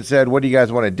to him and said, "What do you guys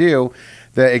want to do?"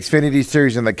 The Xfinity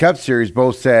Series and the Cup Series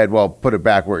both said, well, put it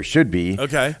back where it should be.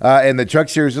 Okay. And the Truck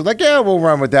Series was like, we'll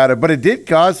run without it. But it did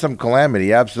cause some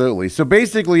calamity, absolutely. So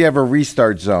basically you have a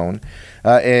restart zone.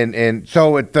 And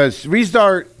so the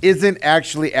restart isn't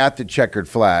actually at the checkered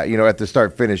flag, at the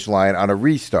start-finish line on a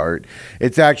restart.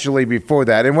 It's actually before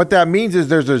that. And what that means is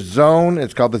there's a zone.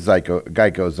 It's called the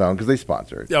Geico zone because they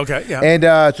sponsor it. Okay, yeah.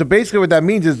 And so basically what that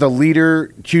means is the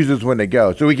leader chooses when to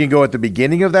go. So he can go at the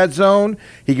beginning of that zone.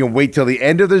 He can wait till the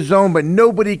end of the zone, but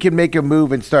nobody can make a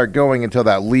move and start going until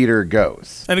that leader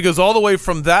goes. And it goes all the way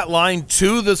from that line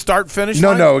to the start-finish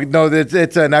line? No.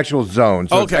 It's an actual zone.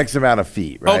 So it's X amount of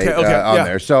feet, right? Okay. On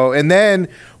there. So, and then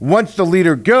once the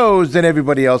leader goes, then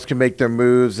everybody else can make their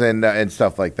moves and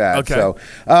stuff like that. Okay.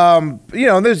 So,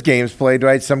 there's games played,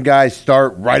 right? Some guys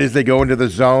start right as they go into the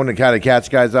zone and kind of catch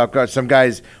guys off guard. Some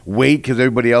guys wait because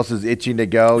everybody else is itching to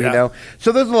go, you know?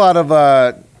 So there's a lot of,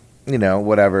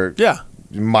 whatever. Yeah.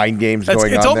 Mind games going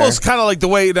on. It's almost kind of like the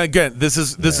way, and again, this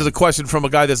is a question from a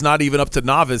guy that's not even up to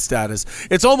novice status.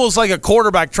 It's almost like a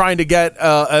quarterback trying to get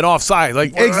an offside.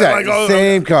 Like exactly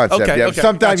same concept. Okay,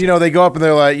 Sometimes they go up and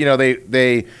they're like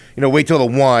they wait till the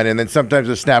 1, and then sometimes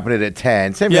they're snapping it at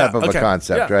 10. Same type of a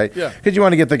concept, right? Yeah. Because you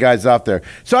want to get the guys off there.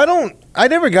 So I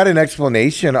never got an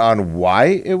explanation on why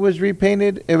it was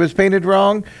repainted. It was painted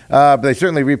wrong, but they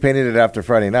certainly repainted it after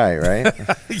Friday night, right?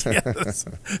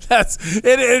 Yes,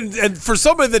 and for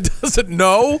somebody that doesn't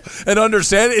know and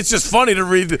understand, it's just funny to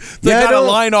read. They got a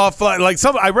line off like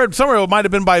I read somewhere it might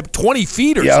have been by 20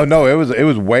 feet or something. No, it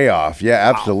was way off. Yeah,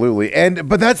 absolutely. Wow.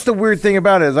 But that's the weird thing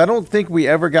about it is I don't think we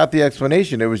ever got the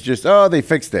explanation. It was just they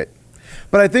fixed it.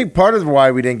 But I think part of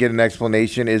why we didn't get an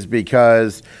explanation is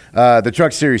because the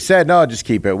Truck Series said, no, just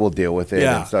keep it. We'll deal with it.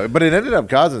 Yeah. And so, but it ended up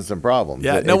causing some problems.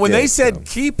 Yeah. Now, when they said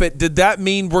keep it, did that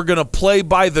mean we're going to play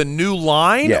by the new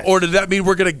line? Yes. Or did that mean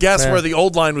we're going to guess where the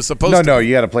old line was supposed to be? No,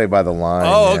 you got to play by the line.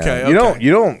 Oh, okay.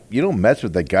 You don't mess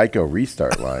with the Geico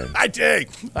restart line. I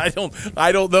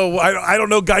don't know. I don't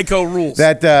know Geico rules.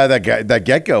 That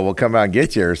Gecko will come out and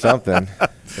get you or something.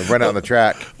 They'll run out on the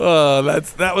track.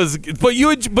 That was. But you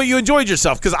enjoyed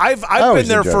yourself because I've been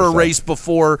there for a race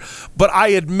before. But I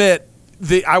admit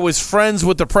I was friends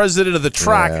with the president of the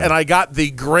track, and I got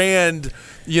the grand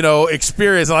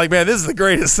experience. I'm like, man, this is the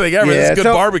greatest thing ever. This is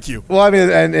good barbecue. Well, I mean,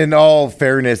 and in all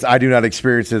fairness, I do not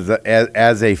experience it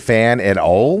as a fan at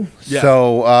all. Yeah.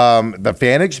 So the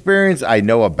fan experience, I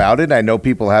know about it. I know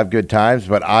people have good times,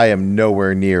 but I am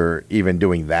nowhere near even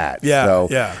doing that. Yeah.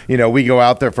 So, we go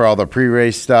out there for all the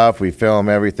pre-race stuff. We film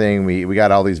everything. We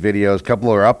got all these videos. A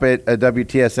couple are up at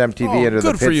WTSM TV under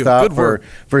the pit stop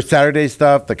for Saturday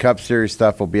stuff. The Cup Series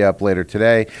stuff will be up later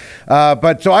today.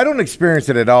 But so I don't experience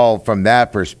it at all from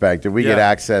that perspective. We get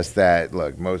access that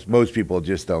most people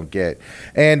just don't get,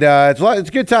 and it's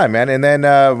a good time, man. And then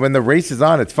when the race is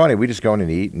on, it's funny. We just go in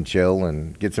and eat and chill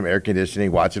and get some air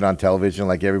conditioning, watch it on television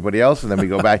like everybody else, and then we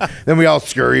go back. Then we all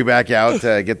scurry back out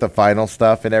to get the final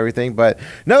stuff and everything. But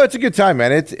no, it's a good time,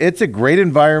 man. It's a great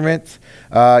environment.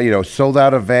 Sold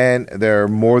out event. They're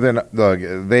more than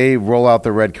they roll out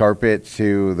the red carpet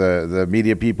to the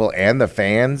media people and the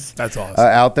fans. That's awesome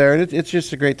out there. It's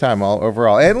just a great time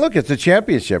overall. And look, it's a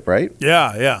championship, right?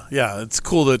 Yeah. It's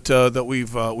cool that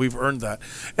we've earned that.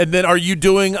 And then, are you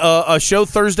doing a show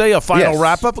Thursday? A final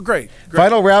wrap up? Great.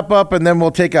 Final wrap up, and then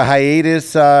we'll take a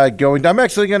hiatus. Going. I'm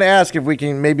actually going to ask if we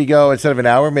can maybe go instead of an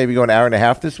hour, maybe go an hour and a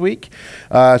half this week.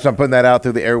 So I'm putting that out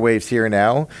through the airwaves here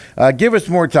now. Give us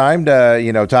more time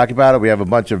to talk about it. We have a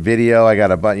bunch of video. I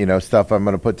got a bunch stuff I'm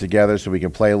going to put together so we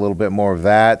can play a little bit more of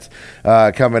that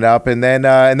coming up, and then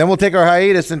we'll take our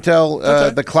hiatus until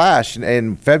the Clash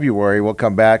in February. We'll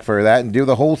come back for that and do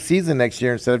the whole season next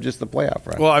year instead of just the playoff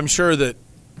run. Well, I'm sure that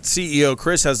CEO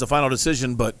Chris has the final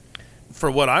decision, but for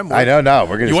what I'm worth, I know. No,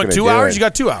 we're going to. You want 2 hours? You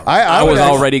got 2 hours. I was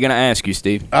already going to ask you,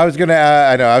 Steve. I was going to.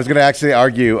 I know. I was going to actually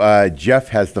argue. Jeff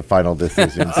has the final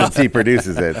decision since he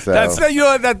produces it. So that's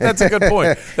a good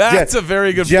point. That's a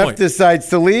very good Jeff point. Jeff decides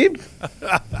to leave.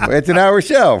 It's an hour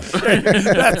show.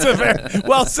 That's a very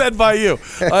well said by you.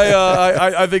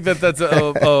 I think that's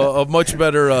a much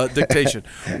better dictation.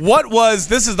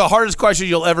 This is the hardest question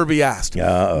you'll ever be asked.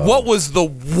 Uh-oh. What was the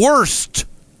worst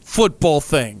football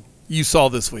thing you saw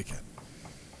this weekend?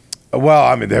 Well,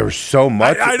 I mean, there was so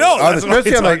much. I know.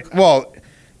 Especially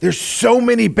there's so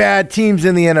many bad teams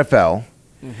in the NFL.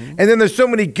 Mm-hmm. And then there's so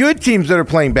many good teams that are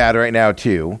playing bad right now,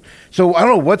 too. So I don't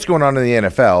know what's going on in the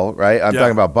NFL, right? I'm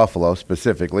talking about Buffalo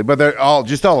specifically, but they're all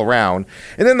around.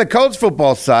 And then the college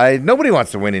football side, nobody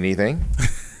wants to win anything.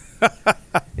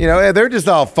 They're just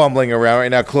all fumbling around right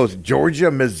now. Close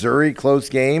Georgia, Missouri, close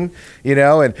game.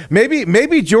 And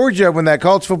maybe Georgia, when that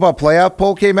college football playoff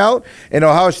poll came out, and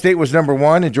Ohio State was number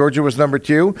 1 and Georgia was number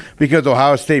 2 because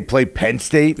Ohio State played Penn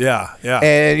State. Yeah.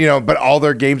 And but all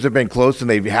their games have been close and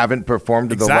they haven't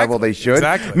performed to the level they should.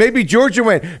 Exactly. Maybe Georgia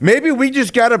went. Maybe we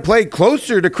just got to play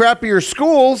closer to crappier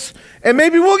schools, and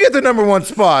maybe we'll get the number 1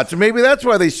 spot. So maybe that's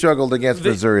why they struggled against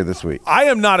Missouri this week. I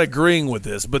am not agreeing with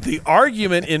this, but the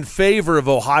argument in favor of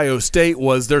Ohio State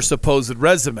was their supposed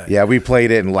resume. Yeah, we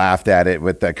played it and laughed at it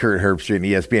with Kurt Herbstreit and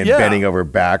ESPN bending over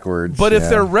backwards. But if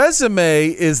their resume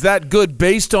is that good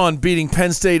based on beating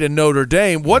Penn State and Notre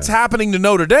Dame, what's happening to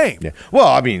Notre Dame? Yeah. Well,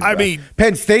 I mean,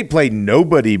 Penn State played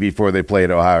nobody before they played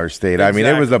Ohio State. Exactly. I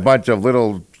mean, it was a bunch of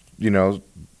little,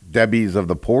 Debbies of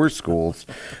the poor schools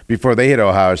before they hit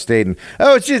Ohio State. And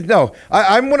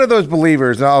I'm one of those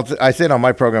believers, and I say it on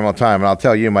my program all the time, and I'll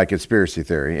tell you my conspiracy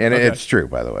theory, and it's true,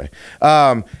 by the way.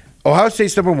 Ohio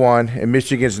State's number 1 and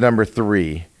Michigan's number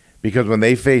 3 because when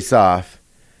they face off,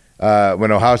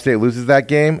 when Ohio State loses that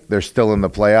game, they're still in the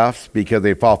playoffs because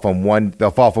they'll fall from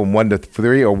 1 to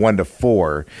 3 or 1 to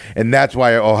 4. And that's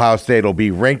why Ohio State will be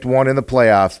ranked 1 in the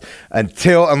playoffs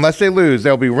unless they lose,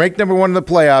 they'll be ranked number 1 in the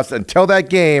playoffs until that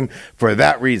game for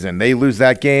that reason. They lose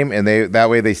that game and that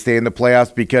way they stay in the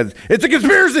playoffs because it's a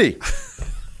conspiracy.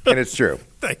 And it's true.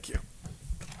 Thank you.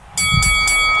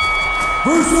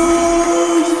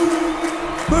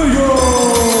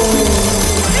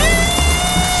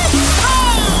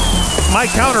 My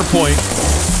counterpoint,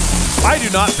 I do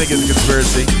not think it's a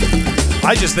conspiracy.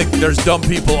 I just think there's dumb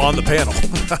people on the panel.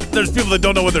 There's people that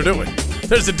don't know what they're doing.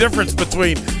 There's a difference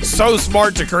between so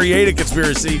smart to create a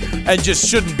conspiracy and just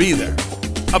shouldn't be there.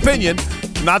 Opinion,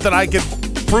 not that I can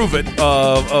prove it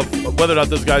of whether or not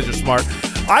those guys are smart.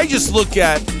 I just look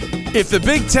at if the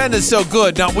Big Ten is so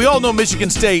good. Now, we all know Michigan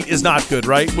State is not good,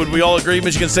 right? Would we all agree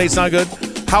Michigan State's not good?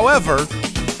 However,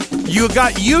 you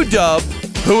got UW,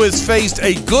 who has faced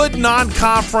a good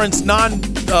non-conference,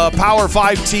 non-Power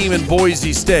 5 team in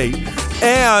Boise State,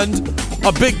 and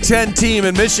a Big Ten team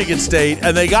in Michigan State,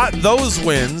 and they got those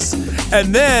wins.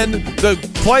 And then the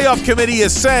playoff committee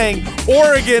is saying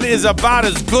Oregon is about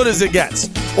as good as it gets.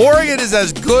 Oregon is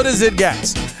as good as it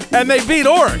gets. And they beat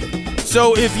Oregon.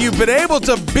 So if you've been able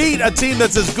to beat a team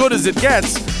that's as good as it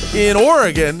gets in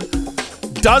Oregon,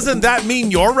 doesn't that mean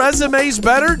your resume's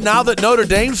better now that Notre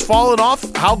Dame's fallen off?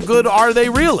 How good are they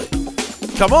really?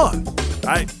 Come on.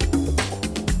 I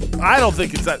don't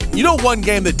think it's that. You know one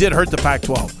game that did hurt the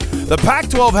Pac-12? The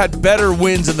Pac-12 had better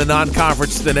wins in the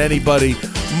non-conference than anybody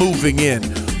moving in.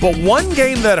 But one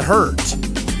game that hurt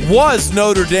was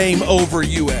Notre Dame over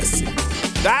USC.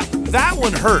 That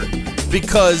one hurt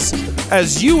because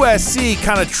as USC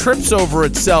kind of trips over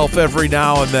itself every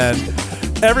now and then,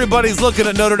 everybody's looking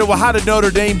at Notre Dame. Well, how did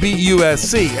Notre Dame beat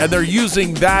USC? And they're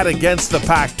using that against the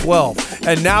Pac-12.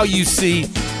 And now you see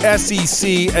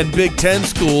SEC and Big Ten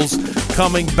schools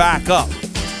coming back up.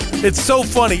 It's so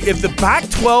funny. If the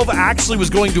Pac-12 actually was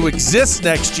going to exist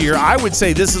next year, I would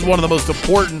say this is one of the most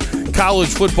important college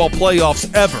football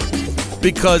playoffs ever.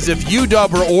 Because if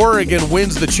UW or Oregon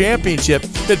wins the championship,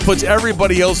 it puts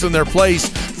everybody else in their place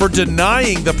for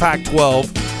denying the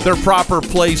Pac-12 their proper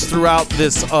place throughout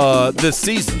this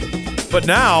season. But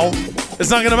now, it's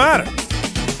not going to matter.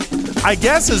 I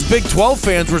guess as Big 12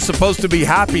 fans, we're supposed to be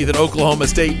happy that Oklahoma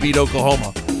State beat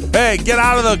Oklahoma. Hey, get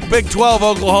out of the Big 12,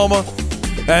 Oklahoma.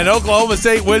 And Oklahoma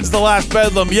State wins the last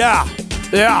bedlam. Yeah,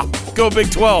 go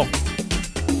Big 12.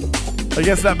 I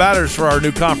guess that matters for our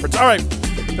new conference. All right,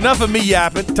 enough of me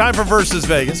yapping. Time for Versus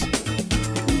Vegas.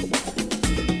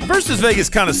 Versus Vegas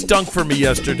kind of stunk for me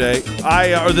yesterday,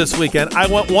 or this weekend. I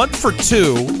went 1 for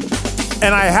 2,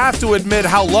 and I have to admit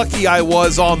how lucky I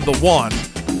was on the one.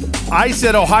 I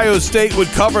said Ohio State would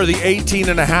cover the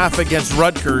 18.5 against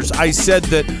Rutgers. I said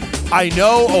that I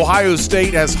know Ohio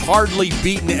State has hardly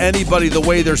beaten anybody the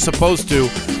way they're supposed to,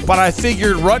 but I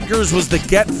figured Rutgers was the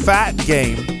get fat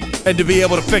game and to be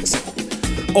able to fix it.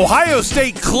 Ohio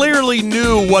State clearly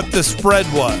knew what the spread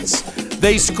was.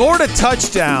 They scored a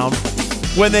touchdown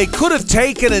when they could have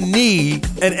taken a knee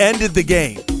and ended the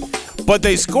game. But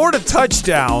they scored a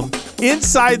touchdown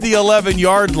inside the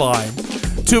 11-yard line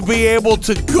to be able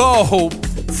to go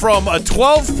from a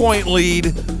 12-point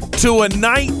lead to a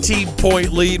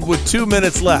 19-point lead with 2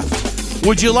 minutes left.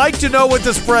 Would you like to know what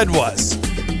the spread was?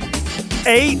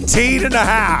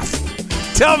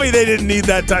 18.5. Tell me they didn't need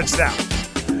that touchdown.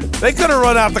 They could have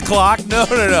run out the clock. No.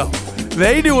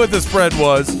 They knew what the spread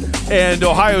was, and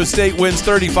Ohio State wins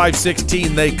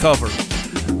 35-16. They cover.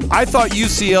 I thought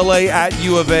UCLA at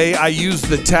UofA. I used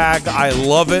the tag. I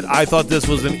love it. I thought this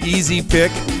was an easy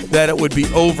pick, that it would be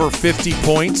over 50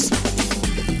 points.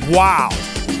 Wow.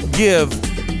 Give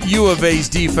UofA's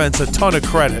defense a ton of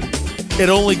credit. It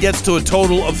only gets to a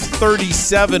total of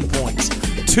 37 points.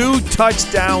 2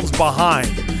 touchdowns behind.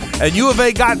 And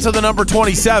UofA got to the number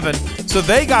 27, so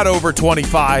they got over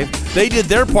 25. They did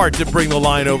their part to bring the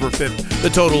line over 50, the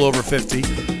total over 50,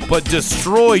 but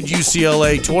destroyed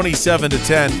UCLA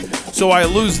 27-10. So I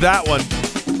lose that one.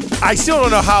 I still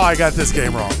don't know how I got this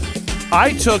game wrong.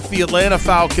 I took the Atlanta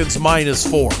Falcons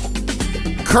 -4.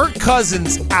 Kirk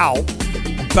Cousins out.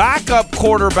 Backup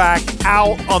quarterback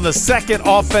out on the second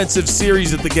offensive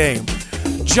series of the game.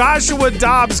 Joshua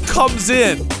Dobbs comes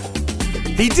in.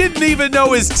 He didn't even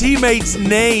know his teammates'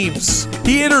 names.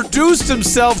 He introduced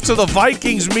himself to the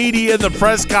Vikings media in the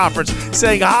press conference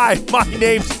saying, "Hi, my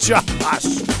name's Josh."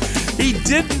 He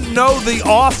didn't know the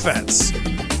offense,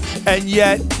 and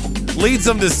yet leads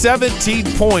them to 17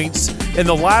 points in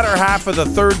the latter half of the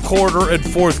third quarter and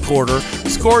fourth quarter,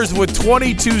 scores with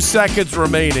 22 seconds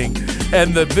remaining,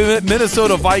 and the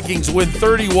Minnesota Vikings win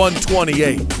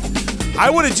 31-28. I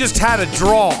would have just had a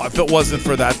draw if it wasn't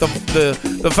for that.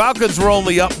 The Falcons were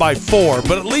only up by 4,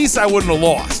 but at least I wouldn't have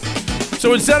lost.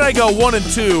 So instead I go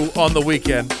 1-2 on the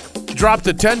weekend. Dropped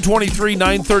to 10-23,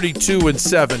 9-32, and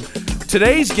 7.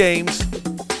 Today's games,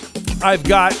 I've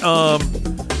got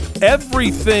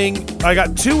everything. I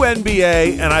got 2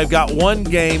 NBA, and I've got 1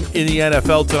 game in the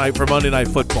NFL tonight for Monday Night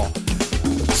Football.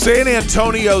 San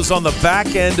Antonio's on the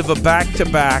back end of a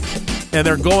back-to-back, and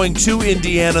they're going to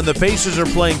Indiana, and the Pacers are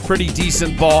playing pretty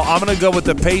decent ball. I'm going to go with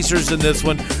the Pacers in this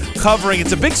one, covering.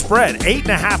 It's a big spread,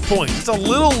 8.5 points. It's a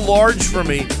little large for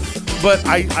me, but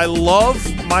I love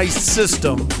my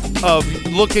system of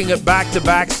looking at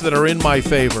back-to-backs that are in my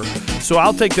favor. So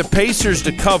I'll take the Pacers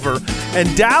to cover.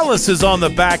 And Dallas is on the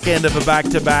back end of a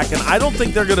back-to-back, and I don't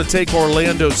think they're going to take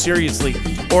Orlando seriously.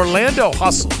 Orlando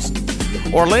hustles.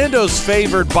 Orlando's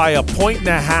favored by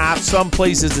 1.5. Some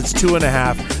places it's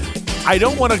 2.5. I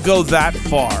don't want to go that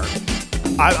far.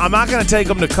 I'm not going to take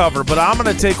them to cover, but I'm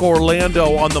going to take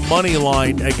Orlando on the money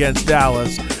line against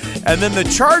Dallas. And then the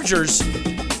Chargers,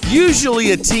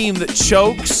 usually a team that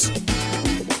chokes.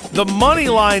 The money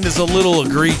line is a little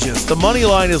egregious. The money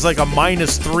line is like a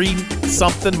 -3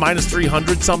 something,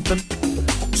 -300 something.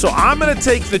 So I'm going to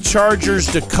take the Chargers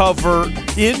to cover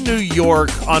in New York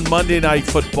on Monday Night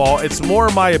Football. It's more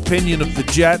my opinion of the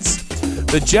Jets.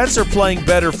 The Jets are playing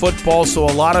better football, so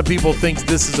a lot of people think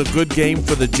this is a good game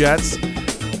for the Jets.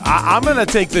 I'm going to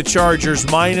take the Chargers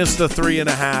minus the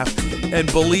 3.5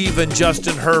 and believe in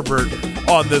Justin Herbert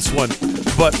on this one.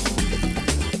 But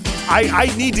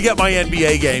I need to get my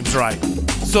NBA games right.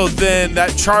 So then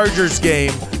that Chargers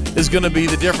game is going to be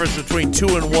the difference between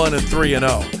 2-1 and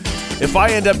 3-0. If I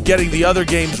end up getting the other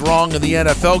games wrong and the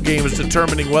NFL game is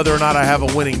determining whether or not I have a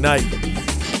winning night,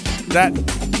 that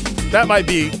might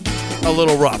be a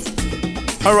little rough.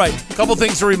 All right, a couple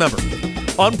things to remember.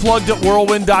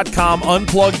 Unplugged@whirlwind.com,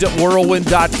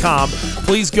 unplugged@whirlwind.com.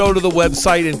 Please go to the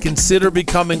website and consider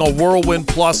becoming a Whirlwind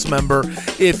Plus member.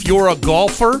 If you're a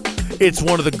golfer, it's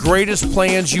one of the greatest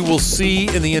plans you will see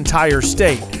in the entire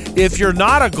state. If you're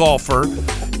not a golfer,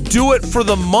 do it for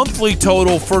the monthly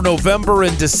total for November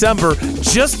and December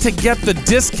just to get the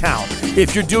discount.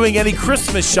 If you're doing any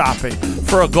Christmas shopping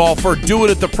for a golfer, do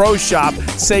it at the pro shop.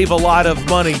 Save a lot of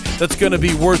money. That's going to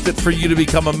be worth it for you to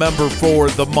become a member for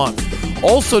the month.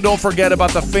 Also, don't forget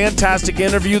about the fantastic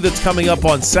interview that's coming up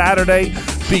on Saturday.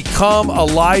 Become a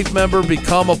live member,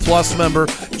 become a plus member.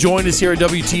 Join us here at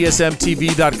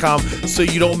WTSMTV.com so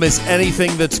you don't miss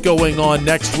anything that's going on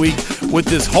next week with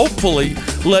this hopefully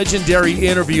legendary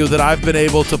interview that I've been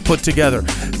able to put together.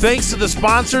 Thanks to the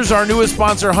sponsors, our newest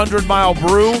sponsor, 100 Mile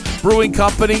Brewing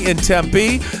Company in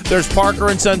Tempe. There's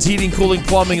Parker & Sons Heating, Cooling,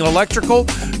 Plumbing, and Electrical.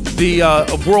 The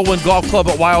Whirlwind Golf Club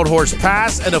at Wild Horse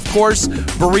Pass, and of course,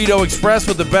 Burrito Express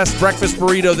with the best breakfast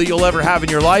burrito that you'll ever have in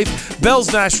your life,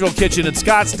 Bell's National Kitchen in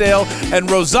Scottsdale, and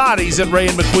Rosati's at Ray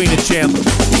and McQueen in Chandler.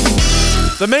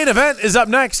 The main event is up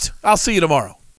next. I'll see you tomorrow.